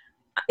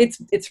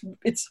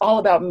it's all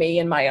about me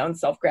and my own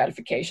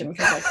self-gratification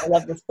because like, I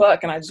love this book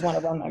and I just want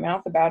to run my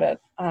mouth about it.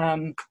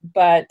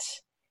 But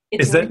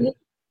it's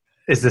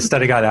is the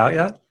study guide out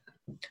yet?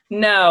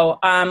 No.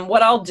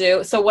 What I'll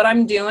do, so what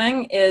I'm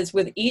doing is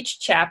with each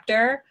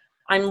chapter,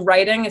 I'm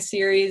writing a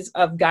series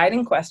of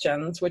guiding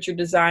questions, which are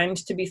designed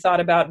to be thought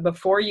about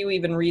before you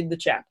even read the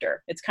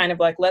chapter. It's kind of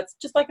like,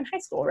 just like in high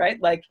school,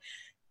 right? Like,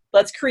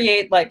 let's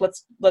create, like,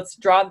 let's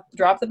drop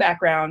the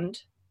background,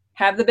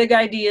 have the big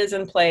ideas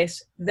in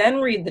place, then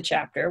read the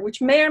chapter,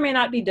 which may or may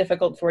not be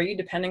difficult for you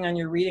depending on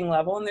your reading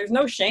level. And there's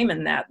no shame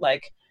in that.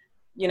 Like,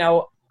 you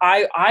know,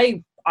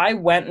 I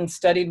went and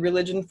studied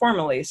religion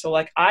formally. So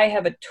like I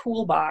have a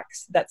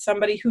toolbox that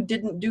somebody who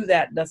didn't do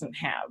that doesn't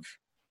have.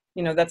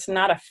 You know, that's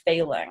not a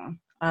failing.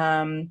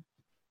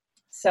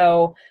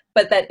 So,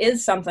 but that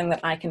is something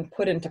that I can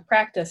put into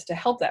practice to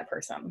help that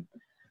person.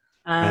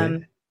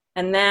 Right.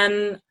 And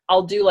then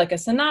I'll do like a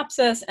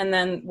synopsis, and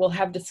then we'll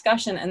have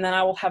discussion, and then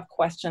I will have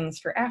questions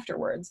for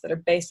afterwards that are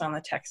based on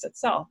the text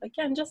itself.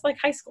 Again, just like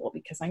high school,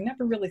 because I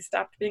never really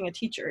stopped being a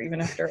teacher, even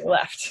after I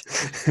left.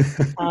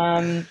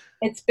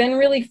 It's been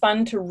really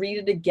fun to read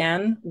it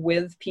again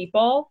with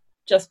people,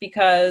 just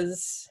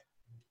because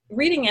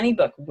reading any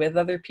book with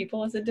other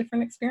people is a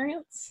different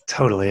experience.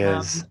 Totally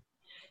is.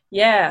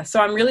 Yeah,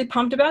 so I'm really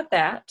pumped about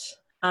that.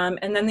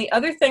 And then the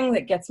other thing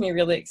that gets me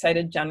really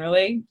excited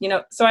generally,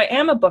 so I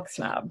am a book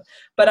snob,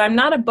 but I'm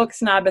not a book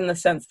snob in the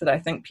sense that I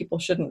think people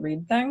shouldn't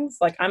read things.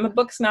 Like, I'm a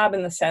book snob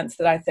in the sense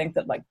that I think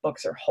that, like,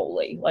 books are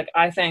holy. Like,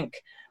 I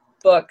think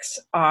books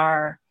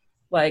are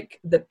like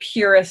the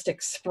purest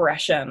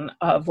expression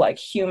of like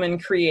human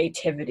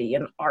creativity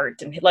and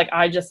art. And like,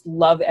 I just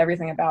love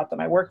everything about them.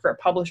 I work for a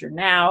publisher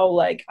now.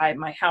 Like,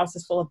 my house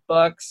is full of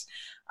books.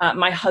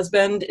 My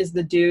husband is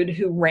the dude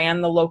who ran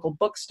the local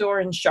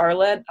bookstore in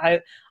Charlotte.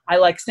 I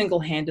like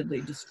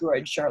single-handedly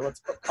destroyed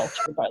Charlotte's book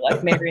culture by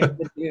like marrying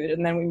the dude,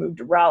 and then we moved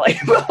to Raleigh.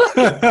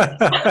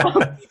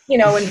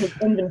 When his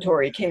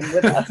inventory came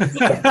with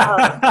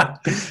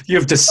us.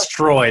 You've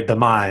destroyed the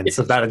minds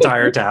of that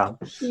entire town.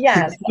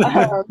 Yes.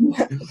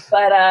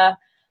 But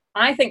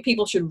I think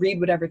people should read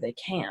whatever they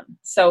can.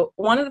 So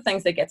one of the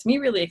things that gets me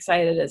really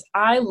excited is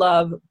I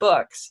love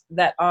books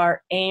that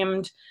are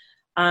aimed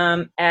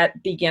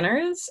at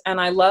beginners, and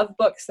I love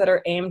books that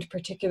are aimed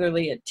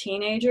particularly at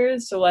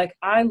teenagers. So like,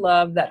 I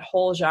love that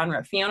whole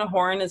genre. Fiona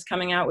Horn is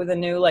coming out with a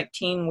new like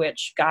teen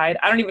witch guide.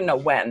 I don't even know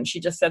when. She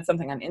just said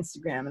something on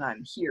Instagram, and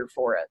I'm here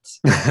for it.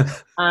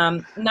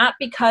 Not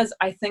because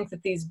I think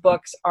that these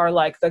books are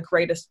like the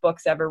greatest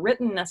books ever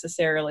written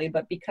necessarily,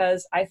 but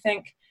because I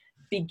think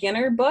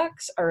beginner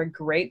books are a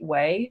great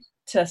way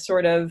to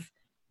sort of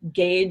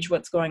gauge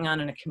what's going on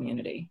in a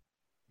community.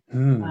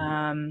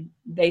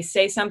 They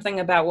say something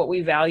about what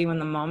we value in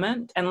the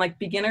moment, and like,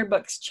 beginner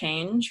books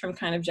change from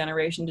kind of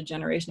generation to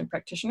generation of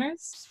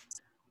practitioners.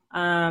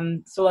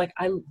 So like,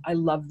 I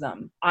love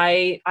them.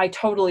 I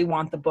totally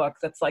want the book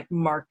that's like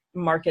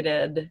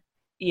marketed,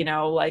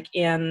 like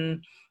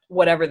in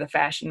whatever the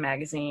fashion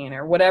magazine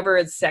or whatever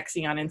is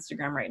sexy on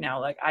Instagram right now.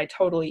 Like, I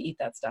totally eat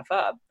that stuff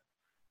up.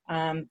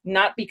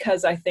 Not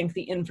because I think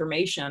the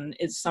information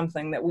is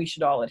something that we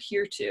should all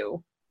adhere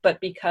to,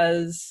 but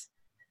because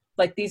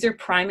like, these are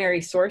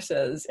primary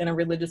sources in a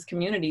religious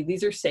community.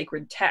 These are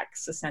sacred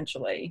texts,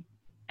 essentially.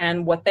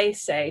 And what they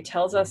say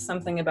tells us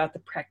something about the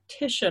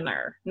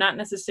practitioner, not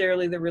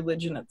necessarily the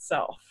religion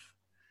itself.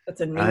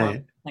 That's a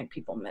nuance I think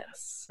people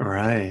miss.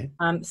 Right.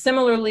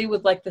 Similarly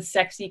with like the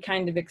sexy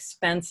kind of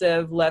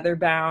expensive leather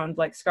bound,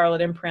 like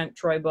Scarlet Imprint,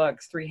 Troy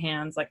books, Three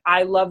Hands. Like,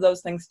 I love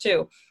those things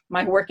too.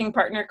 My working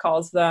partner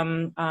calls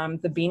them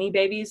the Beanie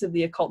Babies of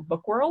the occult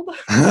book world.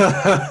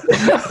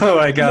 Oh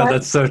my God,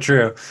 that's so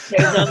true.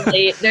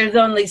 There's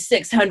only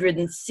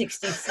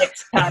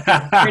 666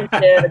 copies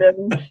printed,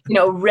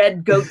 and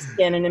red goat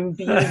skin and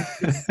imbued with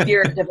the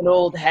spirit of an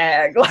old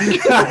hag.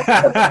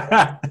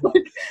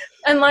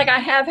 And like, I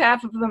have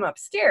half of them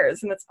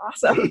upstairs, and it's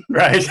awesome.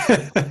 Right.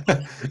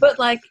 But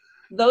like,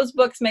 those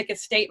books make a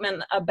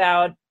statement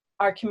about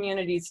our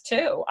communities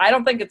too. I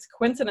don't think it's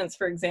coincidence,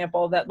 for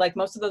example, that like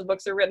most of those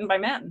books are written by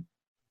men.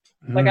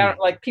 Like, I don't,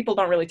 like, people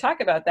don't really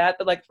talk about that,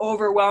 but like,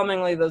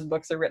 overwhelmingly those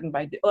books are written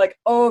by, like,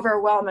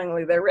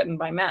 overwhelmingly they're written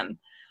by men.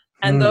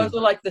 And those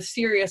are like the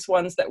serious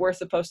ones that we're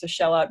supposed to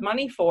shell out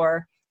money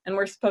for, and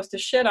we're supposed to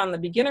shit on the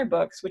beginner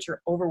books, which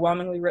are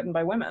overwhelmingly written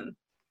by women.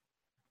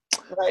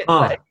 Right?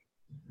 Like,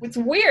 it's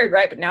weird,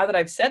 right? But now that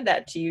I've said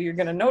that to you, you're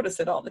going to notice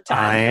it all the time.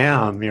 I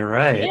am. You're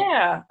right.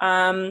 Yeah.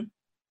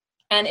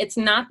 And it's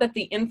not that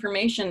the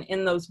information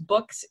in those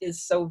books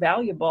is so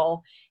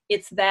valuable.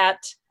 It's that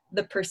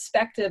the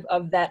perspective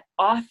of that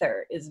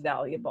author is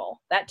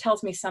valuable. That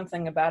tells me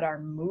something about our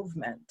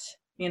movement.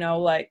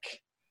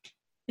 Like,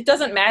 it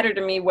doesn't matter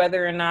to me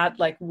whether or not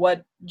like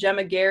what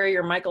Gemma Gary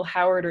or Michael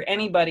Howard or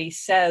anybody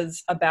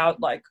says about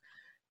like,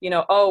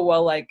 oh,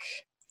 well, like,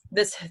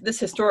 this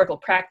historical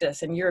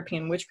practice in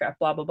European witchcraft,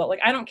 blah, blah, blah.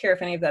 Like, I don't care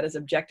if any of that is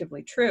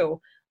objectively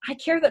true. I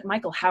care that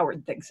Michael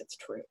Howard thinks it's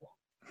true.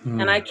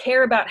 And I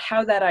care about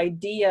how that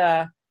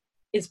idea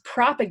is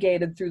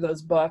propagated through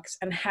those books,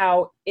 and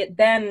how it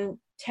then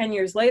 10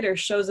 years later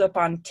shows up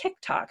on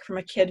TikTok from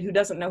a kid who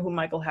doesn't know who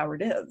Michael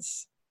Howard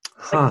is.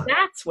 Like,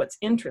 that's what's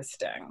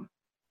interesting.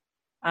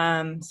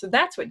 So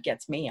that's what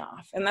gets me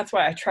off. And that's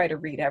why I try to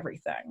read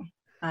everything.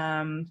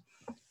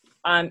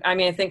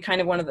 I think kind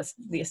of one of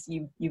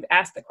you've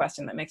asked the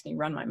question that makes me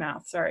run my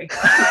mouth. Sorry.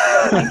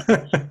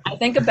 I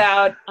think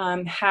about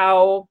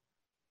how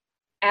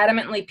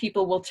adamantly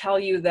people will tell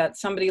you that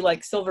somebody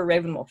like Silver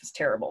Ravenwolf is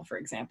terrible, for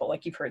example.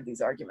 Like, you've heard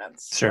these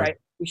arguments, sure, right?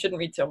 We shouldn't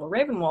read Silver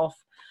Ravenwolf.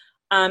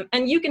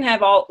 And you can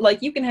have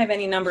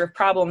any number of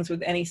problems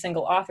with any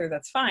single author.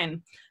 That's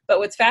fine. But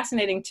what's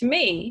fascinating to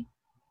me,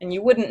 and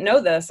you wouldn't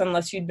know this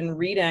unless you'd been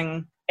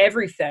reading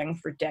everything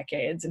for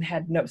decades and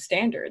had no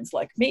standards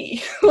like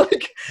me.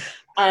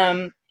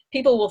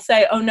 People will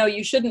say, oh no,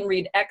 you shouldn't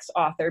read X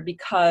author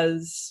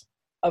because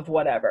of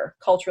whatever,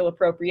 cultural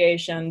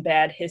appropriation,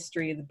 bad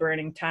history, the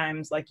burning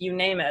times, like you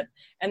name it.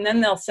 And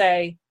then they'll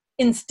say,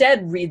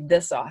 instead read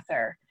this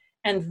author.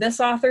 And this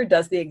author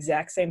does the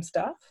exact same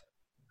stuff,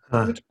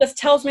 which just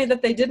tells me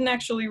that they didn't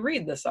actually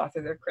read this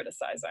author they're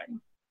criticizing,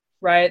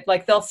 right?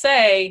 Like they'll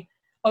say,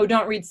 oh,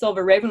 don't read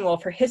Silver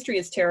Ravenwolf, her history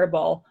is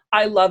terrible.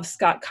 I love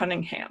Scott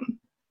Cunningham,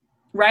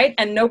 right?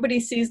 And nobody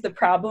sees the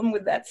problem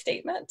with that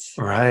statement.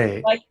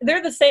 Right. Like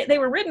they're the same, they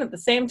were written at the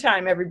same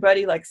time,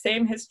 everybody, like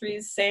same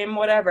histories, same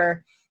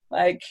whatever,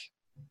 like,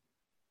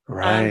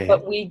 right.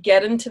 But we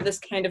get into this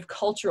kind of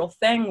cultural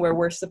thing where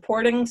we're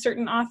supporting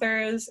certain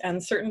authors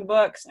and certain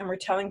books, and we're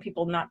telling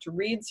people not to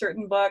read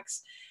certain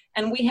books.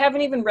 And we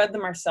haven't even read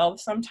them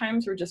ourselves.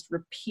 Sometimes we're just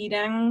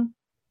repeating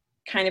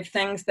kind of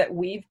things that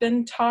we've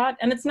been taught.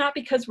 And it's not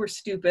because we're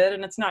stupid,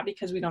 and it's not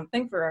because we don't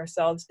think for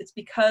ourselves. It's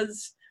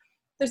because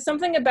there's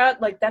something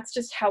about, like, that's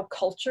just how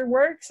culture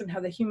works and how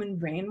the human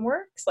brain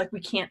works. Like,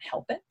 we can't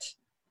help it.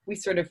 We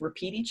sort of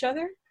repeat each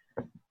other.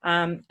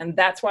 And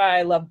that's why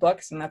I love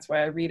books, and that's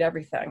why I read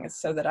everything, is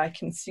so that I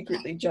can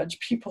secretly judge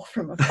people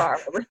from afar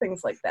over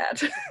things like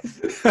that.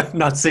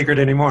 Not secret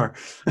anymore.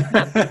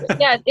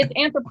 Yeah, it's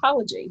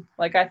anthropology.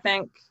 Like, I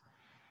think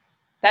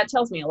that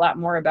tells me a lot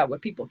more about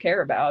what people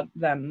care about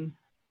than,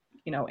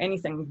 you know,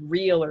 anything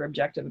real or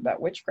objective about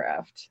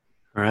witchcraft.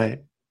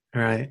 Right.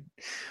 Right.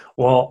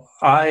 Well,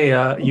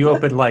 you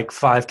opened like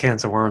 5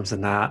 cans of worms in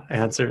that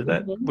answer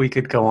that we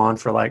could go on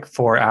for like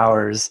 4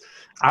 hours.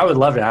 I would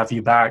love to have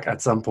you back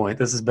at some point.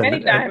 This has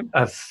been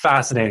a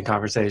fascinating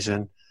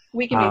conversation.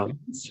 We can be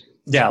friends.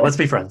 Yeah, let's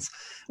be friends.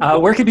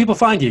 Where can people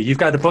find you? You've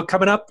got a book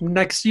coming up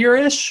next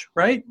year-ish,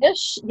 right?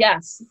 Ish,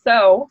 yes.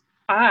 So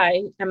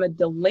I am a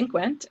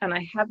delinquent, and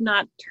I have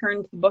not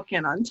turned the book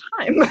in on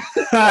time.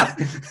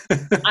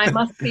 I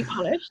must be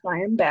punished. I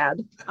am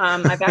bad.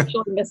 I've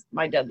actually missed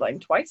my deadline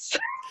twice.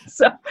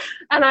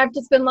 And I've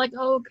just been like,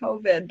 oh,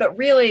 COVID. But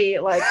really,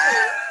 like,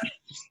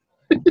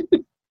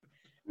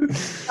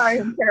 sorry,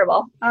 I'm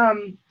terrible.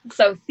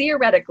 So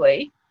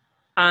theoretically,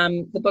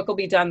 the book will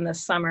be done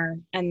this summer.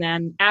 And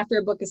then after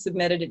a book is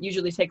submitted, it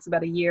usually takes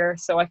about a year.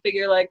 So I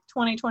figure like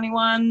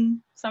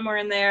 2021, somewhere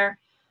in there.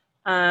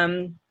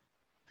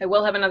 I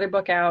will have another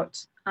book out.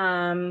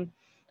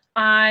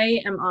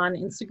 I am on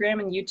Instagram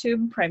and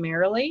YouTube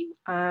primarily.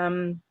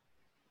 Don't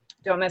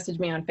message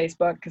me on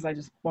Facebook because I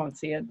just won't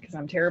see it because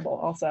I'm terrible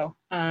also.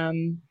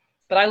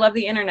 But I love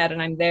the internet,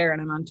 and I'm there,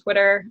 and I'm on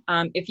Twitter.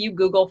 If you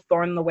Google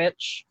Thorn the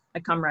Witch, I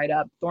come right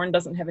up. Thorn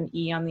doesn't have an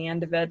E on the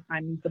end of it.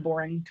 I'm the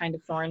boring kind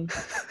of Thorn.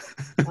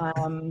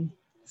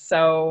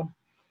 So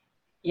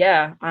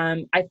yeah,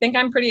 I think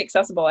I'm pretty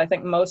accessible. I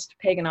think most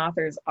pagan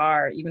authors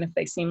are, even if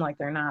they seem like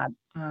they're not.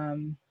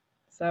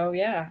 So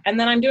yeah, and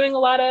then I'm doing a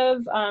lot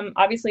of,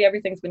 obviously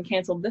everything's been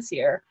canceled this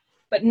year,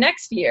 but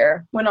next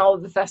year when all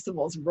of the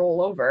festivals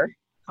roll over,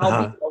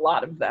 I'll be at a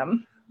lot of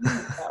them.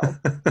 So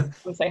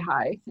come say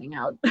hi, hang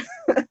out.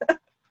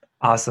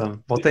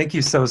 Awesome. Well, thank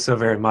you so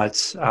very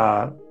much.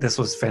 This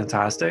was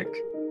fantastic.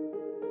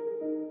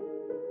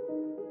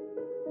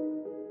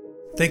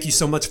 Thank you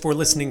so much for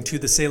listening to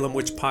the Salem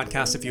Witch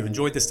Podcast. If you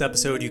enjoyed this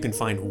episode, you can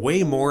find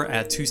way more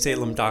at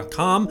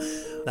tosalem.com.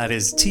 That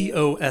is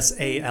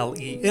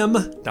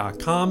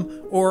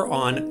TOSALEM.com, or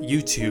on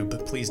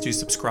YouTube. Please do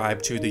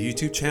subscribe to the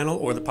YouTube channel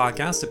or the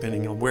podcast,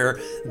 depending on where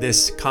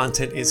this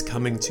content is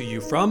coming to you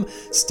from.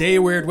 Stay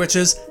weird,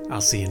 witches.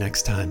 I'll see you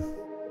next time.